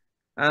not.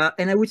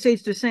 And I would say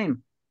it's the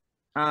same.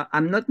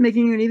 I'm not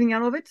making a living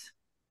out of it,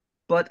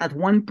 but at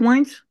one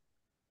point,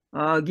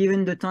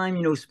 given the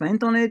time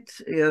spent on it,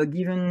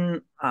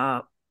 given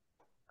all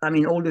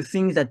the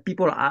things that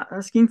people are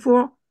asking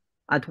for,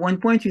 at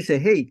one point you say,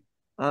 hey,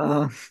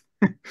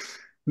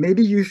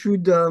 maybe you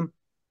should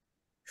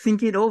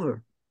think it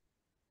over.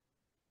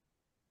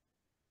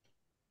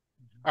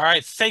 All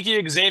right, thank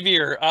you,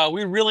 Xavier.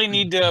 We really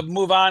need to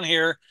move on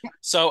here.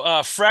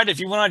 So, Fred, if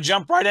you want to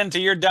jump right into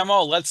your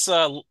demo, let's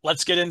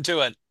get into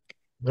it.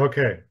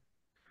 Okay.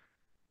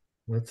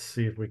 Let's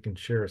see if we can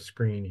share a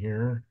screen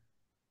here.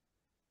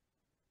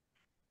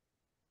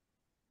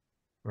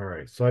 All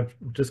right, so I'm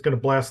just going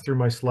to blast through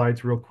my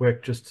slides real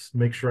quick, just to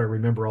make sure I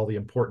remember all the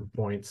important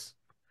points.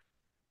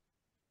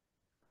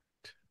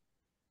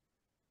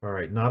 All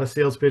right, not a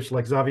sales pitch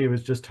like Xavier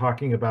was just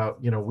talking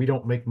about. We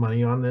don't make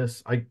money on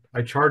this.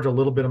 I charge a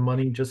little bit of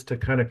money just to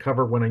kind of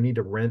cover when I need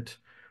to rent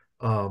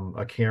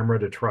a camera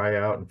to try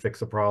out and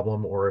fix a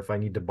problem, or if I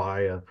need to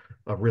buy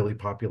a really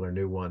popular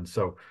new one.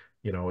 So,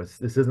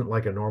 this isn't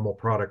like a normal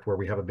product where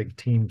we have a big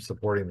team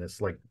supporting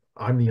this. Like,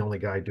 I'm the only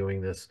guy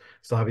doing this.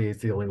 Xavier's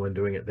the only one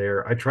doing it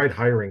there. I tried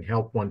hiring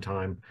help one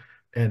time,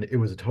 and it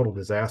was a total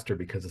disaster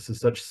because this is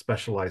such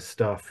specialized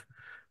stuff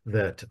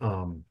that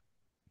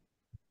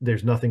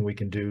there's nothing we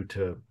can do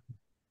to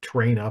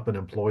train up an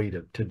employee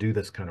to do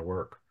this kind of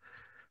work.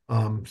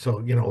 So,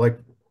 like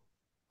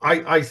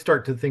I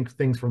start to think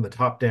things from the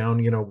top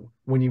down.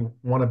 When you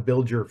want to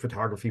build your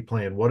photography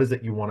plan, what is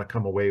it you want to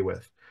come away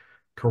with?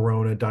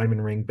 Corona,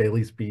 diamond ring,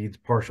 Bailey's beads,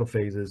 partial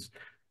phases.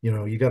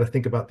 You got to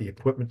think about the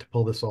equipment to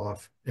pull this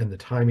off and the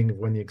timing of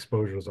when the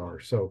exposures are.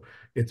 So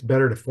it's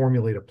better to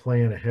formulate a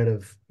plan ahead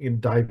of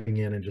diving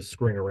in and just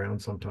screwing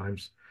around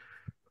sometimes.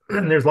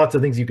 And there's lots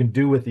of things you can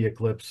do with the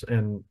eclipse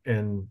and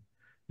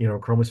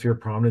chromosphere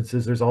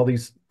prominences. There's all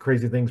these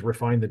crazy things.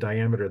 Refine the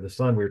diameter of the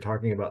sun. We were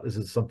talking about this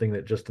is something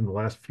that just in the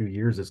last few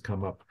years has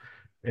come up.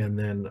 And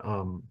then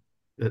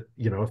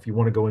if you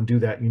want to go and do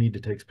that, you need to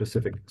take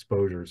specific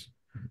exposures.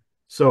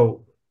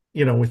 So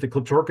with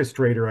Eclipse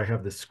Orchestrator, I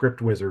have this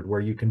script wizard where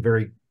you can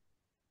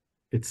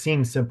it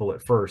seems simple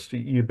at first.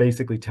 You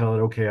basically tell it,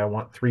 okay, I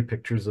want 3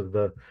 pictures of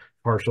the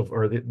partial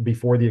or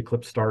before the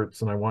eclipse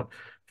starts, and I want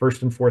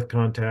first and fourth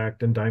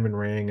contact and diamond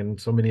ring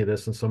and so many of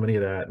this and so many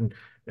of that.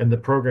 And the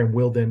program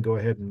will then go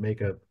ahead and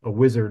make a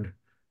wizard.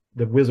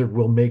 The wizard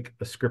will make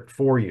a script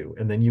for you,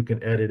 and then you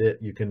can edit it,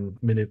 you can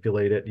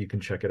manipulate it, you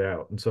can check it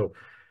out. And so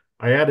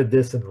I added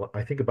this in,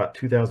 I think, about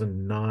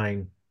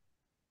 2009,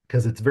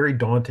 because it's very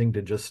daunting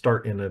to just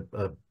start in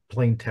a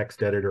plain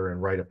text editor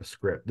and write up a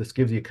script. This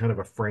gives you kind of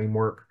a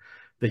framework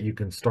that you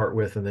can start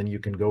with, and then you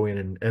can go in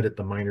and edit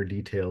the minor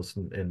details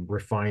and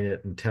refine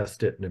it and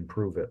test it and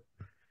improve it.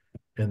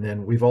 And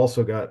then we've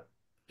also got,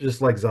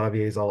 just like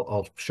Xavier's,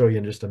 I'll show you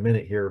in just a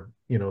minute here,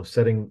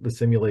 setting the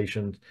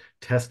simulation,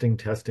 testing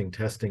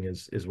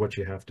is what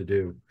you have to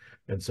do.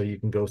 And so you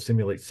can go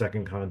simulate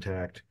second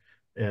contact.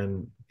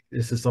 And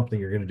this is something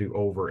you're going to do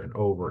over and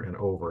over and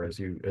over as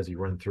you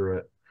run through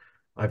it.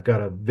 I've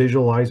got a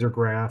visualizer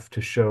graph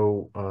to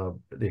show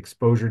the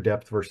exposure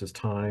depth versus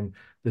time.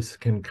 This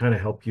can kind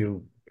of help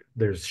you.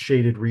 There's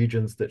shaded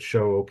regions that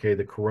show, okay,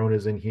 the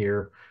corona's in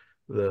here,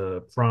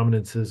 the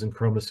prominences and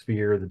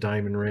chromosphere, the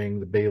diamond ring,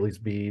 the Bailey's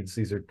beads.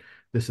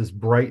 This is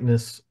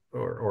brightness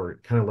or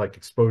kind of like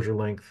exposure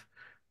length.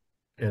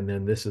 And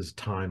then this is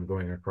time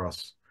going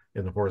across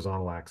in the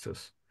horizontal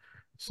axis.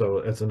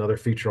 So that's another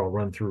feature I'll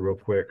run through real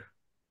quick.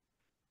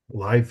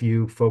 Live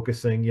view,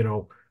 focusing,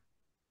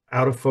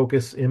 out of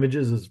focus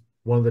images is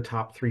one of the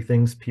top 3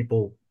 things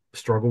people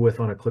struggle with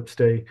on Eclipse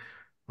Day.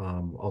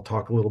 I'll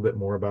talk a little bit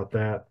more about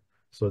that.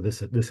 So this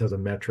has a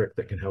metric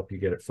that can help you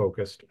get it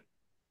focused.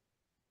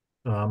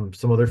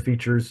 Some other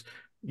features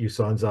you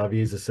saw in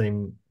Xavier's, the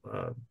same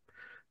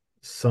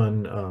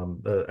sun,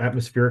 the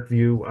atmospheric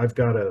view. I've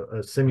got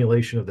a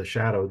simulation of the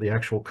shadow, the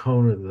actual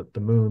cone of the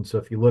moon. So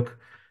if you look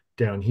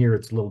down here,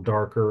 it's a little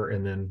darker,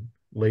 and then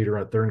later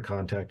at third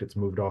contact, it's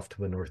moved off to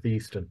the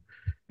northeast. And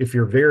if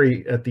you're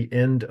very at the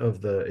end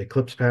of the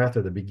eclipse path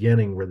or the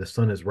beginning where the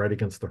sun is right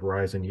against the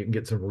horizon, you can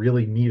get some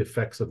really neat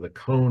effects of the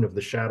cone of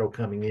the shadow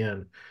coming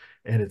in.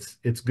 And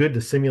it's good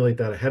to simulate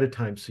that ahead of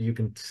time so you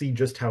can see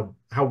just how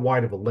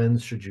wide of a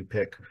lens should you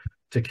pick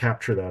to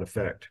capture that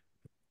effect.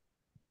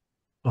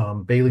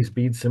 Bailey's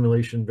bead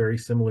simulation, very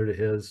similar to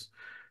his.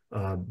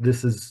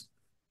 This is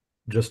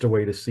just a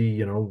way to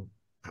see,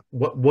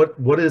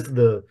 what is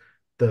the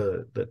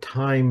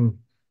time,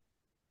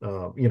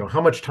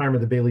 how much time are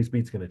the Bailey's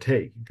beads going to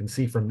take? You can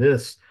see from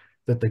this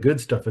that the good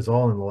stuff is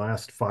all in the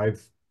last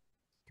 5,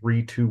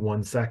 3, 2,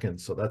 1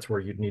 seconds. So that's where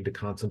you'd need to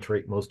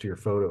concentrate most of your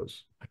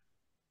photos.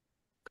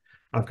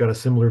 I've got a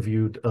similar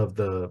view of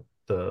the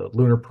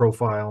lunar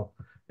profile,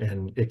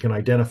 and it can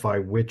identify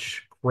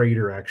which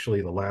crater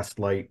actually the last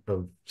light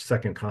of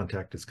second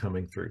contact is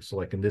coming through. So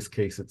like in this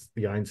case, it's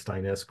the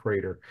Einstein S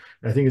crater.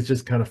 And I think it's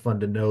just kind of fun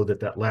to know that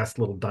that last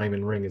little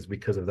diamond ring is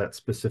because of that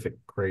specific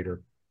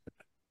crater.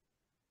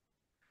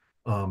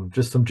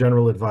 Just some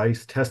general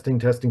advice, testing.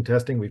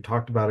 We've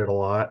talked about it a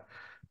lot.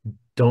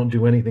 Don't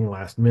do anything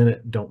last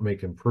minute. Don't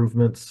make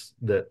improvements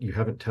that you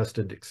haven't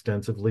tested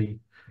extensively.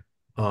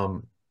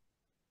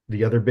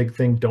 The other big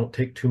thing, don't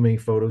take too many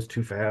photos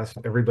too fast.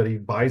 Everybody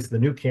buys the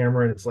new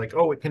camera and it's like,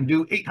 oh, it can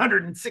do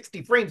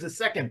 860 frames a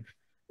second.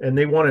 And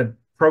they want to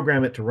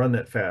program it to run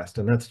that fast.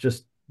 And that's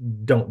just,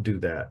 don't do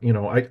that. You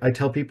know, I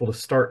tell people to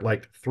start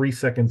like 3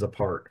 seconds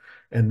apart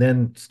and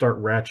then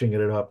start ratcheting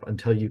it up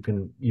until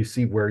you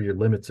see where your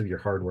limits of your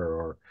hardware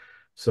are.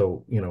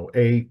 So, you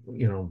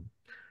know,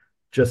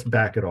 just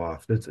back it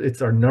off.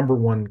 It's our number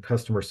one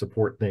customer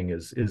support thing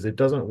is it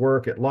doesn't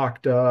work, it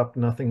locked up,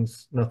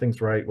 nothing's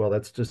right. Well,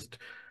 that's just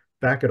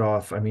back it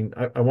off. I mean,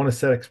 I want to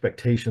set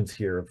expectations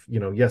here of, you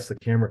know, yes, the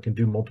camera can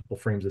do multiple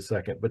frames a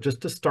second, but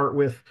just to start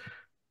with,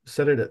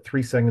 set it at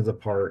 3 seconds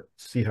apart,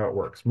 see how it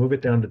works. Move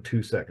it down to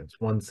 2 seconds,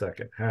 1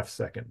 second, half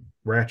second,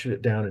 ratchet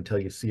it down until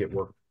you see it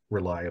work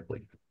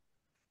reliably.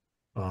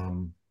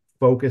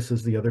 Focus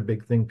is the other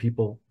big thing.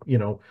 People, you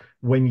know,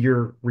 when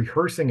you're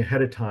rehearsing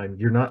ahead of time,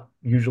 you're not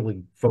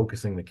usually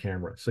focusing the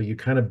camera. So you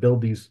kind of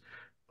build these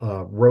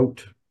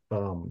rote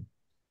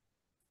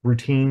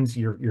routines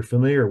you're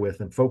familiar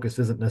with, and focus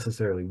isn't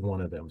necessarily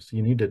one of them. So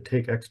you need to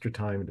take extra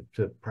time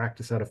to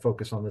practice how to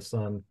focus on the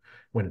sun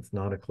when it's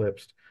not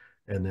eclipsed,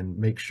 and then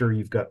make sure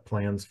you've got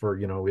plans for,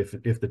 you know, if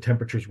the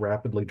temperature's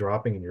rapidly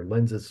dropping and your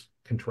lens is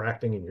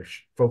contracting and your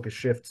focus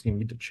shifts, you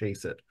need to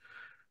chase it.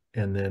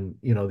 And then,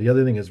 you know, the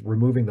other thing is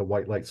removing the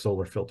white light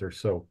solar filter.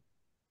 So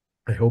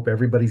I hope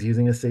everybody's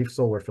using a safe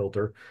solar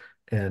filter,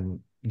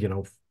 and, you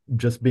know,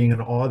 just being in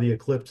awe of the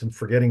eclipse and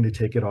forgetting to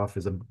take it off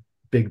is a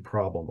big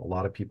problem. A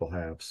lot of people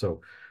have.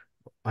 So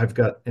I've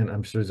got, and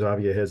I'm sure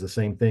Xavier has the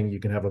same thing. You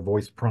can have a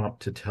voice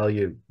prompt to tell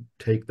you,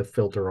 take the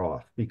filter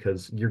off,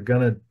 because you're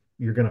gonna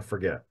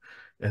forget.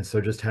 And so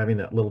just having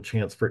that little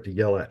chance for it to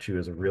yell at you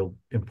is a real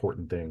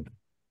important thing.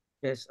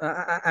 Yes,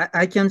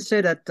 I can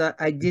say that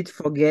I did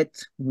forget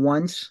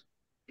once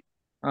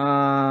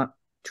to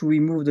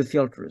remove the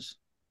filters.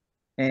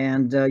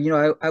 And, you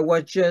know, I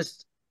was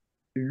just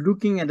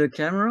looking at the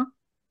camera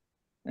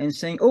and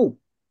saying, oh,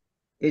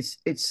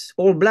 it's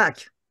all black,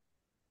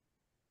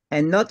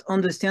 and not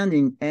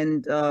understanding.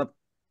 And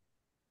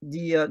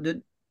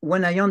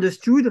when I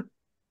understood,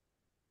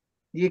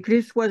 the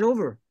eclipse was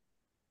over.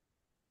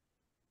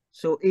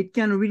 So it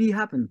can really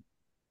happen.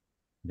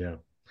 Yeah.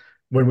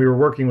 When we were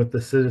working with the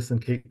Citizen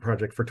Cape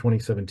project for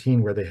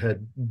 2017, where they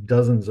had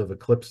dozens of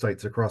eclipse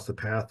sites across the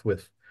path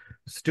with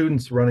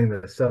students running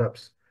the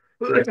setups,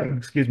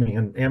 excuse me,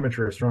 and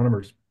amateur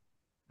astronomers,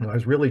 I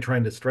was really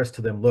trying to stress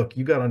to them, look,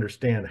 you got to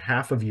understand,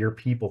 half of your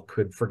people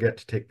could forget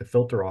to take the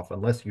filter off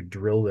unless you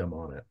drill them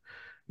on it.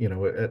 You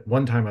know, at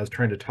one time I was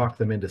trying to talk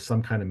them into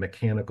some kind of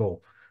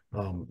mechanical,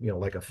 you know,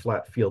 like a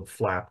flat field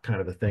flap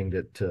kind of a thing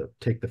to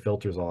take the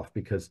filters off,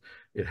 because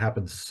it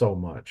happens so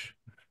much.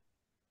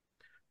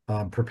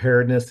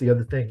 Preparedness, the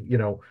other thing, you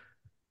know,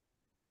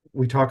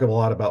 we talk a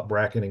lot about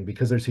bracketing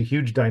because there's a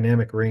huge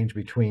dynamic range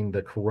between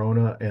the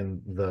corona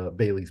and the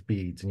Bailey's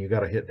beads, and you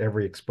got to hit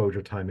every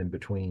exposure time in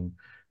between.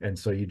 And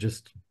so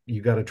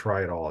you got to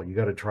try it all. You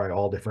got to try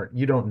all different.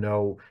 You don't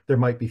know, there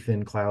might be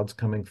thin clouds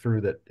coming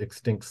through that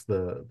extincts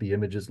the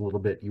images a little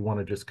bit. You want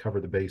to just cover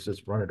the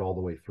bases, run it all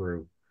the way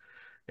through.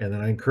 And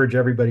then I encourage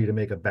everybody to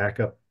make a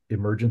backup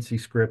emergency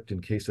script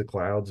in case of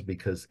clouds,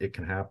 because it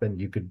can happen.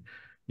 You could,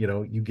 you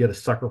know, you get a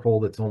sucker hole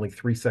that's only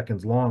 3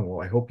 seconds long.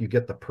 Well, I hope you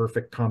get the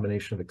perfect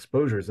combination of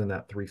exposures in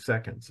that 3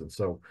 seconds. And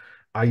so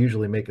I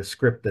usually make a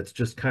script that's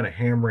just kind of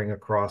hammering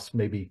across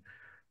maybe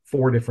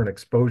 4 different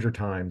exposure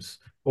times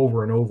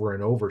over and over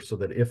and over, so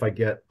that if I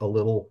get a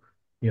little,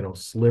 you know,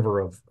 sliver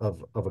of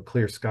a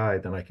clear sky,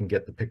 then I can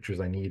get the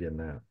pictures I need in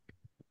that.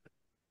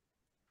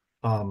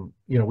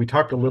 You know, we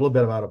talked a little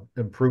bit about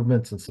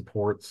improvements and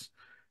supports,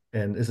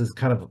 and this is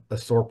kind of a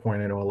sore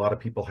point I know a lot of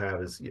people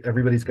have, is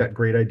everybody's got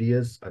great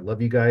ideas. I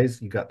love you guys.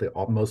 You got the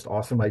most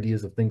awesome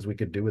ideas of things we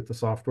could do with the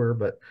software,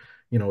 but,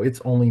 you know,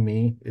 it's only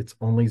me. It's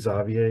only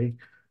Xavier.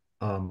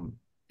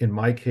 In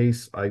my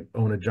case, I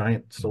own a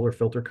giant solar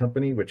filter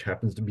company, which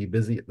happens to be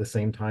busy at the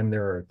same time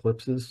there are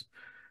eclipses.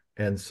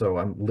 And so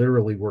I'm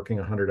literally working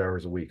 100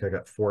 hours a week. I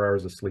got 4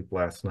 hours of sleep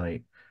last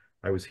night.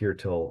 I was here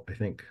till, I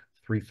think,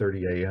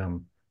 3:30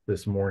 a.m.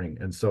 this morning.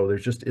 And so there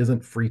just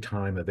isn't free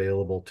time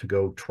available to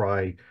go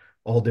try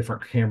all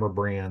different camera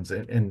brands,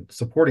 and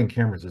supporting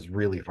cameras is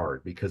really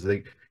hard, because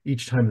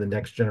each time the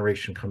next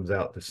generation comes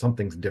out, there's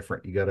something's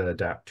different. You got to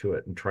adapt to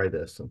it and try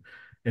this.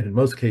 And in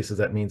most cases,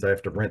 that means I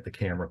have to rent the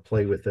camera,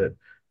 play with it,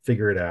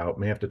 figure it out,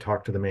 may have to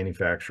talk to the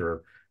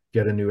manufacturer,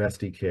 get a new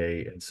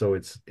SDK. And so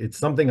it's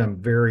something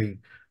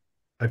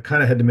I've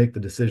kind of had to make the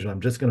decision.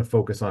 I'm just going to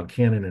focus on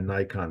Canon and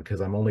Nikon,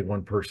 because I'm only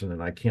one person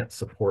and I can't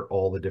support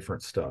all the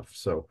different stuff.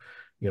 So,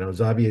 you know,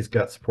 Xavier's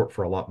got support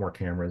for a lot more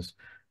cameras.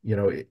 You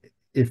know,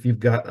 if you've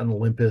got an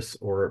Olympus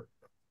or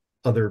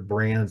other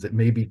brands, it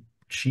may be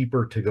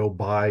cheaper to go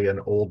buy an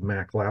old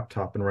Mac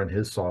laptop and run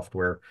his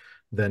software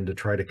than to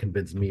try to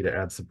convince me to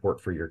add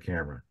support for your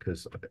camera,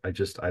 because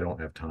I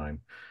don't have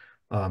time.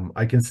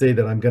 I can say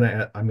that I'm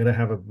gonna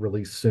have a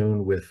release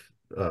soon with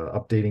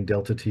updating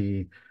Delta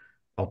T.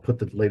 I'll put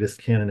the latest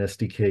Canon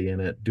SDK in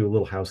it, do a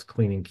little house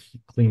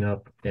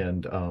cleanup,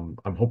 and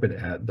I'm hoping to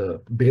add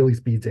the Bailey's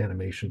beads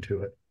animation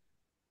to it.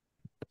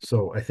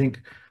 So I think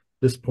at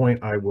this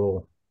point I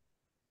will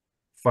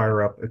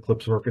fire up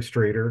Eclipse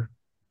Orchestrator,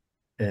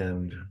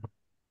 and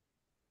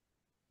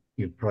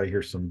You'd probably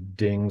hear some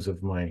dings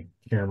of my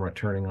camera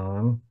turning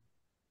on.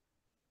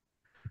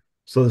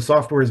 So the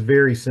software is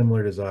very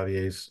similar to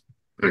Xavier's.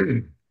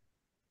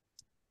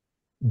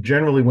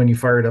 Generally, when you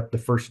fire it up the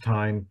first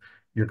time,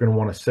 you're going to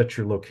want to set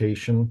your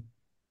location.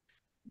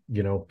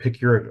 You know,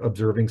 pick your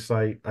observing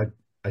site.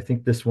 I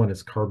think this one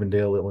is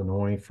Carbondale,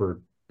 Illinois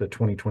for the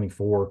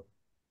 2024.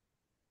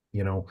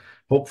 You know,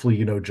 hopefully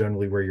you know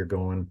generally where you're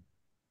going.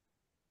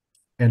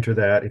 Enter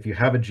that. If you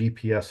have a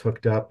GPS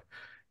hooked up,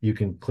 you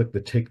can click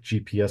the Take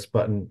GPS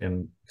button.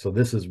 And so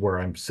this is where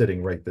I'm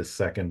sitting right this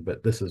second,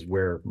 but this is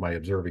where my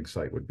observing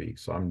site would be.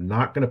 So I'm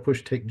not going to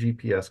push Take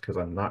GPS because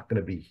I'm not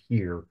going to be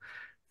here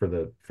for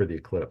the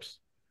eclipse.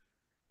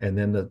 And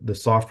then the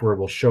software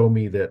will show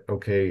me that,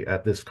 okay,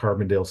 at this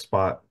Carbondale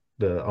spot,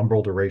 the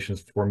umbral duration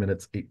is 4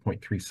 minutes,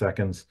 8.3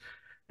 seconds.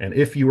 And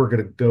if you were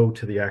going to go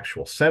to the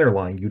actual center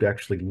line, you'd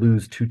actually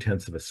lose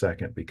 0.2 of a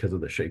second because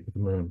of the shape of the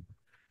moon.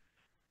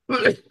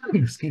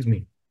 Excuse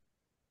me.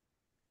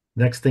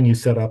 Next thing you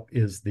set up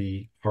is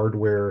the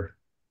hardware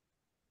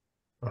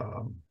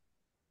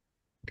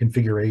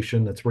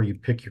configuration. That's where you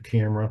pick your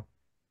camera.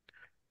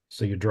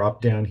 So you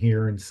drop down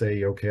here and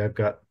say, okay, I've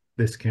got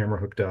this camera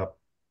hooked up.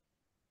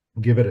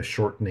 Give it a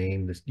short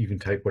name. You can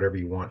type whatever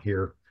you want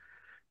here.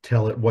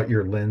 Tell it what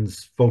your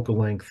lens focal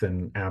length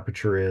and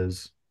aperture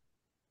is.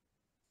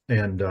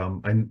 And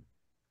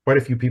quite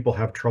a few people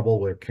have trouble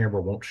where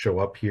camera won't show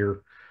up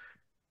here.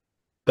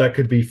 That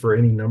could be for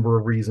any number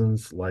of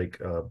reasons, like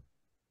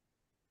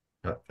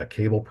a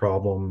cable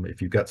problem,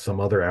 if you've got some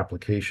other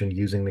application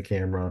using the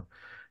camera,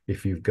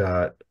 if you've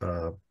got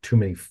too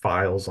many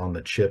files on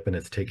the chip and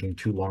it's taking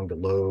too long to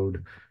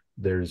load.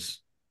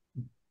 There's,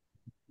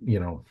 you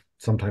know,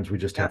 sometimes we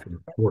just have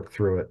to work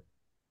through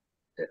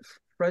it.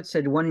 Fred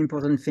said one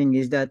important thing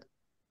is that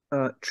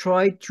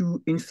try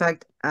to, in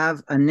fact,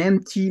 have an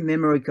empty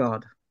memory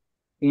card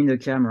in the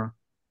camera,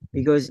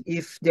 because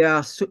if there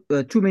are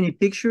too many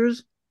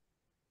pictures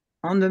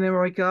on the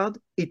memory card,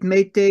 it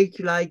may take,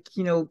 like,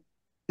 you know,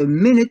 a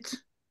minute,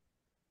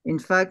 in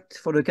fact,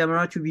 for the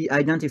camera to be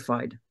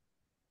identified,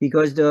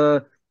 because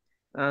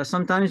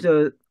sometimes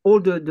all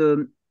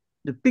the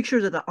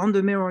pictures that are on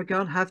the memory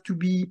card have to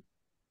be,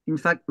 in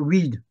fact,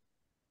 read.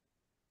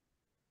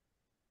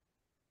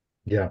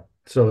 Yeah.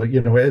 So,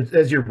 you know,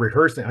 as you're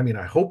rehearsing, I mean,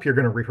 I hope you're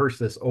going to rehearse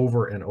this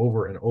over and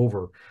over and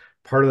over.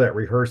 Part of that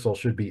rehearsal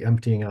should be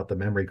emptying out the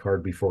memory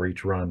card before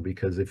each run,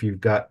 because if you've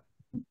got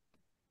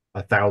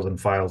 1,000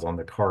 files on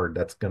the card,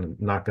 that's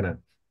not going to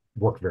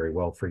work very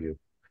well for you.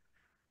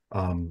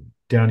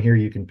 Down here,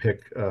 you can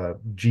pick a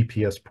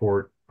GPS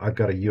port. I've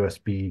got a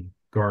USB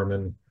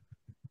Garmin.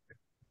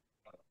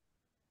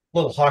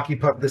 Little hockey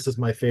puck. This is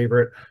my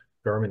favorite,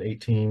 Garmin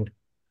 18.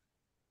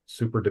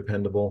 Super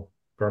dependable,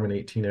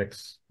 Garmin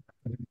 18X.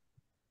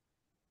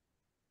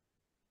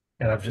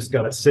 And I've just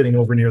got it sitting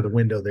over near the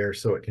window there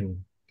so it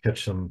can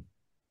catch some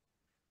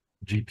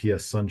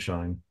GPS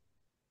sunshine.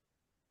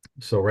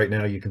 So right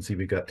now you can see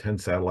we've got 10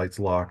 satellites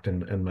locked,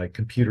 and my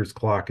computer's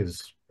clock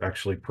is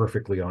actually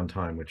perfectly on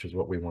time, which is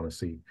what we want to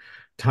see.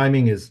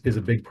 Timing is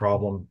a big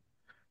problem.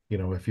 You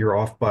know, if you're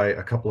off by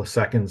a couple of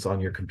seconds on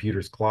your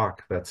computer's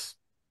clock,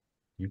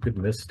 you could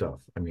miss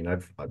stuff. I mean,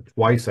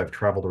 twice I've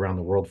traveled around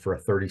the world for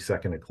a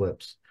 30-second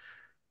eclipse.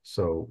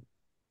 So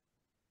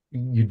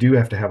you do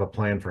have to have a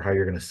plan for how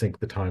you're going to sync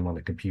the time on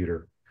the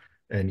computer.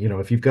 And, you know,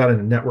 if you've got a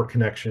network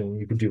connection,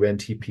 you can do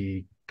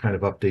NTP kind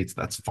of updates,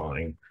 that's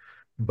fine.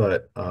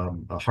 But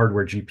a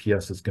hardware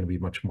GPS is going to be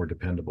much more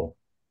dependable.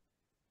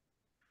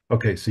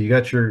 Okay, so you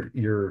got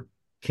your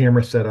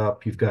camera set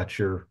up, you've got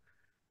your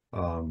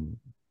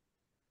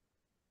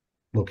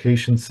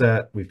location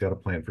set, we've got a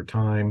plan for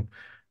time.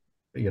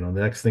 You know,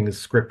 the next thing is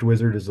Script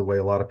Wizard is the way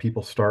a lot of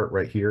people start,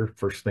 right here,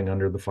 first thing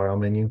under the file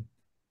menu.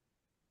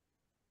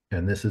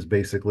 And this is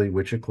basically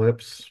which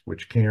eclipse,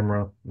 which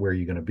camera, where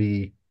you're going to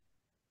be,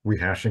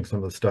 rehashing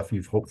some of the stuff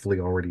you've hopefully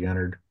already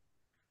entered.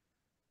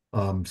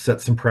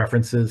 Set some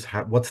preferences.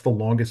 What's the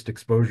longest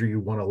exposure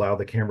you want to allow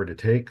the camera to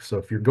take? So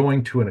if you're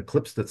going to an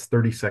eclipse that's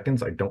 30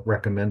 seconds, I don't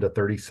recommend a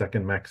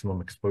 30-second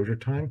maximum exposure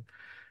time.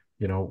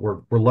 You know,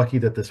 we're lucky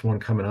that this one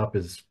coming up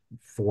is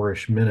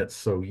 4-ish minutes.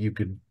 So you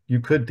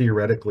could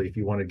theoretically, if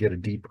you want to get a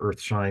deep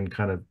Earthshine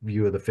kind of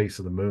view of the face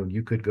of the moon,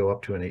 you could go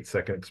up to an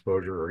 8-second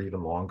exposure or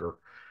even longer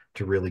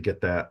to really get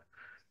that.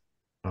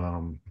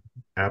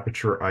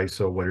 Aperture,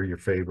 ISO, what are your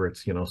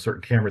favorites? You know,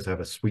 certain cameras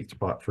have a sweet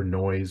spot for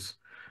noise,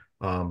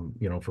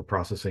 you know, for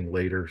processing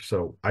later.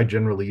 So I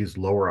generally use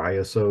lower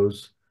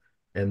ISOs,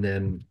 and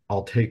then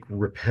I'll take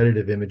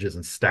repetitive images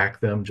and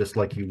stack them just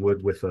like you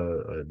would with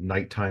a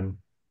nighttime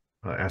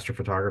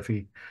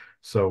astrophotography.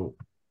 So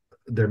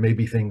there may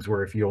be things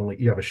where if you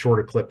have a short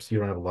eclipse, you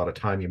don't have a lot of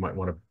time, you might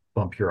want to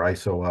bump your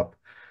ISO up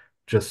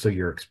just so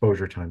your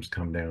exposure times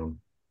come down.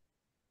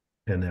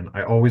 And then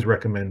I always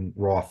recommend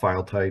raw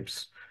file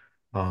types.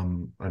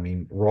 I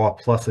mean, raw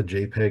plus a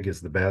JPEG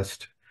is the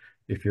best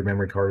if your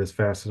memory card is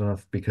fast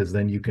enough, because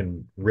then you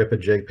can rip a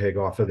JPEG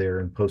off of there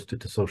and post it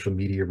to social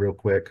media real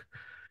quick.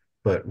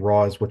 But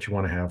raw is what you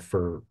want to have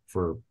for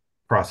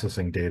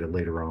processing data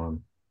later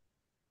on.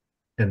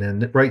 And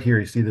then right here,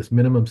 you see this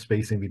minimum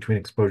spacing between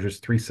exposures,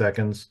 3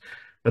 seconds.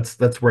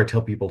 That's where I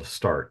tell people to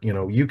start. You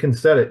know, you can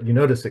set it, you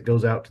notice it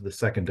goes out to the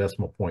second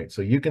decimal point.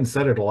 So you can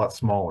set it a lot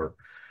smaller.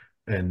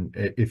 And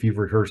if you've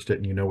rehearsed it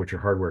and you know what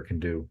your hardware can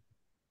do.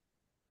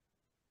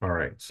 All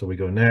right, so we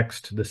go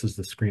next. This is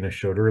the screen I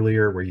showed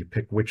earlier where you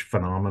pick which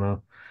phenomena.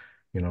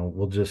 You know,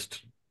 we'll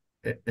just,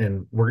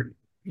 and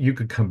you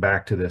could come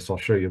back to this. I'll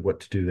show you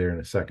what to do there in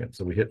a second.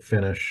 So we hit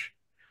finish.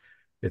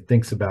 It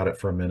thinks about it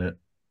for a minute,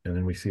 and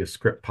then we see a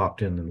script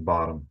popped in the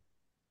bottom.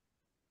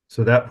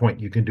 So at that point,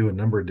 you can do a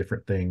number of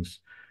different things.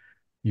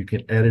 You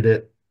can edit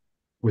it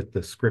with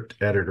the script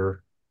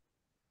editor,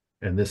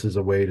 and this is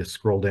a way to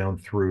scroll down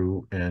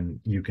through and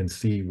you can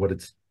see what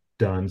it's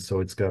done. So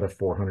it's got a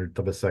 400th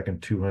of a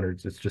second,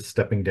 200s. It's just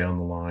stepping down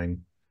the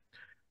line.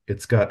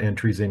 It's got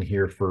entries in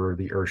here for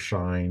the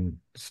Earthshine,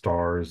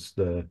 stars,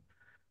 the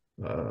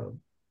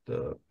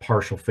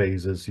partial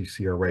phases you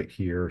see are right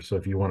here. So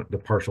if you want the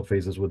partial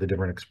phases with a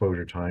different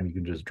exposure time, you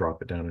can just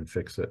drop it down and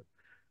fix it.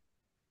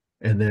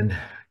 And then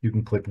you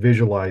can click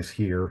visualize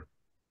here.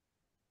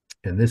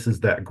 And this is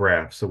that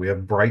graph. So we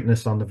have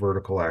brightness on the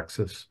vertical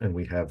axis and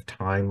we have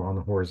time on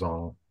the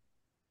horizontal.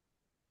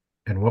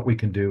 And what we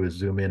can do is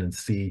zoom in and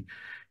see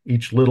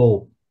each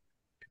little,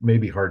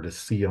 maybe hard to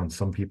see on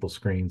some people's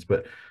screens,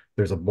 but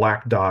there's a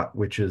black dot,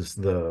 which is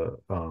the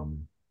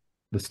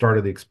start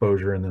of the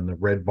exposure, and then the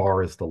red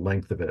bar is the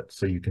length of it.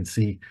 So you can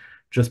see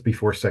just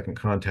before second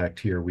contact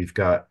here, we've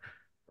got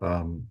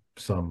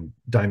some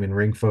diamond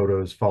ring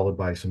photos followed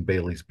by some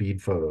Bailey's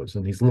bead photos.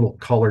 And these little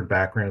colored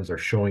backgrounds are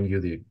showing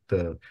you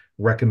the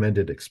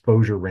recommended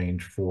exposure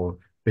range for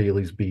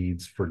Bailey's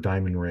beads, for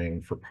diamond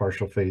ring, for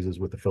partial phases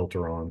with the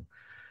filter on.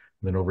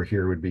 And then over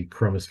here would be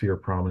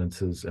chromosphere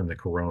prominences and the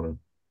corona.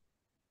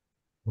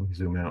 Let me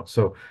zoom out.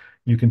 So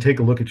you can take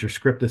a look at your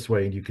script this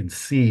way, and you can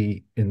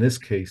see in this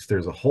case,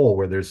 there's a hole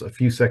where there's a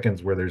few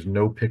seconds where there's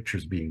no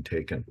pictures being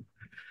taken.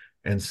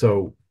 And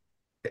so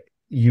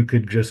you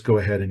could just go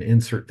ahead and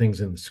insert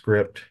things in the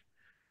script.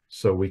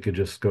 So we could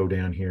just go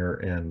down here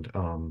and,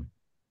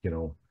 you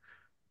know,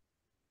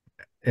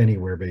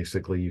 anywhere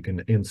basically you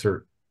can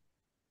insert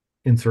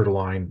a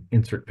line,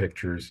 insert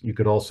pictures. You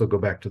could also go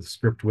back to the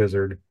script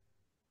wizard.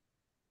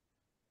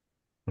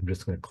 I'm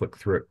just going to click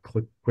through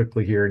it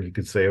quickly here, and you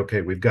could say,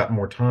 okay, we've got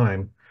more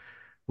time.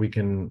 We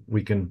can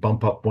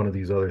bump up one of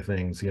these other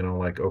things, you know,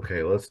 like,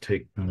 okay, let's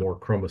take more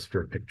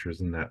chromosphere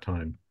pictures in that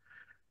time.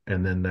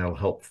 And then that'll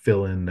help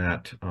fill in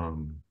that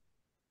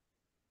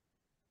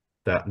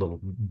that little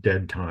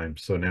dead time.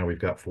 So now we've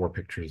got 4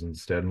 pictures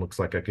instead, and looks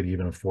like I could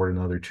even afford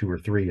another 2 or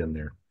 3 in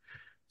there.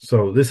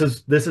 So this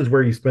is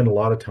where you spend a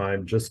lot of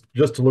time just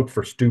to look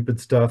for stupid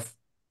stuff,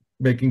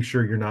 making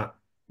sure you're not,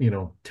 you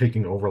know,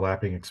 taking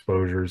overlapping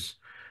exposures.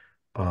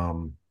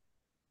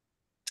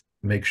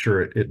 Make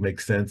sure it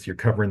makes sense. You're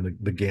covering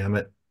the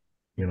gamut,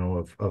 you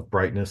know, of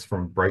brightness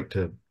from bright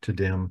to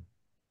dim.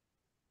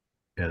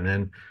 And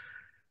then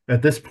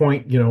at this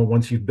point, you know,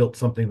 once you've built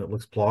something that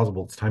looks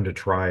plausible, it's time to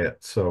try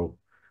it. So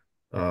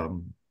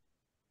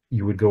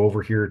you would go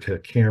over here to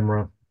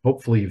camera.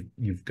 Hopefully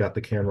you've got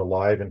the camera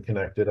live and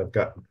connected. I've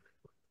got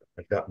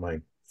my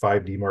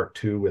 5D Mark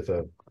II with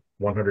a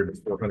 100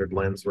 to 400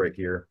 lens right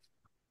here.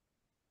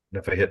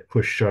 And if I hit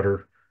push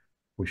shutter,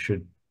 we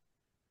should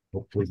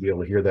hopefully be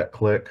able to hear that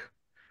click.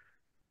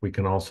 We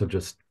can also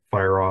just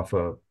fire off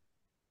a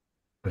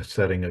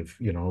setting of,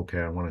 you know, okay,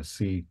 I want to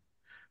see,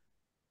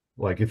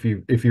 like if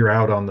you're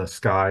out on the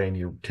sky and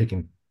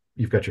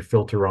you've got your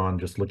filter on,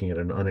 just looking at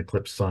an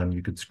uneclipsed sun,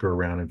 you could screw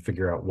around and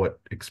figure out what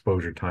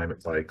exposure time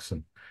it likes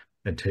and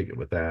take it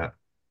with that.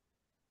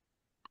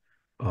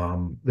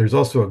 There's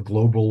also a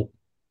global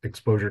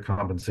exposure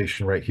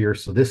compensation right here.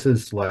 So this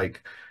is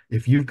like,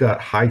 if you've got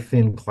high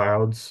thin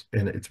clouds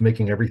and it's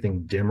making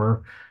everything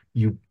dimmer,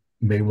 you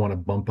may want to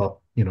bump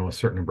up, you know, a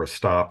certain number of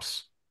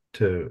stops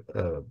to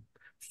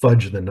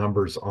fudge the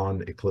numbers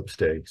on eclipse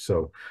day.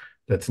 So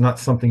that's not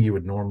something you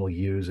would normally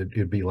use.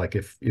 It'd be like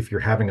if you're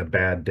having a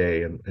bad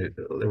day and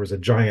there was a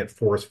giant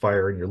forest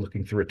fire and you're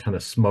looking through a ton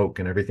of smoke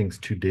and everything's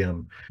too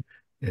dim,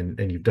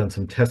 and you've done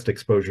some test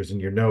exposures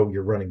and you know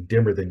you're running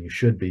dimmer than you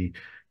should be,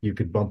 you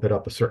could bump it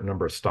up a certain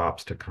number of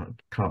stops to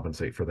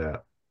compensate for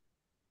that.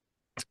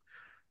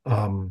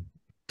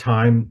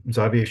 Time,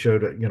 Xavier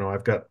showed, you know,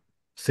 I've got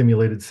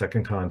simulated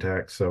second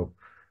contact, so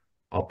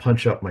I'll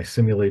punch up my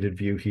simulated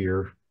view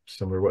here,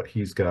 similar to what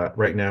he's got.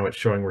 Right now it's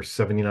showing we're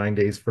 79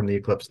 days from the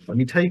eclipse. Let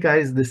me tell you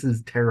guys, this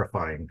is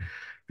terrifying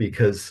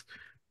because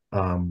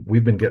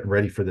we've been getting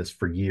ready for this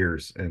for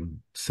years, and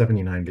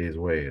 79 days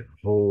away,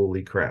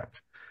 holy crap.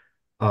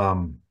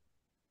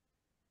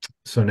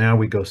 So now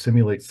we go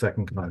simulate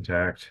second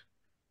contact.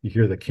 You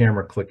hear the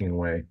camera clicking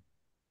away.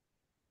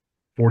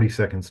 40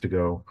 seconds to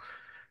go.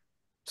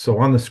 So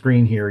on the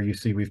screen here, you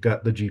see we've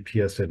got the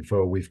GPS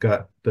info, we've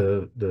got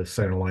the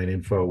center line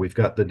info, we've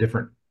got the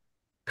different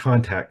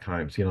contact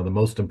times, you know, the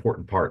most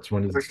important parts.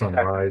 When does the sun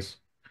rise?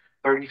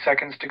 30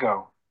 seconds to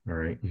go. All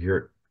right, you hear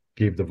it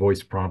gave the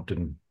voice prompt,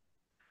 and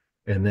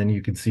then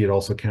you can see it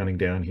also counting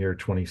down here,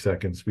 20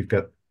 seconds. We've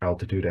got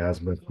altitude,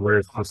 azimuth,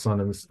 where's the sun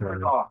in the sky.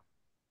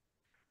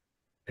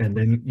 And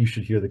then you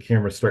should hear the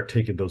camera start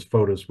taking those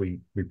photos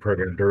we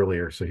programmed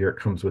earlier. So here it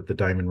comes with the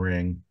diamond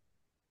ring.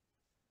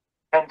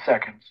 10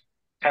 seconds.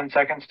 10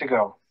 seconds to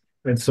go.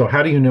 And so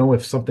how do you know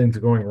if something's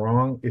going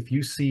wrong? If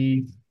you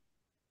see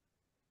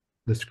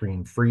the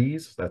screen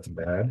freeze, that's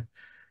bad.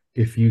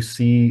 If you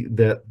see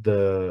that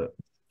the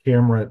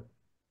camera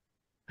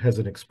has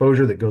an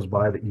exposure that goes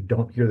by that you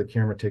don't hear the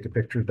camera take a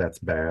picture, that's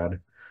bad.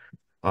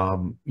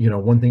 You know,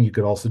 one thing you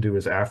could also do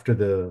is after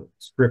the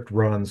script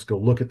runs, go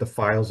look at the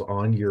files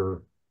on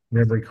your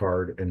memory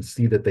card and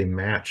see that they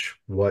match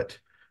what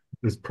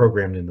is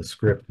programmed in the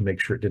script to make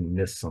sure it didn't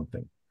miss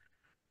something.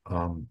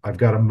 I've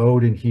got a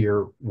mode in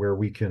here where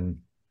we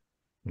can,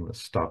 I'm going to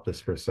stop this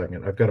for a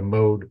second. I've got a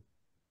mode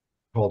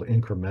called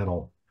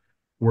incremental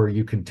where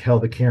you can tell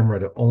the camera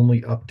to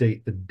only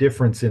update the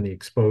difference in the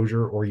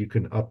exposure, or you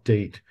can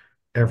update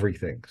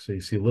everything. So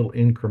you see little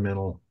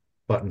incremental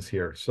buttons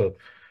here. So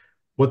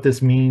what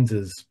this means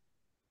is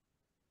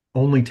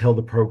only tell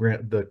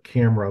the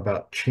camera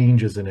about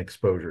changes in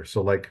exposure.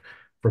 So like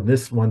from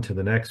this one to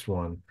the next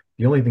one,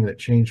 the only thing that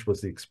changed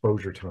was the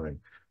exposure time.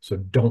 So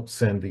don't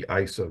send the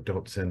ISO,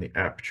 don't send the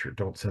aperture,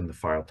 don't send the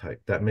file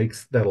type. That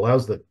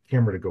allows the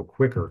camera to go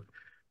quicker,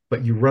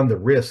 but you run the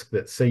risk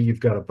that, say you've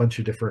got a bunch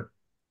of different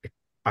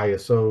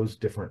ISOs,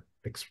 different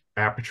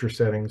aperture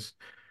settings.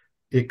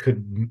 It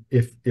could,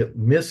 if it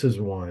misses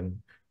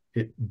one,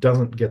 it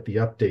doesn't get the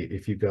update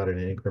if you've got an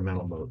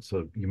incremental mode.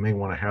 So you may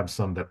want to have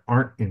some that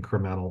aren't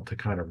incremental to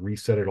kind of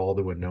reset it all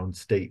to a known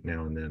state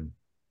now and then.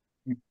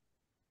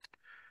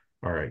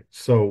 All right,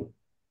 so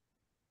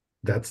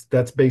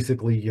that's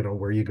basically, you know,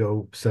 where you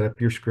go set up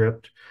your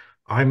script.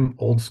 I'm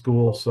old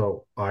school,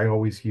 so I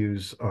always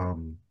use,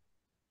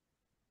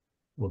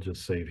 we'll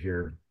just save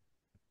here.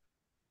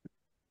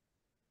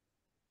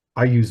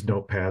 I use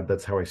Notepad.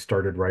 That's how I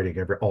started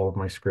writing all of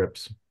my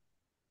scripts.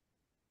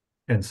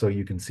 And so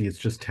you can see it's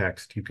just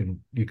text. You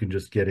can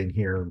just get in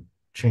here,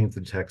 change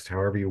the text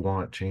however you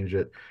want, change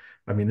it.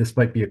 I mean, this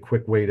might be a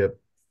quick way to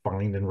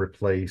find and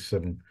replace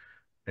and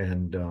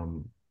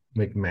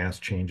make mass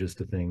changes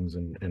to things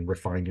and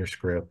refine your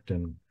script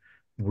and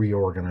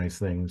reorganize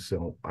things.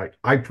 So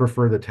I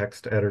prefer the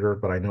text editor,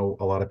 but I know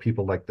a lot of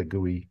people like the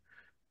GUI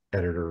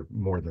editor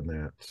more than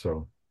that.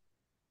 So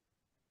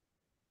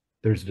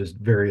there's just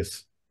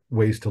various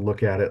ways to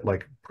look at it,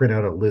 like print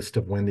out a list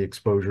of when the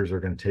exposures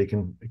are going to take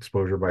in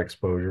exposure by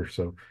exposure.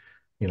 So,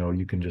 you know,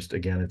 you can just,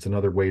 again, it's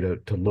another way to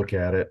look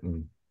at it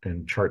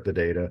and chart the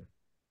data.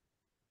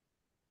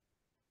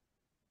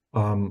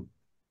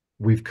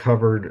 We've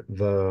covered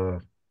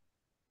the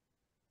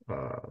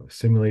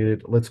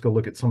simulated. Let's go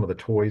look at some of the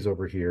toys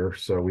over here.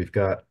 So we've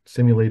got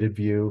simulated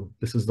view.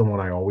 This is the one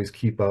I always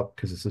keep up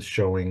because this is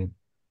showing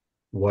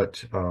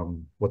what's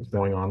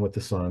going on with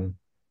the sun.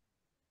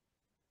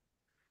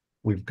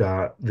 We've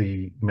got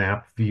the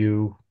map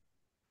view.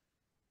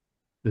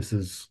 This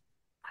is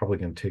probably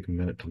going to take a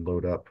minute to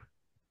load up.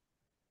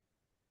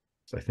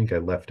 So I think I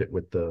left it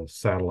with the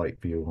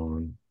satellite view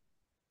on.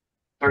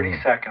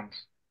 30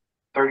 seconds.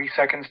 30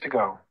 seconds to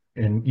go.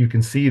 And you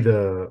can see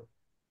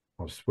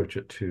I'll switch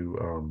it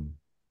to,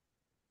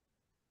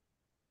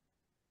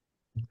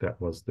 that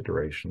was the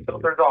duration.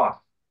 Filters off.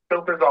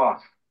 Filters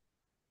off.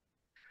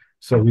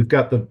 So we've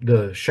got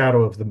the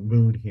shadow of the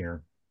moon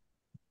here.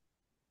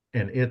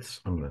 And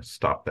I'm going to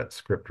stop that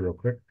script real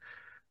quick.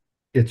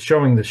 It's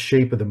showing the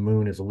shape of the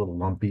moon is a little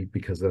lumpy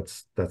because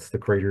that's the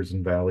craters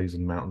and valleys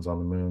and mountains on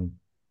the moon.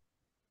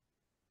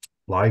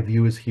 Live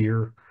view is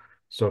here.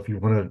 So if you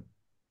want to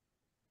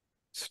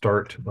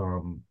start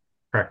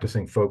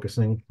practicing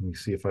focusing, let me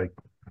see if I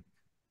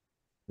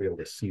be able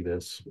to see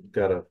this. We've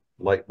got a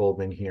light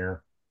bulb in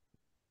here,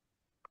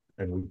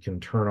 and we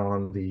can turn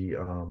on the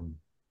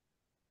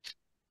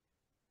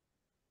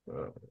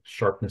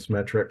sharpness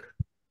metric.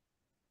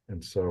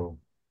 And so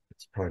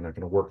it's probably not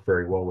going to work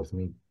very well with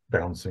me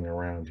bouncing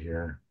around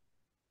here.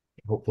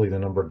 Hopefully the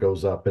number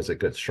goes up as it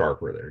gets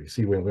sharper there. You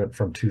see we went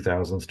from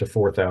 2000s to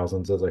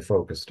 4000s as I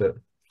focused it.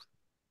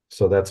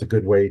 So that's a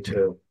good way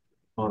to,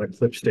 on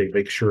Eclipse state,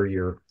 make sure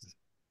you're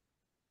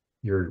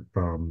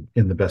in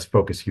the best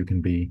focus you can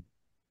be.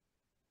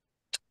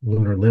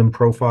 Lunar limb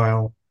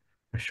profile.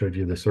 I showed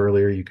you this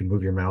earlier. You can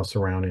move your mouse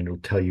around and it'll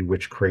tell you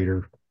which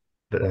crater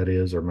that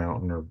is, or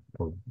mountain,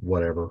 or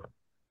whatever.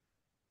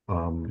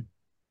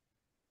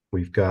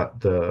 We've got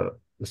the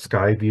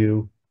sky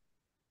view.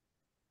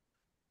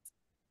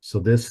 So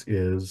this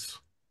is,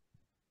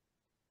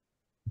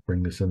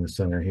 bring this in the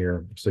center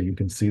here. So you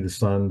can see the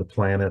sun, the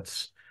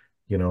planets,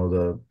 you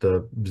know,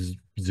 the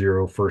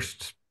 0,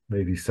 1st,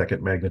 maybe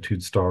 2nd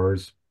magnitude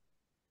stars.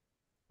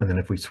 And then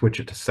if we switch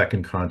it to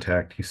second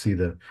contact, you see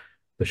the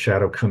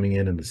shadow coming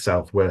in the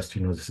southwest.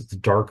 You know, it's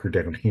darker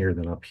down here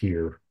than up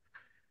here.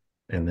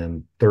 And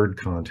then third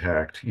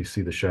contact, you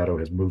see the shadow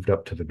has moved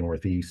up to the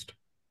northeast.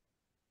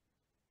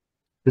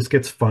 This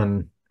gets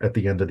fun at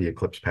the end of the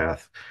eclipse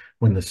path.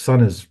 When the sun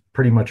is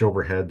pretty much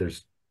overhead,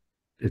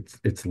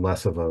 it's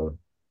less of a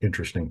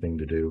interesting thing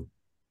to do.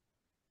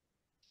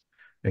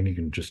 And you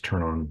can just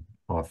turn on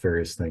off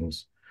various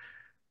things.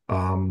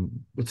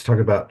 Let's talk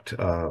about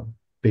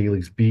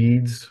Bailey's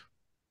beads.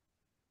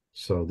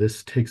 So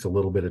this takes a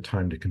little bit of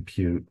time to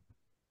compute.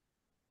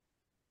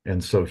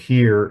 And so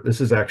here,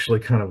 this is actually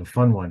kind of a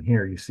fun one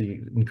here. You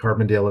see in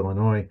Carbondale,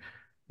 Illinois,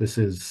 this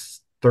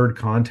is third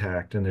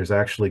contact, and there's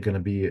actually going to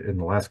be, in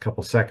the last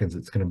couple seconds,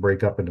 it's going to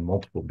break up into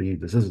multiple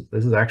beads.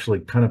 This is actually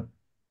kind of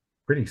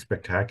pretty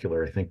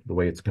spectacular, I think, the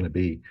way it's going to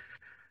be.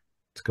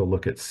 Let's go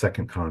look at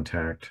second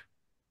contact.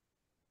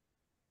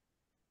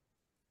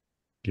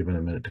 Given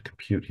a minute to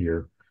compute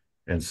here.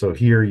 And so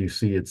here you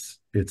see it's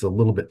a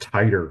little bit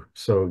tighter.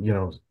 So, you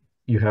know,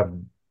 you have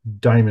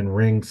diamond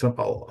rings. A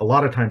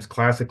lot of times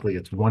classically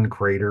it's one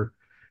crater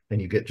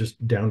and you get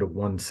just down to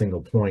one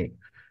single point.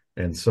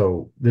 And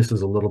so this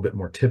is a little bit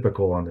more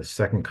typical on this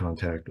second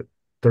contact.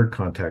 Third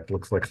contact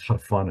looks like a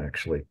lot of fun,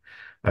 actually.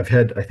 I've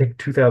had, I think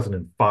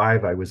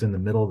 2005, I was in the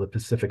middle of the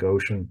Pacific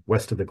Ocean,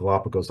 west of the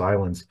Galapagos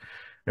Islands,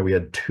 and we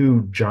had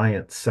two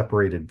giant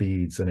separated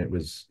beads, and it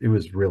was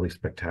really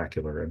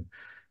spectacular.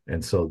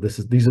 And so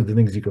these are the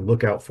things you can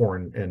look out for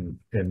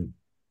and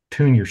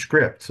tune your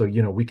script. So,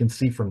 you know, we can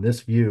see from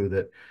this view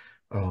that,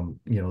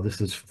 you know,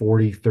 this is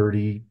 40,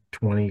 30,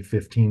 20,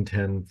 15,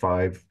 10,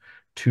 5,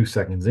 2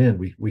 seconds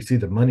in. We see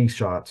the money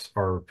shots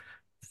are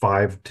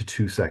 5 to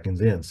 2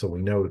 seconds in. So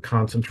we know to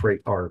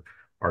concentrate our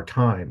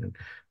time. And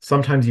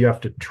sometimes you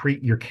have to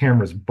treat your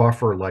camera's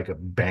buffer like a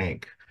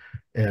bank,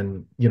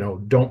 and, you know,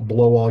 don't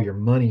blow all your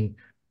money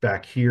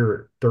back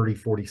here 30,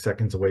 40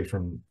 seconds away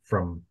from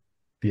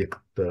the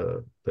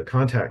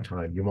contact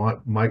time. You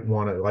might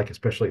want to, like,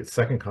 especially at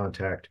second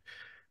contact,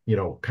 you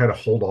know, kind of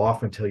hold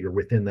off until you're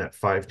within that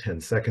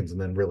 5-10 seconds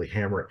and then really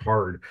hammer it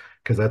hard,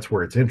 because that's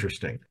where it's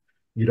interesting.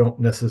 You don't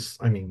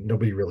necessarily, I mean,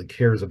 nobody really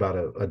cares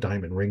about a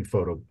diamond ring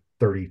photo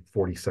 30,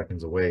 40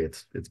 seconds away.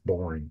 It's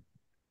boring.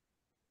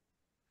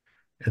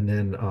 And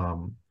then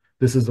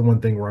this is the one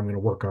thing where I'm going to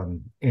work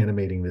on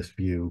animating this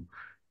view,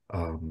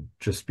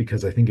 just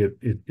because I think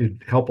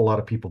it'd help a lot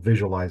of people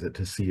visualize it,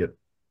 to see it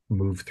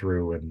move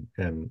through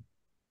and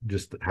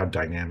just how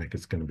dynamic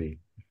it's going to be.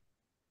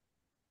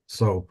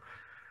 So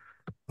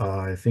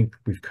I think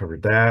we've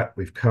covered that.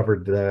 We've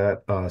covered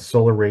that.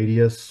 Solar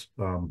radius,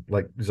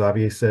 like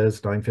Xavier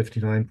says,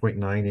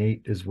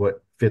 959.98 is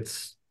what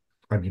fits.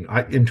 I mean,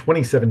 in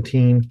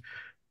 2017,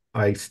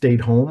 I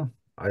stayed home.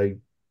 I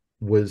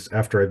was,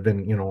 after I've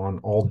been, you know, on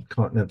all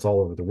continents all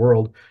over the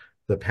world,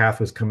 the path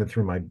was coming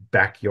through my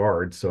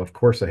backyard. So of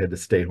course I had to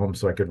stay home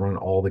so I could run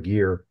all the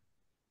gear.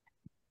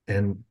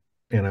 And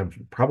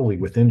I'm probably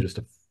within just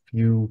a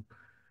few,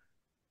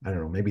 I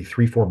don't know, maybe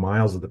 3-4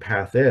 miles of the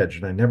path edge.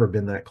 And I'd never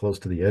been that close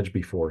to the edge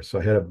before. So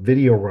I had a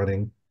video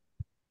running,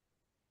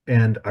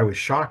 and I was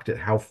shocked at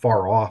how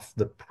far off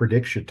the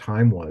prediction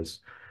time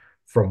was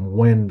from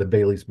when the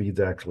Bailey's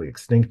beads actually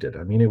extincted.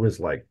 I mean, it was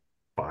like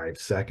 5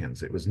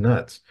 seconds. It was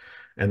nuts.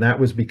 And that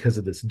was because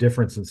of this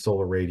difference in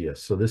solar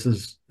radius. So this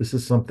is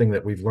something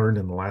that we've learned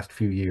in the last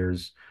few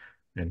years,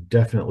 and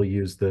definitely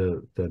use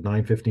the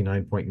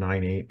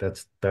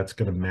 959.98. That's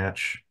going to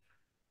match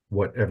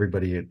what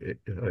everybody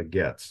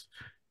gets.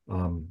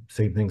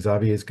 Same thing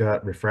Xavier's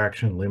got: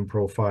 refraction, limb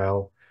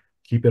profile.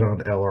 Keep it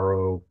on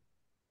LRO.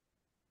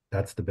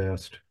 That's the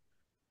best.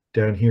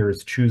 Down here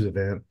is choose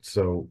event.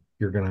 So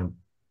you're going to,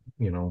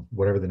 you know,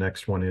 whatever the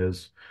next one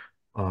is.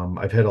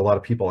 I've had a lot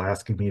of people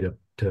asking me to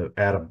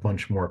add a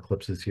bunch more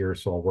eclipses here,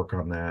 so I'll work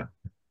on that.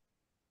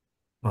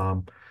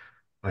 I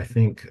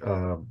think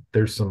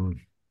there's some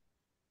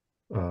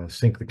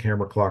sync the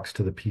camera clocks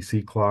to the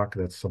PC clock.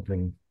 That's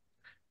something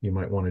you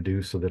might want to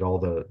do, so that all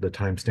the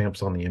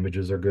timestamps on the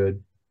images are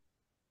good.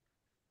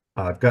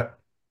 I've got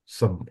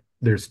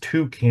there's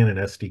 2 Canon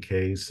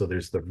SDKs. So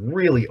there's the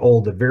really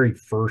old, the very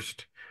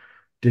first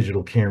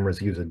digital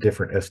cameras use a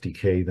different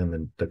SDK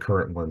than the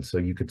current one. So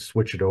you could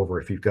switch it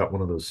over if you've got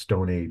one of those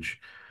Stone Age,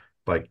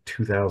 like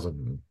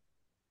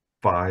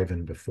 2005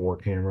 and before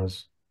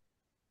cameras.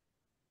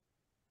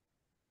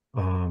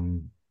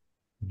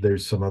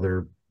 There's some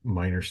other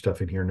minor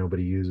stuff in here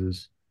nobody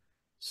uses.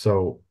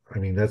 So, I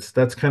mean,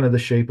 that's kind of the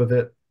shape of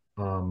it.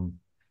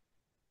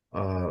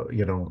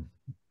 You know,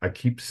 I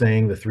keep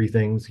saying the 3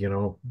 things, you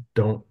know,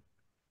 don't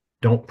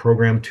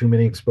program too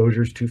many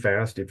exposures too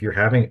fast. If you're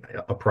having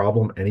a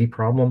problem, any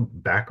problem,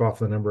 back off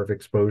the number of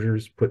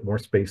exposures, put more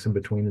space in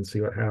between and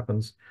see what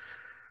happens.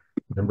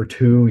 Number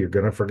 2, you're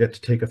going to forget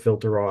to take a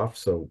filter off.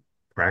 So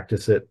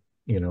practice it,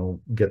 you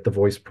know, get the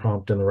voice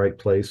prompt in the right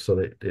place so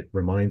that it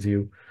reminds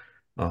you.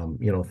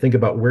 You know, think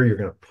about where you're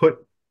going to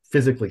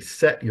physically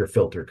set your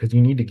filter, because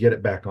you need to get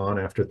it back on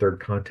after third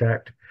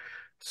contact.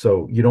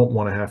 So you don't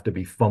want to have to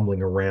be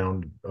fumbling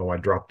around. Oh, I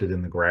dropped it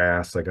in the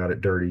grass, I got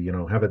it dirty. You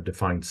know, have a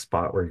defined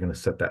spot where you're going to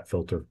set that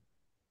filter.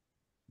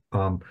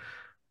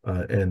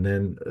 And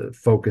then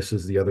focus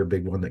is the other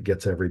big one that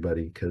gets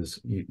everybody, because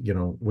you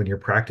know, when you're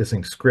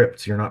practicing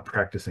scripts, you're not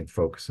practicing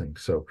focusing.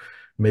 So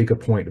make a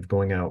point of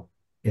going out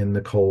in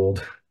the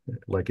cold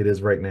like it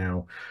is right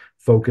now,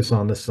 focus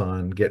on the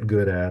sun, get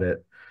good at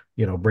it,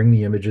 you know, bring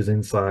the images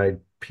inside,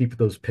 peep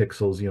those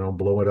pixels, you know,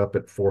 blow it up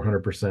at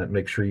 400%,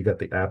 make sure you got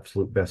the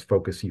absolute best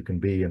focus you can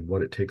be and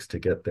what it takes to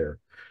get there.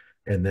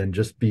 And then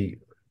just be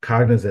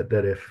cognizant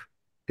that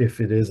if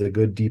it is a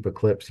good deep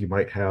eclipse, you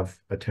might have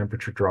a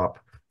temperature drop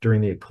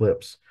during the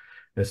eclipse,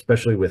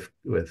 especially with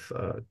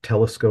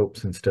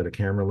telescopes instead of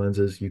camera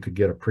lenses. You could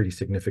get a pretty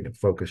significant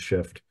focus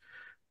shift,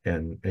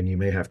 and you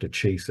may have to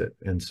chase it.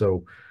 And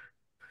so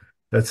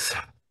that's,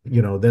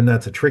 then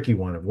that's a tricky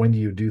one of when do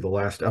you do the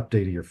last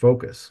update of your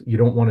focus. You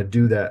don't want to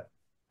do that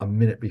a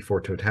minute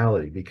before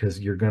totality, because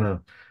you're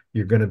gonna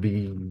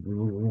be,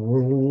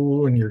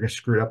 and you're gonna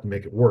screw it up and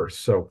make it worse.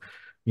 So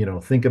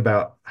think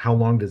about how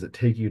long does it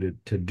take you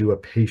to do a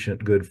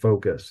patient good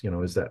focus.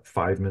 Is that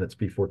 5 minutes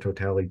before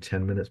totality,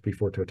 10 minutes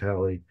before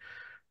totality?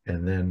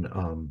 And then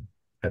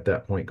at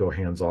that point go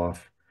hands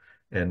off.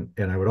 And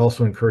I would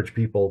also encourage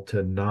people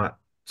to not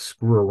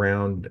screw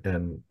around.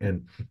 And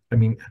I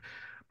mean,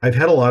 I've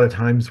had a lot of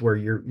times where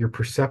your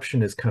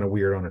perception is kind of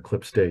weird on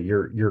eclipse day.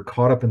 You're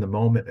caught up in the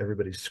moment.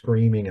 Everybody's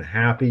screaming and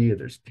happy.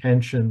 There's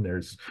tension,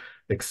 there's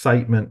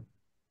excitement,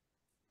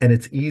 and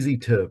it's easy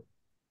to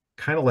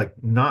kind of like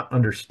not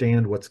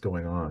understand what's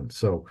going on.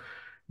 So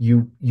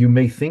you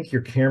may think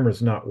your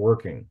camera's not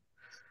working.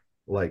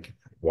 Like,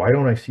 why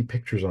don't I see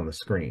pictures on the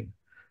screen?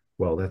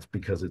 Well, that's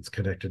because it's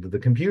connected to the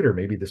computer.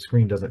 Maybe the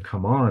screen doesn't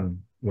come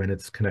on when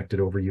it's connected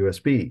over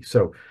USB.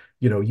 So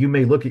you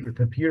may look at your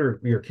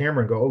computer, your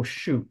camera, and go, oh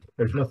shoot,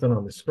 there's nothing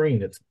on the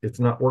screen. It's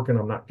not working.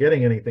 I'm not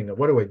getting anything.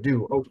 What do I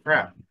do? Oh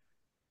crap.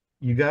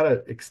 You got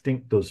to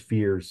extinct those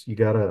fears. You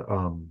got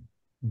to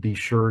be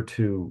sure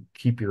to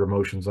keep your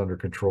emotions under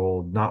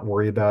control, not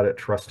worry about it,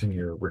 trust in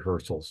your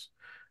rehearsals,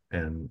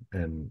 and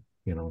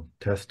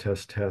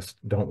test.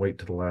 Don't wait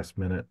to the last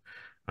minute.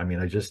 I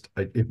mean,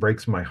 it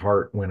breaks my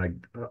heart when I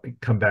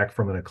come back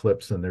from an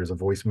eclipse and there's a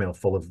voicemail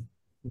full of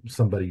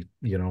somebody,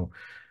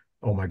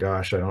 oh my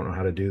gosh, I don't know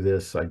how to do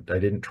this. I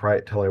didn't try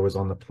it till I was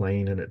on the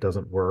plane and it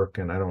doesn't work.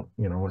 And I don't,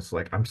 it's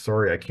like, I'm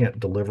sorry, I can't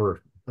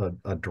deliver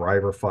a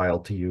driver file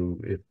to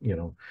you if,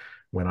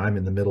 when I'm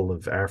in the middle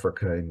of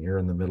Africa and you're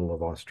in the middle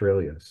of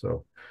Australia.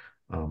 So,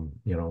 we'll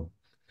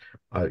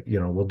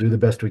do the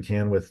best we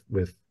can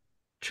with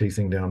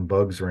chasing down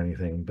bugs or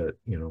anything, but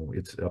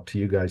it's up to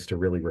you guys to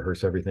really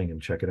rehearse everything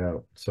and check it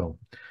out. So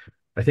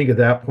I think at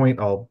that point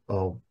I'll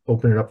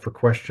open it up for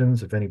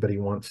questions. If anybody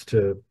wants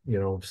to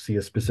see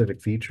a specific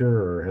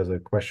feature or has a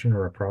question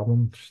or a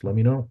problem, just let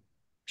me know.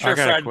 Sure, I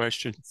got Fred. a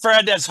question.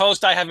 Fred, as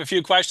host, I have a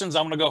few questions.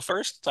 I'm going to go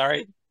first. All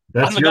right.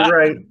 That's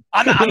right.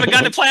 I'm the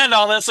guy that planned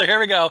all this, so here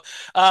we go.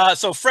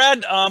 So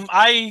Fred,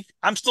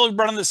 I'm still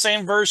running the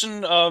same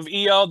version of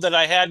EO that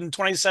I had in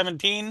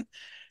 2017,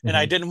 and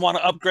I didn't want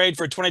to upgrade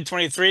for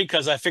 2023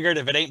 because I figured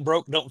if it ain't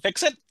broke, don't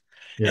fix it.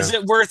 Yeah. Is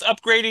it worth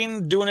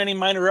upgrading, doing any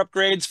minor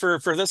upgrades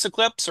for this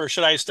eclipse, or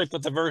should I stick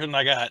with the version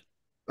I got?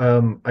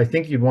 I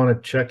think you'd want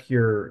to check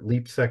your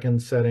leap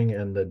second setting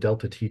and the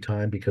delta T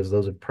time, because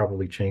those have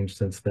probably changed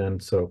since then.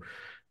 So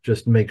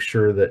just make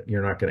sure that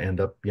you're not going to end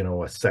up,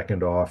 a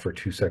second off or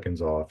 2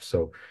 seconds off.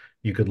 So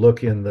you could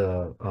look in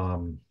the,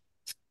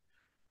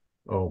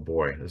 oh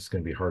boy, this is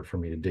going to be hard for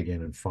me to dig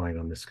in and find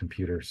on this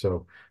computer.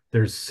 So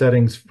there's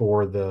settings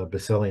for the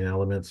Besselian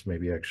elements.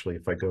 Maybe actually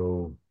if I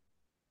go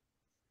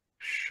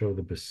show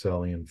the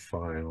Besselian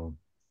file.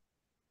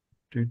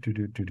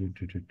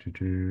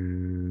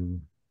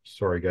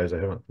 Sorry guys, I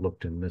haven't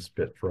looked in this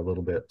bit for a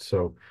little bit.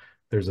 So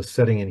there's a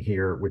setting in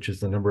here, which is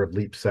the number of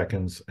leap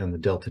seconds and the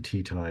delta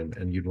T time.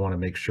 And you'd want to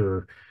make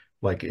sure,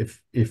 like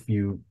if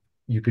you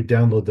could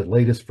download the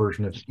latest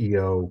version of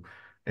EO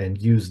and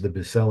use the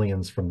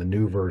Besselians from the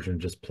new version,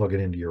 just plug it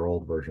into your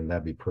old version.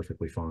 That'd be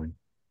perfectly fine.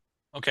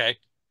 Okay.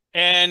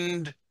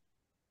 And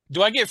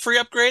do I get free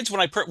upgrades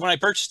when I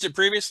purchased it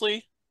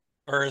previously?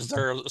 Or is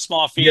there a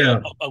small fee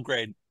to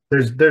upgrade?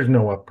 There's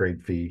no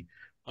upgrade fee.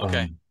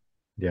 Okay.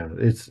 Yeah,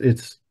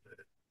 it's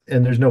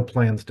and there's no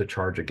plans to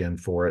charge again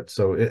for it.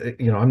 So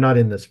I'm not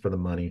in this for the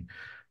money.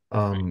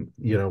 The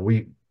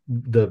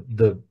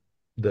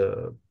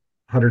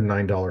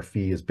 $109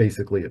 fee is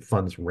basically, it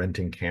funds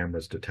renting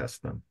cameras to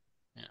test them.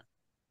 Yeah.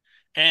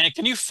 And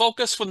can you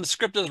focus when the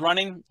script is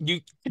running?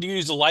 Can you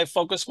use the live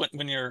focus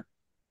when you're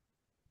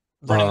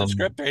running the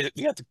script, or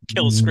you have to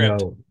kill the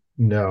script?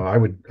 No, I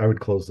would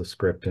close the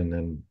script and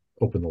then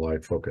open the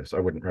live focus. I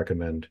wouldn't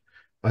recommend.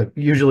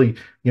 Usually,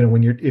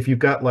 if you've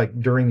got, like,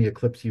 during the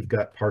eclipse, you've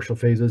got partial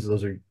phases.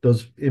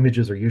 Those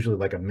images are usually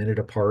like a minute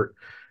apart,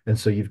 and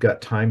so you've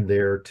got time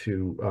there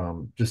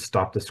to just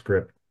stop the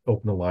script,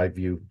 open the live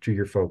view, do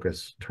your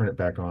focus, turn it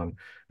back on,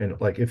 and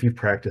like if you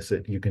practice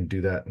it, you can do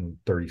that in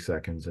 30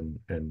 seconds and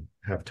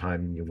have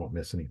time, and you won't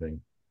miss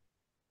anything.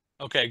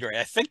 Okay, great.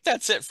 I think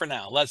that's it for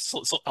now.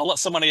 I'll let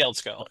somebody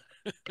else go.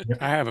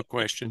 I have a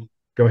question.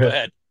 Go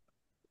ahead.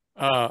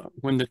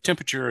 When the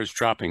temperature is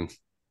dropping,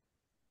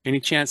 any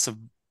chance of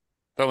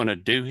throwing a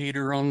dew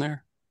heater on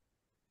there?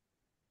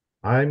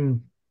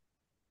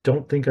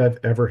 Don't think I've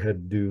ever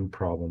had dew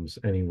problems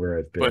anywhere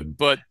I've been.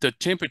 But the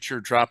temperature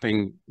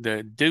dropping,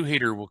 the dew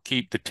heater will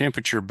keep the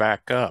temperature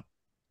back up.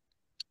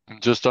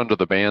 Just under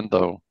the band,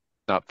 though,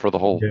 not for the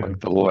whole, like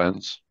the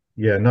lens.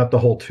 Yeah, not the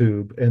whole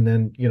tube. And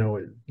then,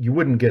 you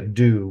wouldn't get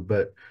dew,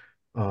 but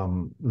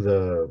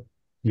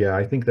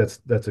I think that's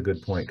a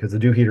good point, because the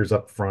dew heater's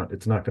up front.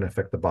 It's not going to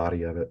affect the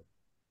body of it.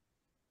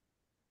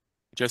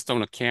 just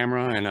on a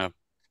camera and a.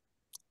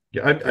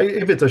 Yeah,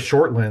 if it's a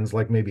short lens,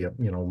 like maybe a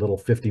little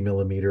 50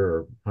 millimeter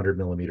or 100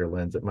 millimeter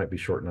lens, it might be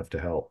short enough to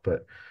help.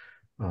 But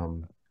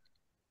and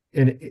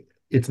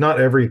it's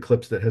not every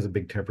eclipse that has a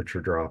big temperature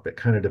drop. It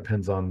kind of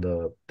depends on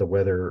the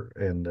weather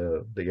and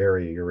the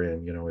area you're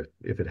in.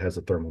 If it has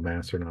a thermal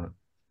mass or not.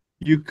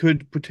 You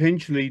could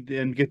potentially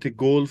then get the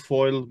gold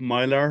foil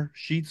mylar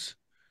sheets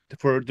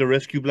for the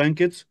rescue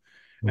blankets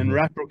and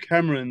wrap your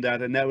camera in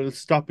that, and that will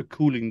stop it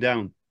cooling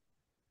down.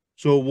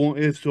 So it won't,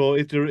 if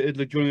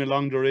like during a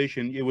long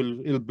duration,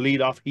 it'll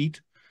bleed off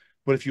heat.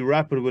 But if you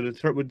wrap it with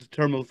the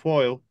thermal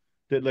foil,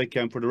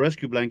 that for the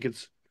rescue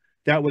blankets,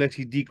 that will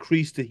actually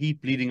decrease the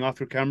heat bleeding off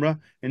your camera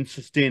and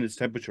sustain its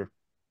temperature.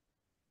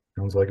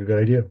 Sounds like a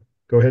good idea.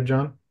 Go ahead,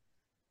 John.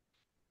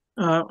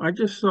 I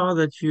just saw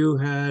that you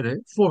had a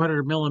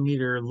 400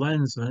 millimeter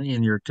lens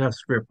in your test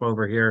script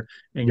over here,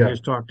 and you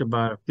just talked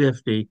about a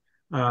 50.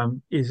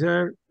 Is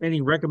there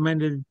any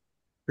recommended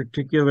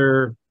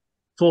particular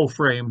full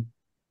frame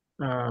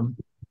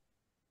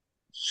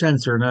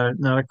sensor,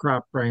 not a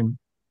crop frame,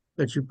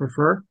 that you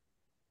prefer?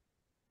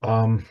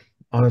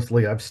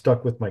 Honestly, I've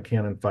stuck with my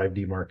Canon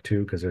 5D Mark II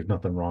because there's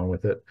nothing wrong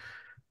with it,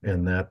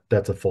 and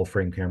that's a full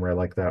frame camera. I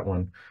like that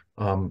one.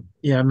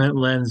 Yeah, I meant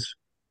lens.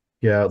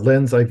 Yeah,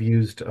 lens I've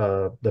used.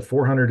 The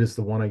 400 is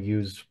the one I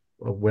use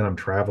when I'm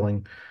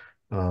traveling.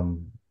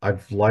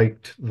 I've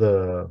used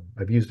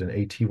an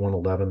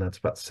AT111. That's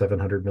about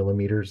 700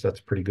 millimeters. That's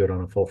pretty good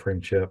on a full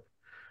frame chip.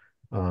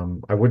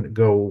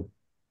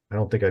 I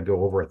don't think I'd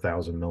go over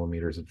 1,000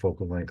 millimeters in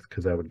focal length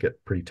because that would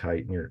get pretty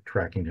tight and your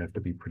tracking have to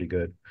be pretty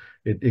good.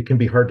 It can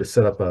be hard to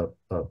set up a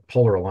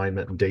polar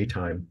alignment in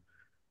daytime.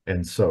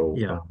 And so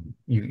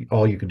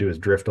all you can do is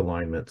drift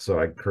alignment. So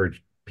I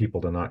encourage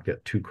people to not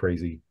get too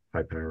crazy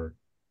high power.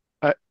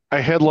 I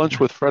had lunch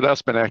with Fred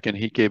Espenak and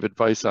he gave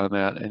advice on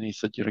that. And he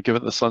said,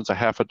 given the sun's a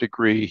half a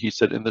degree, he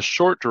said in the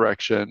short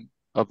direction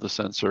of the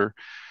sensor,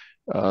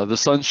 the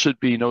sun should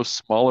be no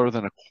smaller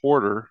than a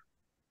quarter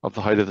of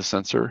the height of the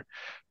sensor,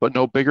 but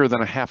no bigger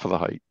than a half of the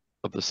height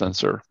of the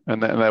sensor.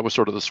 And that was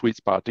sort of the sweet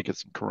spot to get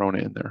some corona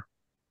in there.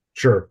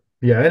 Sure.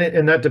 Yeah.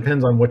 And that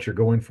depends on what you're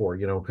going for,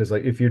 because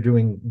like if you're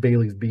doing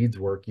Bailey's beads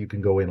work, you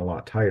can go in a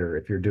lot tighter.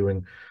 If you're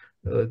doing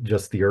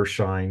just the earth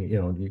shine,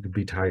 you could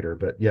be tighter.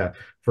 But yeah,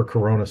 for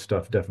corona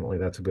stuff, definitely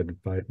that's a good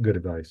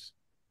advice.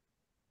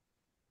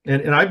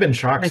 And I've been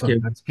shocked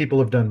sometimes. People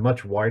have done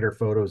much wider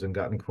photos and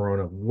gotten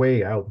corona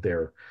way out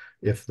there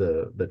if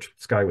the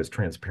sky was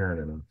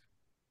transparent enough.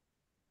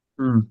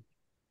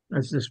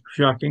 That's just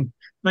shocking.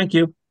 Thank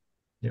you.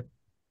 Yep.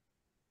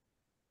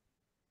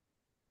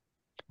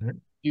 Do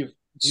you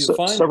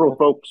find several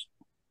folks?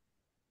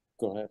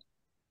 Go ahead.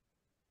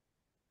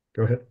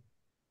 Go ahead.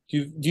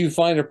 Do you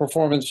find a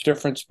performance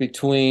difference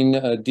between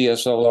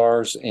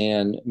DSLRs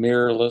and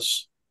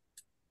mirrorless?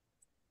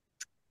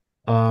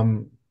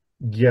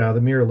 Yeah, the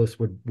mirrorless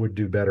would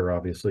do better.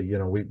 Obviously,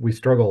 we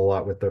struggle a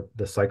lot with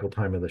the cycle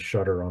time of the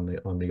shutter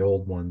on the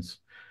old ones,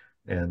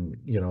 and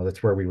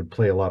that's where we would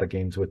play a lot of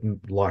games with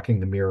locking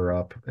the mirror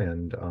up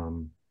and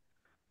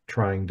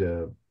trying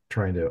to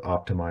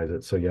optimize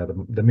it. So yeah,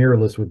 the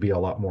mirrorless would be a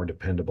lot more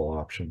dependable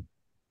option.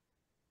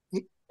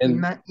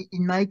 In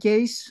my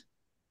case,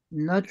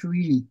 not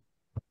really.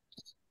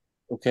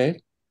 Okay.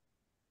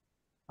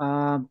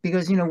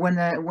 Because when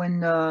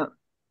the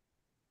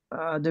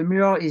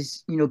mirror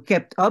is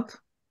kept up,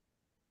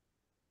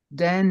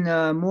 then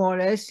more or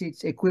less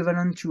it's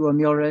equivalent to a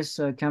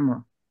mirrorless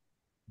camera.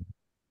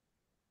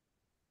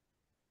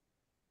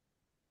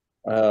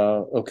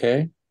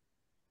 Okay.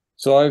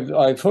 So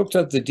I've hooked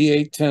up the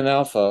D810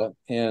 Alpha,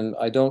 and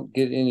I don't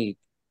get any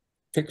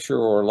picture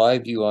or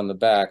live view on the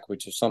back,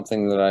 which is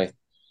something that I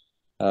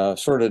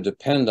sort of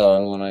depend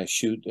on when I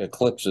shoot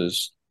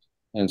eclipses.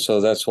 And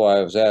so that's why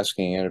I was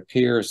asking. It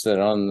appears that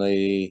on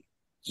the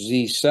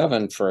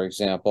Z7, for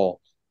example,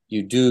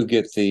 you do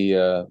get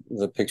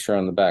the picture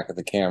on the back of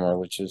the camera,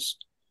 which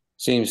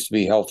seems to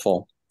be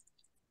helpful.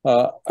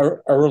 A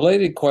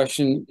related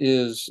question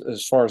is,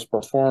 as far as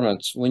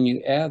performance, when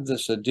you add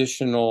this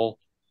additional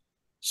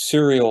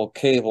serial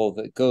cable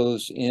that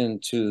goes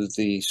into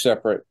the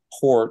separate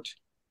port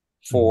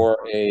for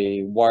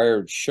a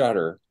wired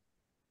shutter,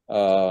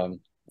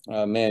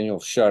 manual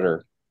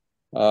shutter,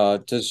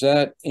 does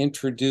that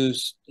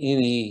introduce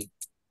any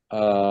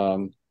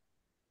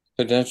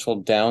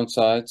potential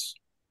downsides?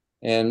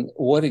 And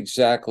what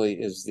exactly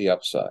is the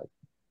upside?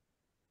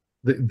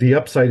 The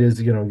upside is,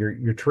 you're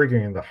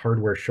triggering the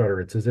hardware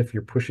shutter. It's as if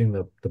you're pushing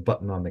the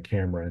button on the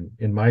camera. And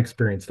in my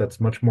experience, that's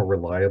much more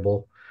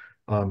reliable.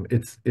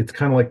 It's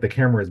kind of like the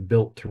camera is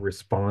built to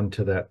respond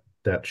to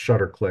that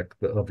shutter click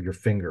of your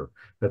finger.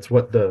 That's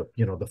what the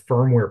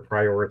firmware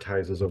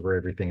prioritizes over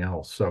everything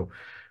else. So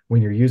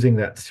when you're using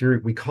that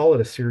serial, we call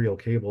it a serial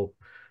cable,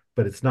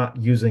 but it's not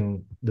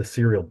using the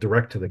serial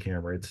direct to the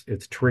camera.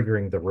 It's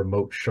triggering the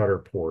remote shutter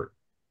port.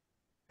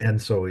 And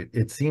so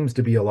it seems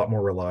to be a lot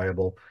more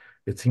reliable.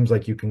 It seems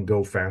like you can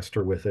go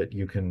faster with it.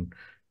 You can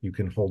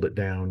hold it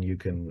down. You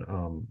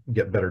can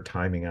get better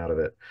timing out of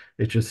it.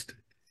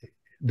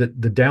 the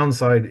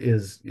downside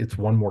is it's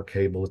one more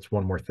cable, it's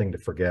one more thing to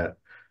forget.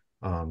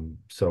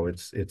 So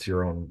it's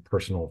your own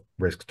personal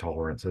risk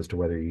tolerance as to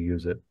whether you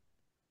use it.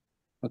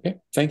 Okay,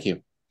 thank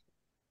you.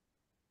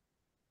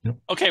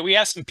 Okay, we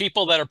have some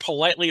people that are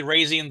politely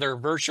raising their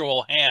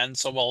virtual hand,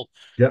 so we'll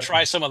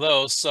try some of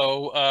those.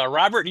 So,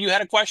 Robert, you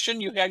had a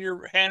question? You had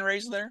your hand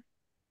raised there?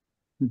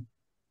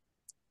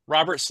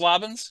 Robert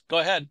Slavins, go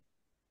ahead.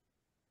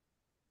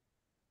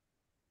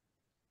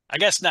 I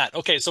guess not.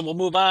 Okay, so we'll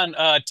move on.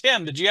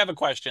 Tim, did you have a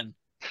question?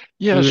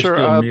 Yeah,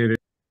 sure.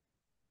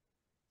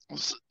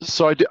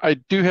 So I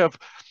do have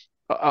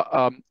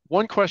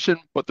one question,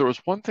 but there was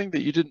one thing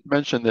that you didn't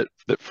mention that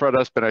Fred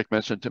Espenak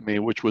mentioned to me,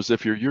 which was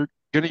if you're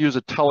going to use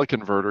a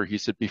teleconverter, he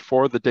said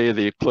before the day of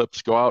the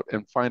eclipse, go out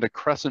and find a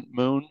crescent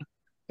moon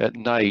at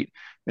night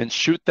and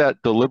shoot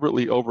that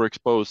deliberately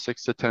overexposed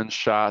 6 to 10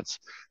 shots,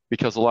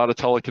 because a lot of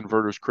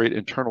teleconverters create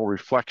internal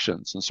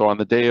reflections. And so on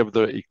the day of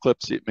the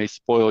eclipse, it may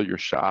spoil your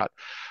shot.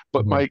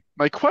 But my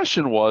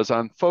question was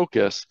on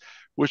focus,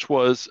 which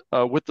was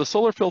with the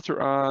solar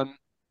filter on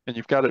and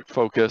you've got it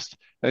focused,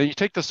 and then you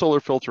take the solar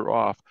filter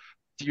off,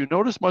 do you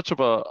notice much of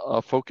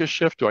a focus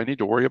shift? Do I need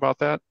to worry about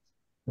that?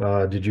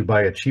 Did you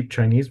buy a cheap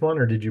Chinese one,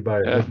 or did you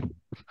buy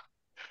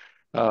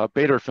a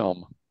Beta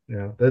film?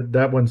 Yeah,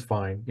 that one's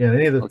fine. Yeah,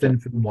 any of the thin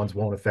film ones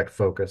won't affect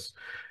focus.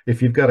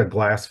 If you've got a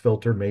glass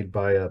filter made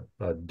by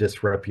a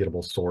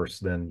disreputable source,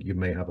 then you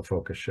may have a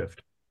focus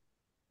shift.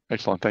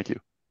 Excellent, thank you.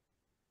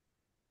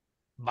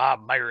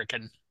 Bob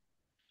Myrican.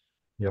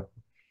 Yep.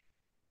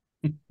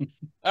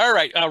 All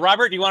right,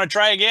 Robert, you want to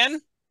try again?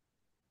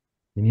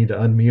 You need to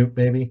unmute,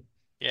 maybe?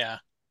 Yeah.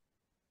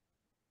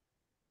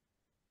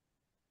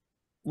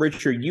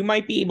 Richard, you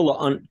might be able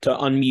to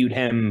unmute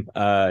him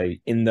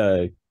in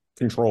the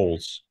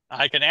controls.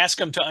 I can ask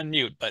him to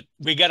unmute, but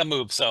we got to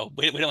move, so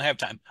we don't have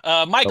time.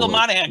 Michael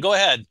Monahan, go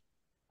ahead.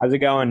 How's it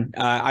going?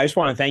 I just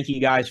want to thank you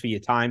guys for your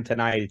time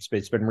tonight.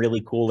 It's been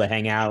really cool to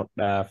hang out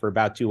for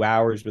about 2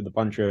 hours with a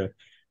bunch of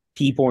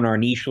people in our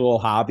niche little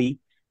hobby.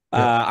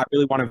 I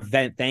really want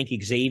to thank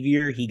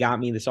Xavier. He got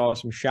me this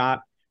awesome shot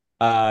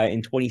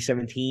in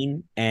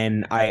 2017,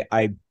 and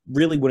I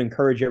really would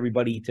encourage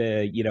everybody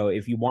to,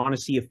 if you want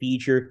to see a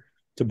feature,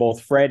 to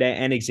both Fred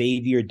and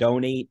Xavier,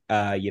 donate.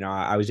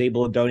 I was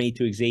able to donate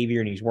to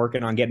Xavier, and he's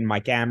working on getting my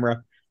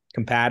camera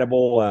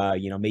compatible.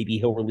 Maybe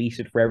he'll release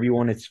it for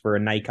everyone. It's for a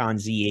Nikon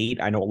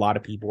Z8. I know a lot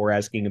of people were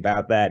asking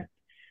about that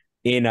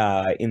in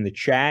the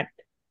chat.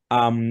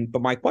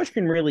 But my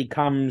question really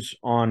comes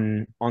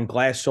on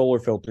glass solar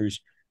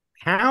filters.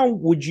 How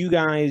would you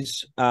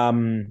guys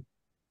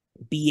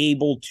be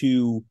able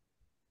to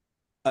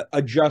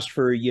adjust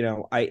for,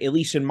 at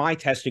least in my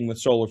testing with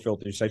solar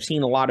filters, I've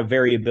seen a lot of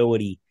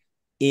variability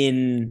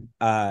in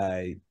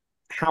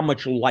how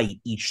much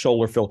light each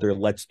solar filter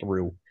lets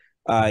through,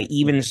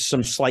 even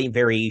some slight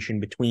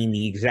variation between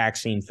the exact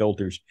same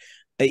filters.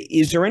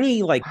 Is there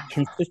any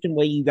consistent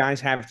way you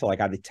guys have to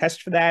either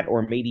test for that,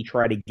 or maybe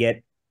try to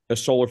get a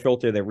solar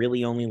filter that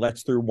really only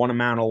lets through one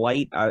amount of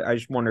light? I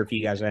just wonder if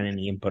you guys had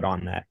any input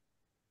on that.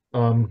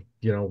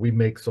 We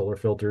make solar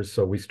filters,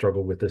 so we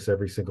struggle with this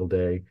every single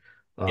day.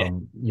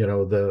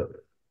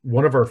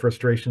 One of our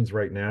frustrations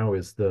right now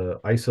is the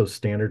ISO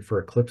standard for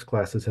Eclipse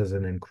classes has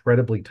an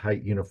incredibly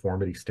tight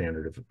uniformity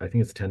standard of, I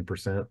think it's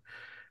 10%.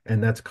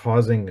 And that's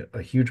causing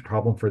a huge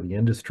problem for the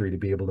industry to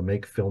be able to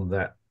make film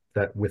that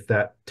with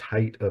that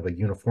tight of a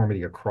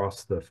uniformity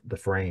across the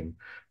frame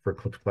for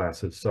Eclipse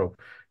classes. So,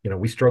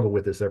 we struggle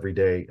with this every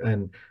day.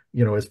 And,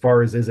 as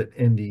far as, is it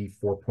ND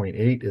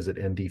 4.8? Is it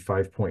ND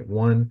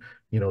 5.1?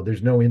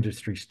 There's no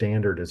industry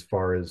standard as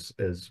far as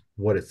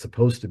what it's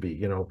supposed to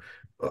be.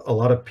 A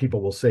lot of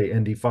people will say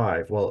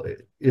ND5. Well,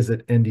 is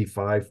it ND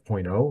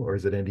 5.0 or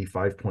is it ND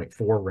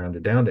 5.4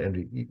 rounded down to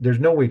ND? There's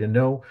no way to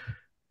know.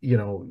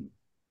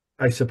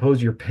 I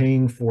suppose you're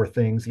paying for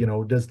things,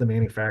 does the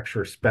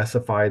manufacturer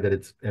specify that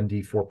it's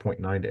ND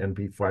 4.9 to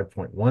ND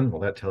 5.1?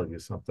 Well, that tells you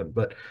something.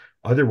 But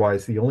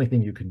otherwise, the only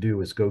thing you can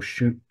do is go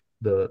shoot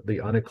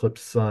the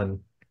uneclipsed sun,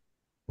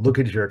 look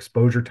at your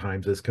exposure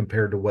times as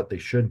compared to what they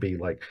should be.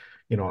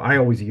 I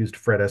always used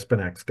Fred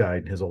Espenak's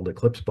guide in his old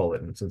Eclipse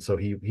bulletins. And so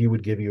he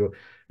would give you,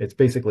 it's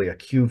basically a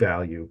Q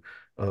value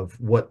of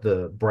what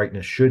the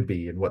brightness should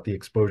be and what the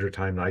exposure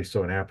time,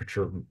 ISO and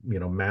aperture,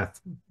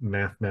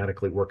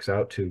 mathematically works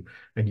out to.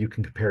 And you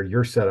can compare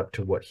your setup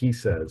to what he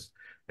says,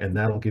 and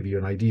that'll give you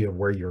an idea of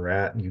where you're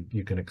at, and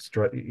you can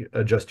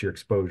adjust your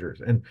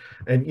exposures. And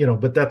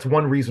but that's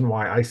one reason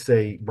why I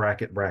say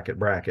bracket,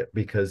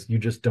 because you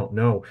just don't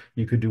know.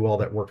 You could do all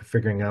that work of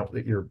figuring out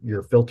that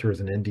your filter is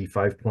an ND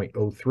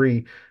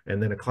 5.03,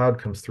 and then a cloud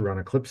comes through on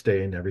Eclipse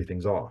day and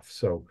everything's off.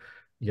 So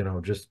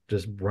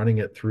just running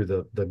it through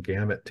the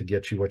gamut to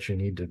get you what you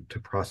need to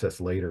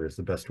process later is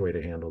the best way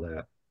to handle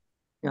that.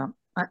 Yeah,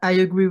 I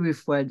agree with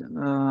Fred.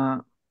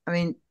 The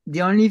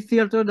only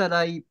filter that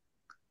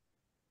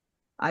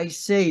I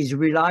say is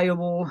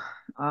reliable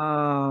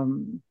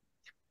on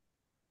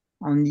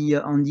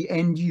the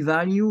ND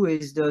value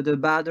is the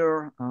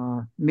Bader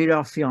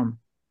Miller film.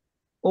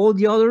 All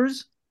the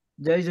others,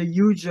 there is a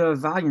huge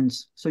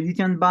variance. So you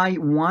can buy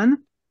one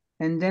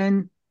and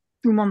then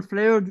 2 months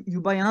later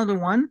you buy another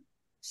one,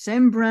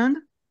 same brand,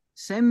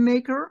 same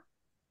maker,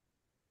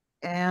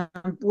 and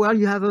well,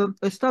 you have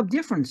a stop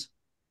difference.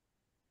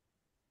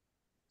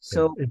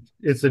 So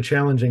it's a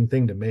challenging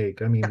thing to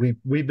make. I mean,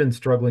 we've been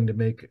struggling to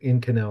make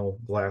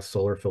Inconel glass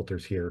solar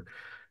filters here,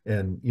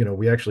 and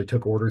we actually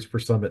took orders for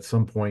some at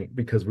some point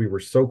because we were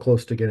so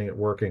close to getting it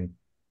working.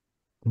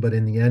 But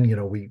in the end,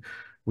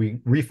 we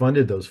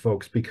refunded those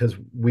folks because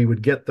we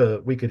could hit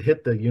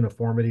the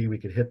uniformity, we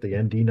could hit the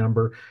ND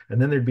number,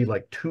 and then there'd be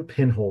like 2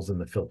 pinholes in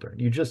the filter.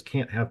 You just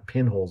can't have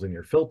pinholes in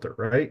your filter,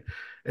 right?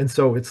 And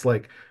so it's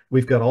like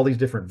we've got all these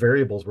different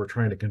variables we're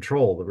trying to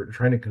control. We're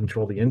trying to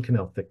control the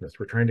Inconel thickness.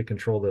 We're trying to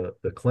control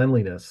the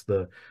cleanliness,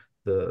 the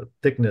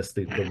thickness,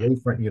 the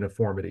wavefront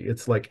uniformity.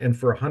 It's like, and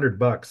for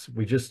 $100,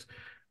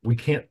 we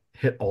can't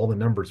hit all the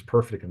numbers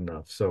perfect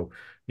enough. So,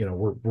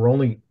 we're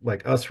only,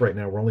 like us right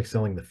now, we're only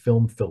selling the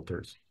film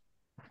filters.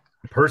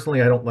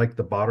 Personally, I don't like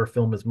the Botter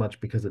film as much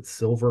because it's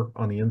silver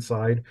on the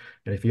inside.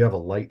 And if you have a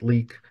light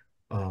leak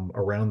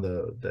around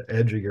the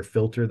edge of your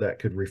filter, that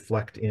could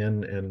reflect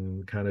in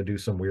and kind of do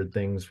some weird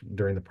things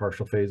during the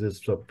partial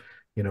phases. So,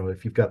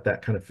 if you've got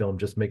that kind of film,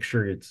 just make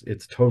sure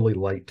it's totally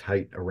light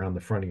tight around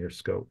the front of your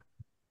scope.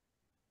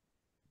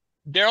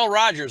 Daryl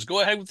Rogers,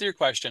 go ahead with your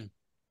question.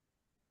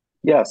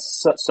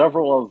 Yes,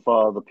 several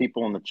of the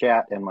people in the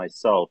chat and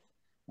myself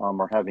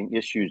are having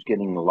issues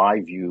getting the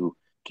live view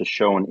to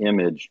show an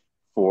image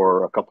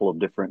for a couple of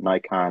different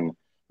Nikon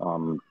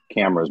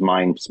cameras,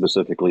 mine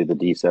specifically the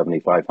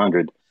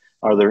D7500.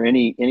 Are there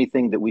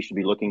anything that we should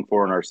be looking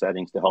for in our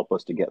settings to help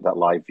us to get that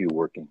live view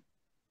working?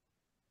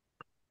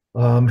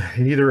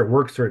 Either it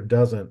works or it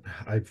doesn't.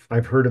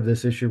 I've heard of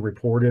this issue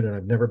reported, and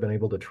I've never been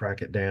able to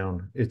track it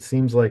down. It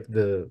seems like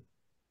the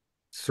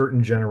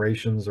certain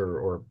generations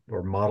or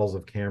models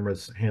of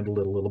cameras handled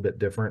it a little bit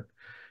different,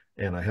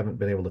 and I haven't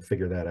been able to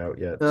figure that out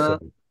yet. So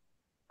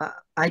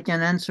I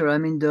can answer. I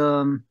mean,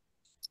 the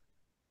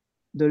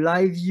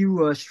live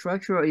view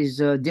structure is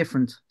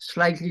different,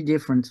 slightly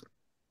different.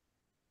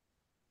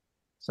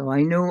 So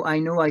I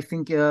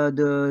think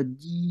the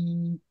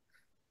D,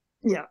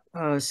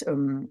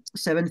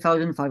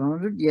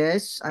 7500,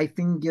 yes. I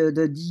think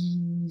the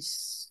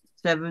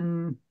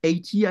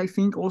D780, I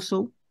think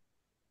also.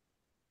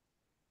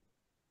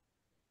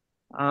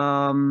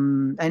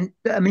 And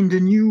I mean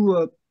the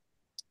new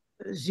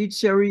Z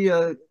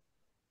series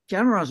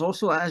cameras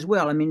also as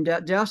well. I mean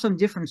there are some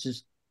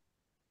differences.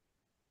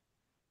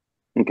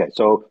 Okay,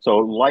 so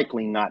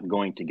likely not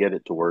going to get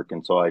it to work,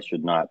 and so I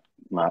should not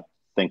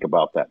think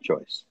about that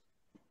choice.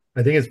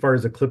 I think as far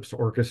as Eclipse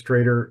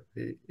Orchestrator,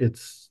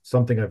 it's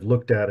something I've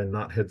looked at and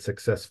not had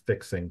success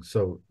fixing.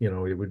 So,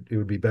 it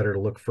would be better to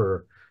look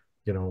for,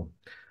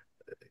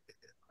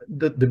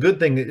 the good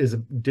thing is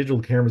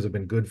digital cameras have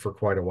been good for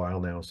quite a while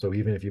now. So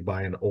even if you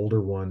buy an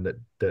older one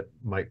that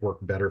might work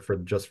better for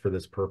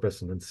this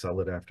purpose and then sell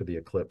it after the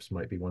Eclipse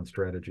might be one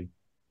strategy.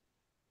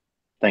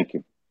 Thank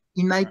you.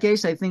 In my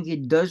case, I think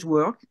it does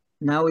work.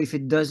 Now, if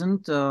it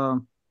doesn't,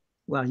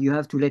 well, you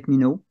have to let me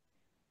know.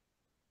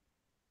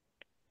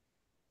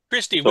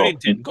 Christy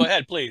Whittington, go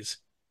ahead, please.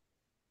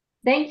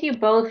 Thank you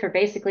both for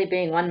basically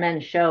being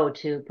one-man show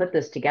to put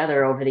this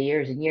together over the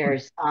years and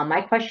years.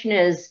 My question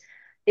is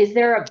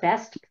there a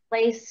best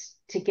place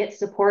to get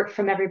support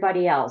from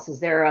everybody else? Is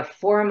there a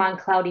forum on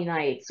cloudy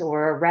nights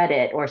or a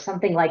Reddit or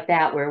something like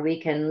that where we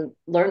can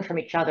learn from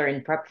each other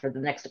and prep for the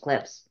next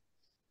eclipse?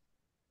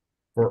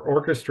 For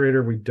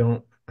Orchestrator, we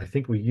don't. I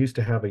think we used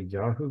to have a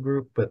Yahoo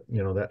group, but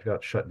that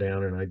got shut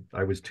down, and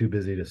I was too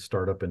busy to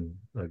start up in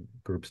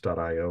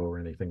groups.io or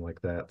anything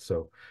like that.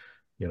 So,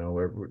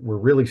 we're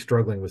really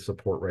struggling with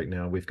support right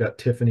now. We've got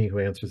Tiffany who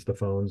answers the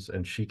phones,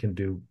 and she can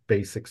do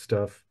basic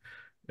stuff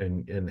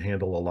and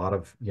handle a lot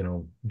of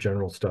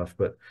general stuff.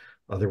 But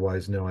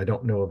otherwise, no, I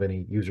don't know of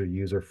any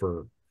user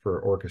for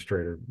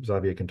Orchestrator.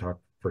 Xavier can talk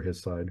for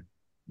his side.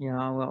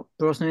 Yeah, well,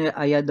 personally,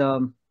 I had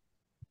a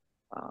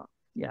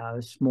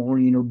small,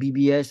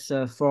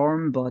 BBS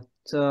forum, but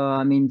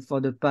I mean,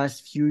 for the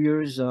past few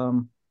years,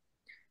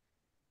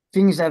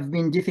 things have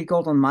been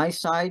difficult on my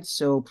side.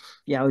 So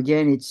yeah,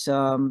 again, it's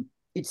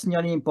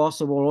nearly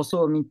impossible.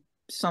 Also, I mean,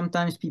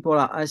 sometimes people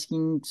are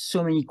asking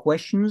so many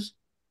questions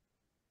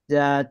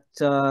that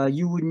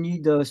you would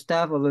need a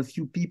staff of a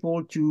few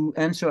people to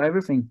answer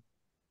everything.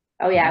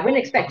 Oh yeah, I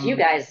wouldn't expect you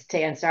guys to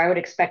answer. I would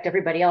expect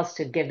everybody else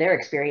to give their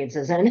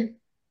experiences in.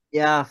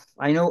 Yeah,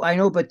 I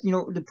know, but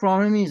the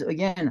problem is,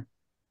 again,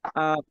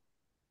 I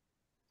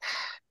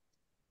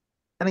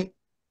mean,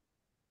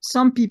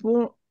 some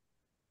people,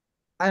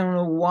 I don't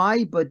know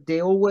why, but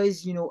they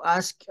always,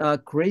 ask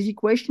crazy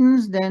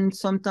questions. Then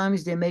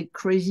sometimes they make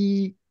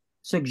crazy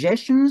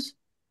suggestions,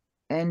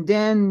 and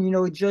then,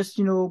 it just,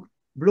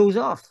 blows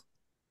off.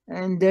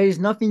 And there is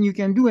nothing you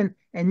can do.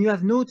 And you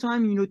have no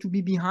time, to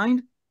be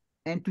behind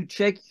and to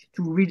check,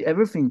 to read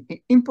everything.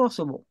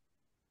 Impossible.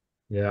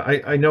 Yeah,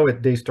 I know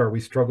at Daystar we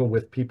struggle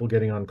with people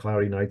getting on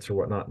cloudy nights or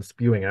whatnot and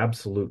spewing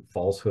absolute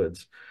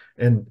falsehoods.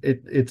 And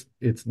it's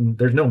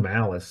there's no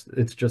malice.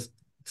 It's just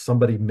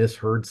somebody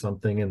misheard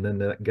something and then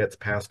that gets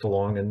passed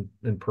along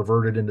and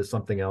perverted into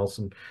something else.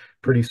 And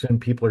pretty soon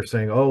people are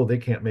saying, oh, they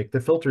can't make the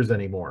filters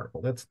anymore.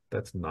 Well, that's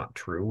not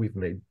true. We've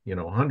made,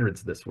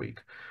 hundreds this week.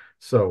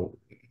 So,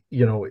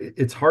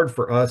 it's hard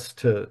for us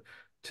to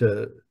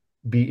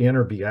be in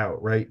or be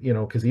out, right?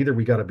 Because either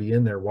we got to be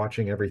in there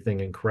watching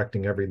everything and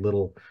correcting every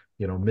little,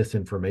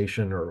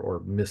 misinformation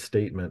or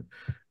misstatement,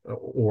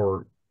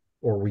 or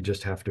we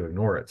just have to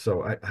ignore it.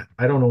 So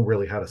I don't know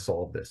really how to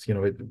solve this.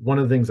 One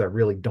of the things I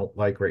really don't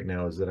like right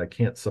now is that I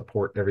can't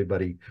support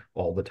everybody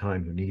all the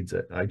time who needs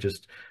it.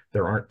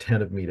 There aren't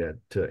 10 of me to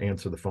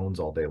answer the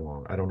phones all day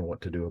long. I don't know what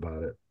to do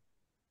about it.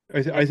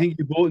 I think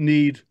you both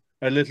need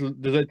there's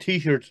a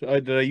t-shirt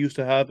that I used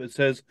to have. It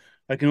says,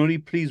 I can only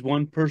please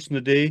one person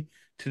a day.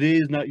 Today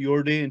is not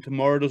your day, and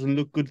tomorrow doesn't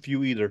look good for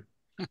you either.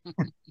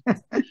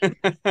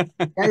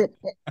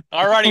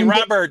 All righty,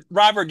 Robert.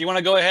 Robert, do you want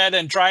to go ahead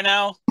and try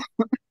now?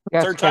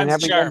 Yes, Third can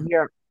time's the everyone charm.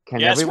 hear? Can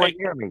Yes, everyone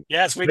hear me?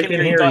 Yes, we can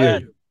hear you. Go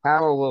ahead.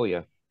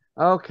 Hallelujah.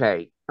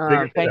 Okay.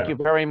 Figure it Thank out. you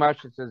very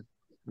much. This is,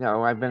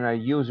 I've been a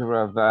user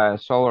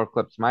of Solar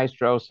Eclipse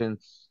Maestro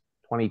since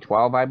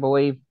 2012, I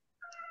believe.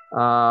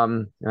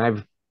 And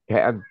I've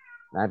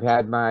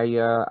had my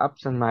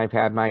ups and I've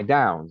had my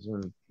downs,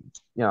 and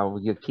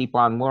you keep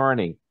on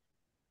learning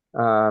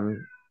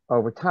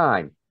over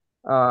time.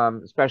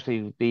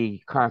 Especially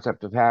the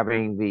concept of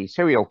having the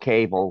serial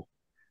cable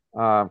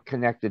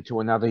connected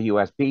to another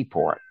USB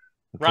port.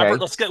 Okay?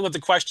 Robert, let's get with the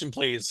question,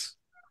 please.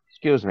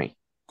 Excuse me.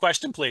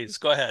 Question, please.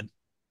 Go ahead.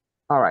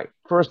 All right.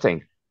 First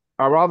thing,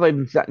 are all the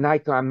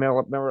Nikon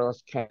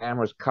mirrorless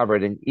cameras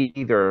covered in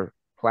either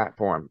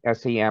platform,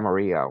 SEM or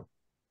EO?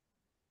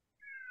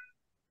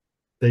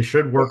 They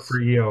should work for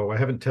EO. I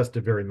haven't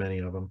tested very many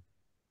of them.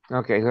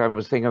 Okay, so I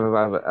was thinking of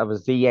a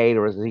Z8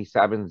 or a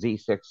Z7,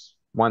 Z6,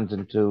 1s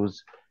and 2s,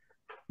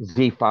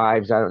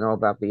 Z5s. I don't know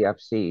about the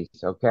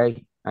FCs,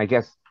 okay? I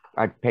guess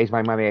I pays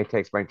my money, I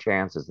takes my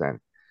chances then.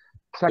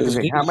 Second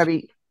thing, how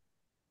many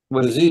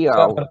with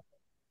EO?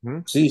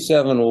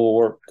 Z7 will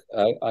work,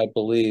 I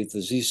believe. The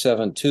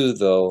Z7 II,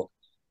 though,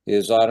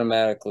 is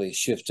automatically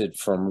shifted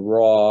from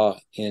RAW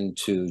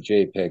into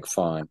JPEG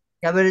fine.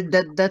 Yeah, but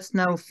that's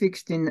now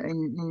fixed in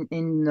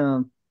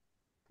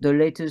the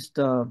latest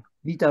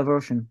beta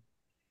version.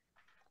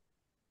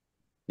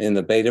 In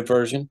the beta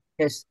version?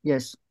 Yes.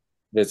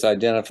 It's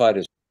identified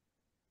as...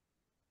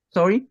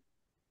 Sorry?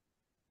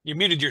 You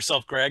muted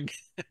yourself, Greg.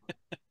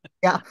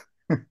 Yeah.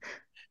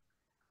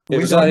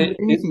 Is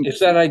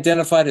that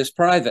identified as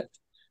private?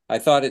 I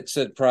thought it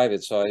said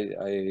private, so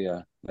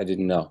I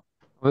didn't know.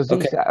 Well,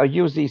 a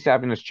used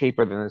Z7 is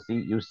cheaper than a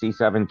used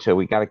Z7 II.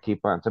 We got to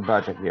keep on to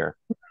budget here.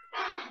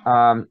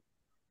 I'm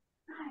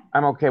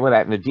okay with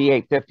that. And the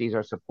D850s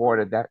are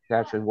supported. That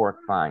should work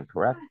fine,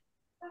 correct?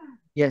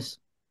 Yes.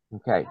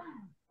 Okay.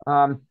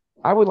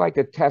 I would like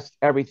to test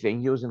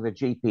everything using the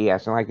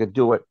GPS, and I could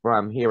do it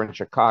from here in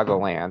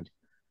Chicagoland,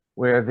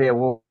 where there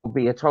will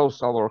be a total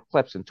solar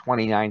eclipse in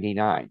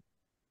 2099.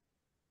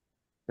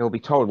 It will be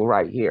total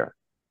right here.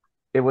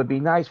 It would be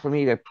nice for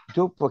me to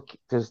duplicate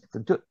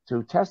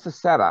to test the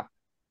setup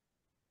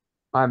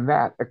on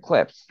that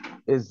eclipse.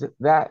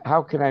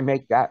 How can I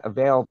make that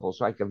available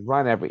so I can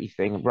run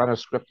everything, run a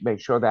script to make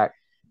sure that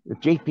the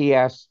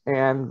GPS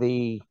and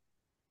the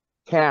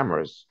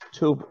cameras,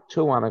 two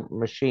on a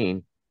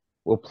machine,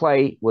 will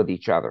play with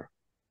each other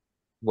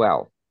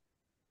well.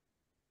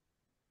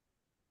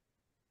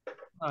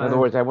 In other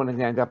words, I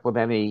wouldn't end up with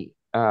any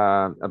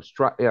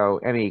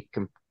any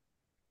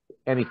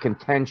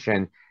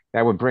contention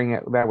that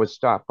would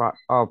stop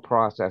all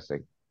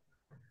processing.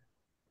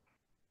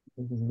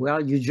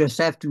 Well, you just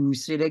have to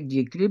select the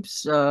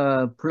Eclipse,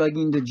 plug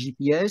in the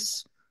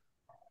GPS,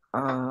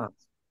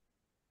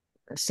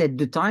 set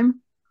the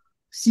time,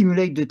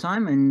 simulate the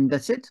time, and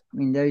that's it. I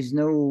mean, there is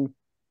no...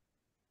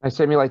 I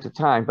simulate the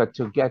time, but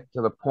to get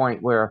to the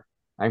point where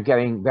I'm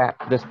getting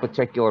this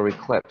particular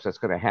eclipse that's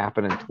going to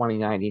happen in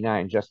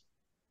 2099 just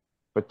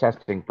for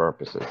testing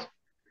purposes.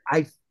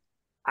 I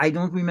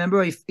don't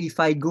remember if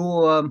I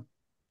go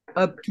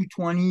up to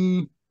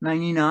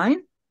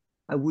 2099,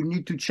 I would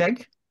need to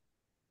check.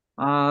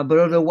 But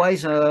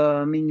otherwise,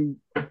 I mean,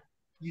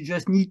 you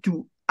just need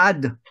to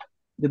add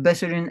the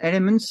Besselian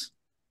elements,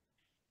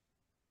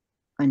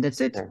 and that's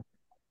it.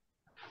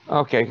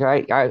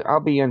 Okay, I'll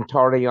be in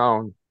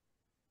Torreon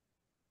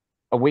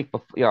a week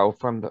before,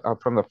 from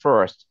the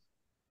 1st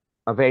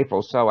of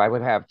April, so I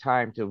would have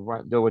time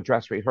to do a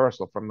dress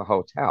rehearsal from the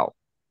hotel.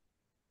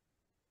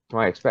 So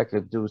I expect to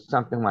do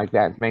something like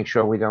that, make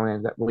sure we don't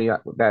end up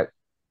that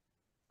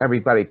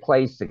everybody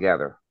plays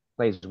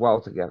well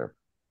together.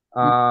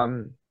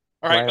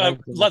 All right,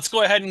 let's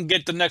go ahead and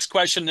get the next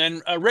question.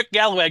 And Rick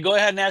Galloway, go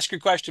ahead and ask your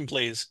question,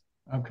 please.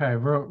 Okay,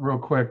 real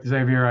quick,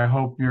 Xavier, I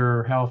hope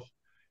your health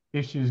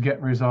issues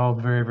get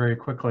resolved very, very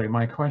quickly.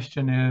 My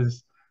question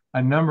is,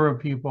 a number of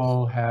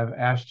people have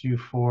asked you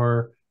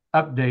for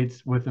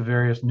updates with the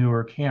various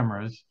newer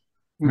cameras,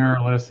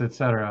 mirrorless,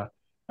 etc.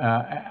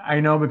 I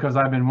know because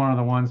I've been one of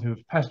the ones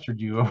who've pestered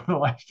you over the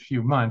last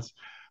few months.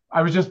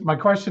 My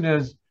question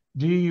is,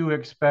 do you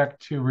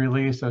expect to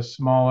release a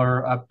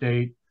smaller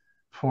update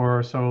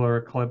for Solar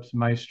Eclipse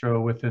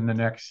Maestro within the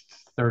next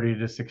 30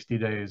 to 60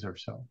 days or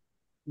so.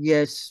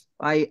 Yes,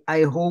 I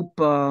hope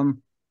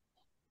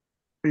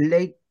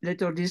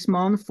later this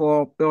month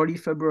or early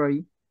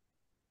February.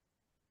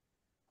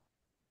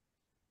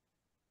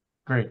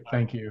 Great,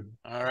 thank you.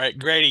 All right,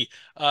 Grady.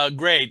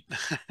 Great.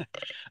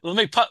 Let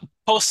me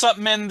post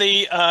something in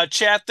the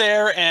chat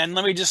there, and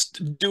let me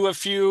just do a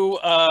few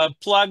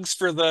plugs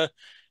for the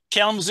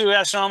Kalamazoo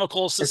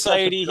Astronomical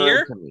Society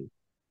here.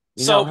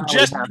 So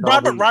just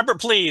Robert,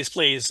 please,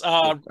 please.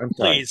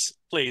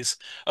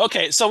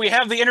 Okay, so we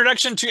have the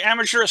Introduction to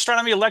Amateur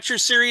Astronomy lecture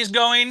series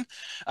going.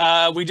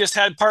 We just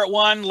had part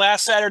 1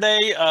 last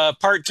Saturday.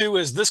 Part 2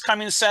 is this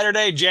coming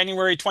Saturday,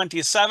 January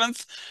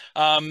 27th.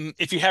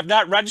 If you have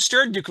not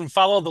registered, you can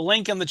follow the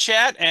link in the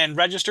chat and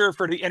register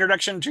for the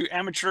Introduction to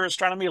Amateur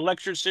Astronomy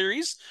lecture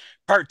series.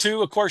 Part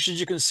 2, of course, as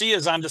you can see,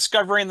 is on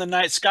discovering the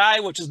night sky,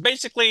 which is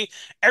basically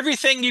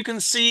everything you can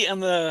see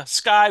in the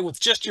sky with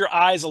just your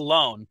eyes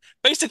alone.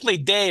 Basically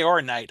day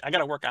or night. I got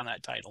to work on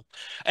that title.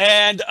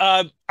 And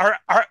our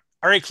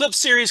eclipse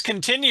series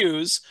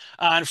continues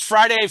on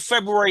Friday,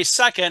 February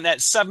 2nd at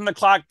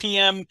 7:00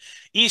 p.m.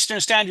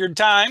 Eastern Standard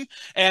Time.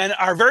 And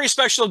our very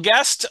special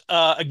guest,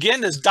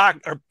 again, is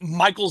Dr.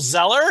 Michael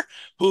Zeller,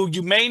 who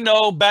you may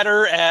know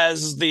better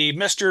as the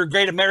Mr.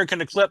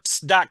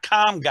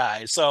 GreatAmericanEclipse.com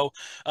guy. So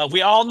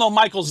we all know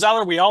Michael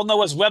Zeller. We all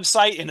know his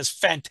website and his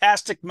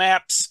fantastic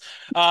maps.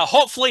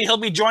 Hopefully, he'll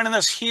be joining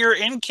us here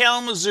in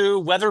Kalamazoo,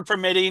 weather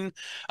permitting.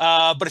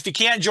 But if you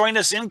can't join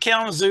us in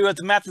Kalamazoo at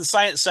the Math and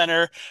Science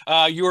Center,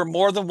 you are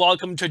more than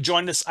welcome to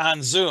join us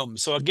on Zoom.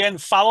 So again,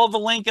 follow the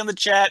link in the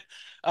chat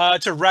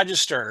to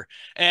register.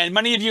 And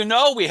many of you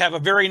know we have a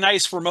very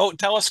nice remote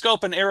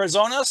telescope in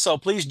Arizona, so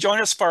please join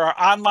us for our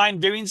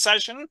online viewing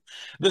session.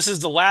 This is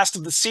the last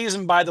of the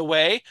season, by the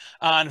way,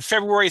 on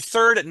February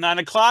 3rd at 9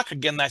 o'clock.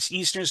 Again, that's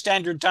Eastern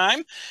Standard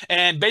Time.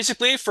 And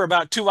basically, for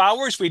about 2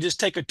 hours, we just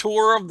take a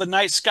tour of the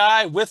night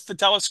sky with the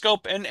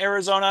telescope in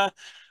Arizona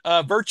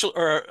virtual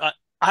or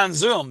on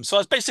Zoom. So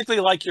it's basically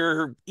like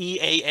your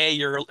EAA,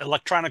 your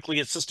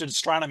electronically assisted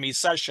astronomy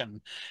session.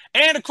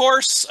 And of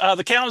course,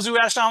 the Kalamazoo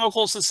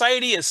Astronomical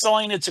Society is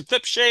selling its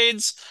eclipse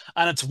shades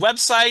on its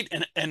website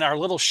in our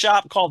little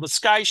shop called the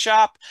Sky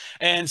Shop.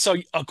 And so,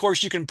 of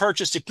course, you can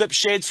purchase eclipse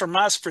shades from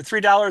us for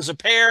 $3 a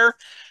pair.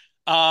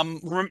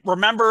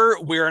 Remember,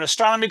 we're an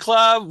astronomy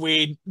club.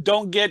 We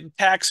don't get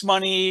tax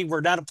money. We're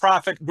not a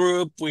profit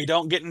group. We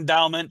don't get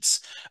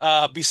endowments.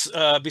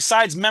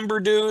 Besides member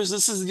dues,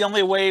 this is the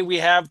only way we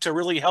have to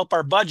really help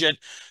our budget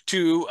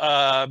to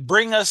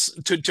bring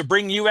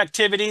you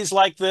activities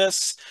like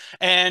this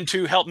and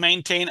to help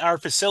maintain our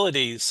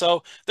facilities.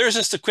 So there's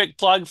just a quick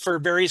plug for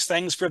various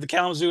things for the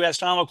Kalamazoo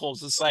Astronomical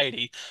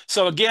Society.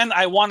 So again,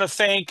 I want to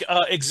thank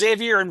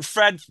Xavier and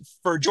Fred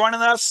for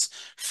joining us.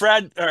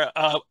 Fred,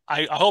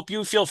 I hope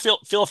you feel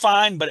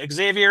fine, but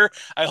Xavier,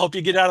 I hope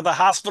you get out of the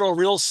hospital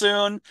real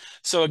soon.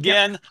 So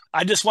again,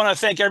 I just want to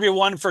thank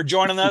everyone for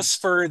joining us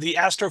for the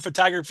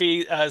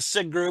astrophotography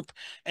SIG group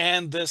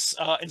and this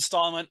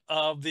installment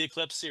of the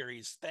Eclipse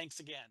series. Thanks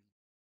again.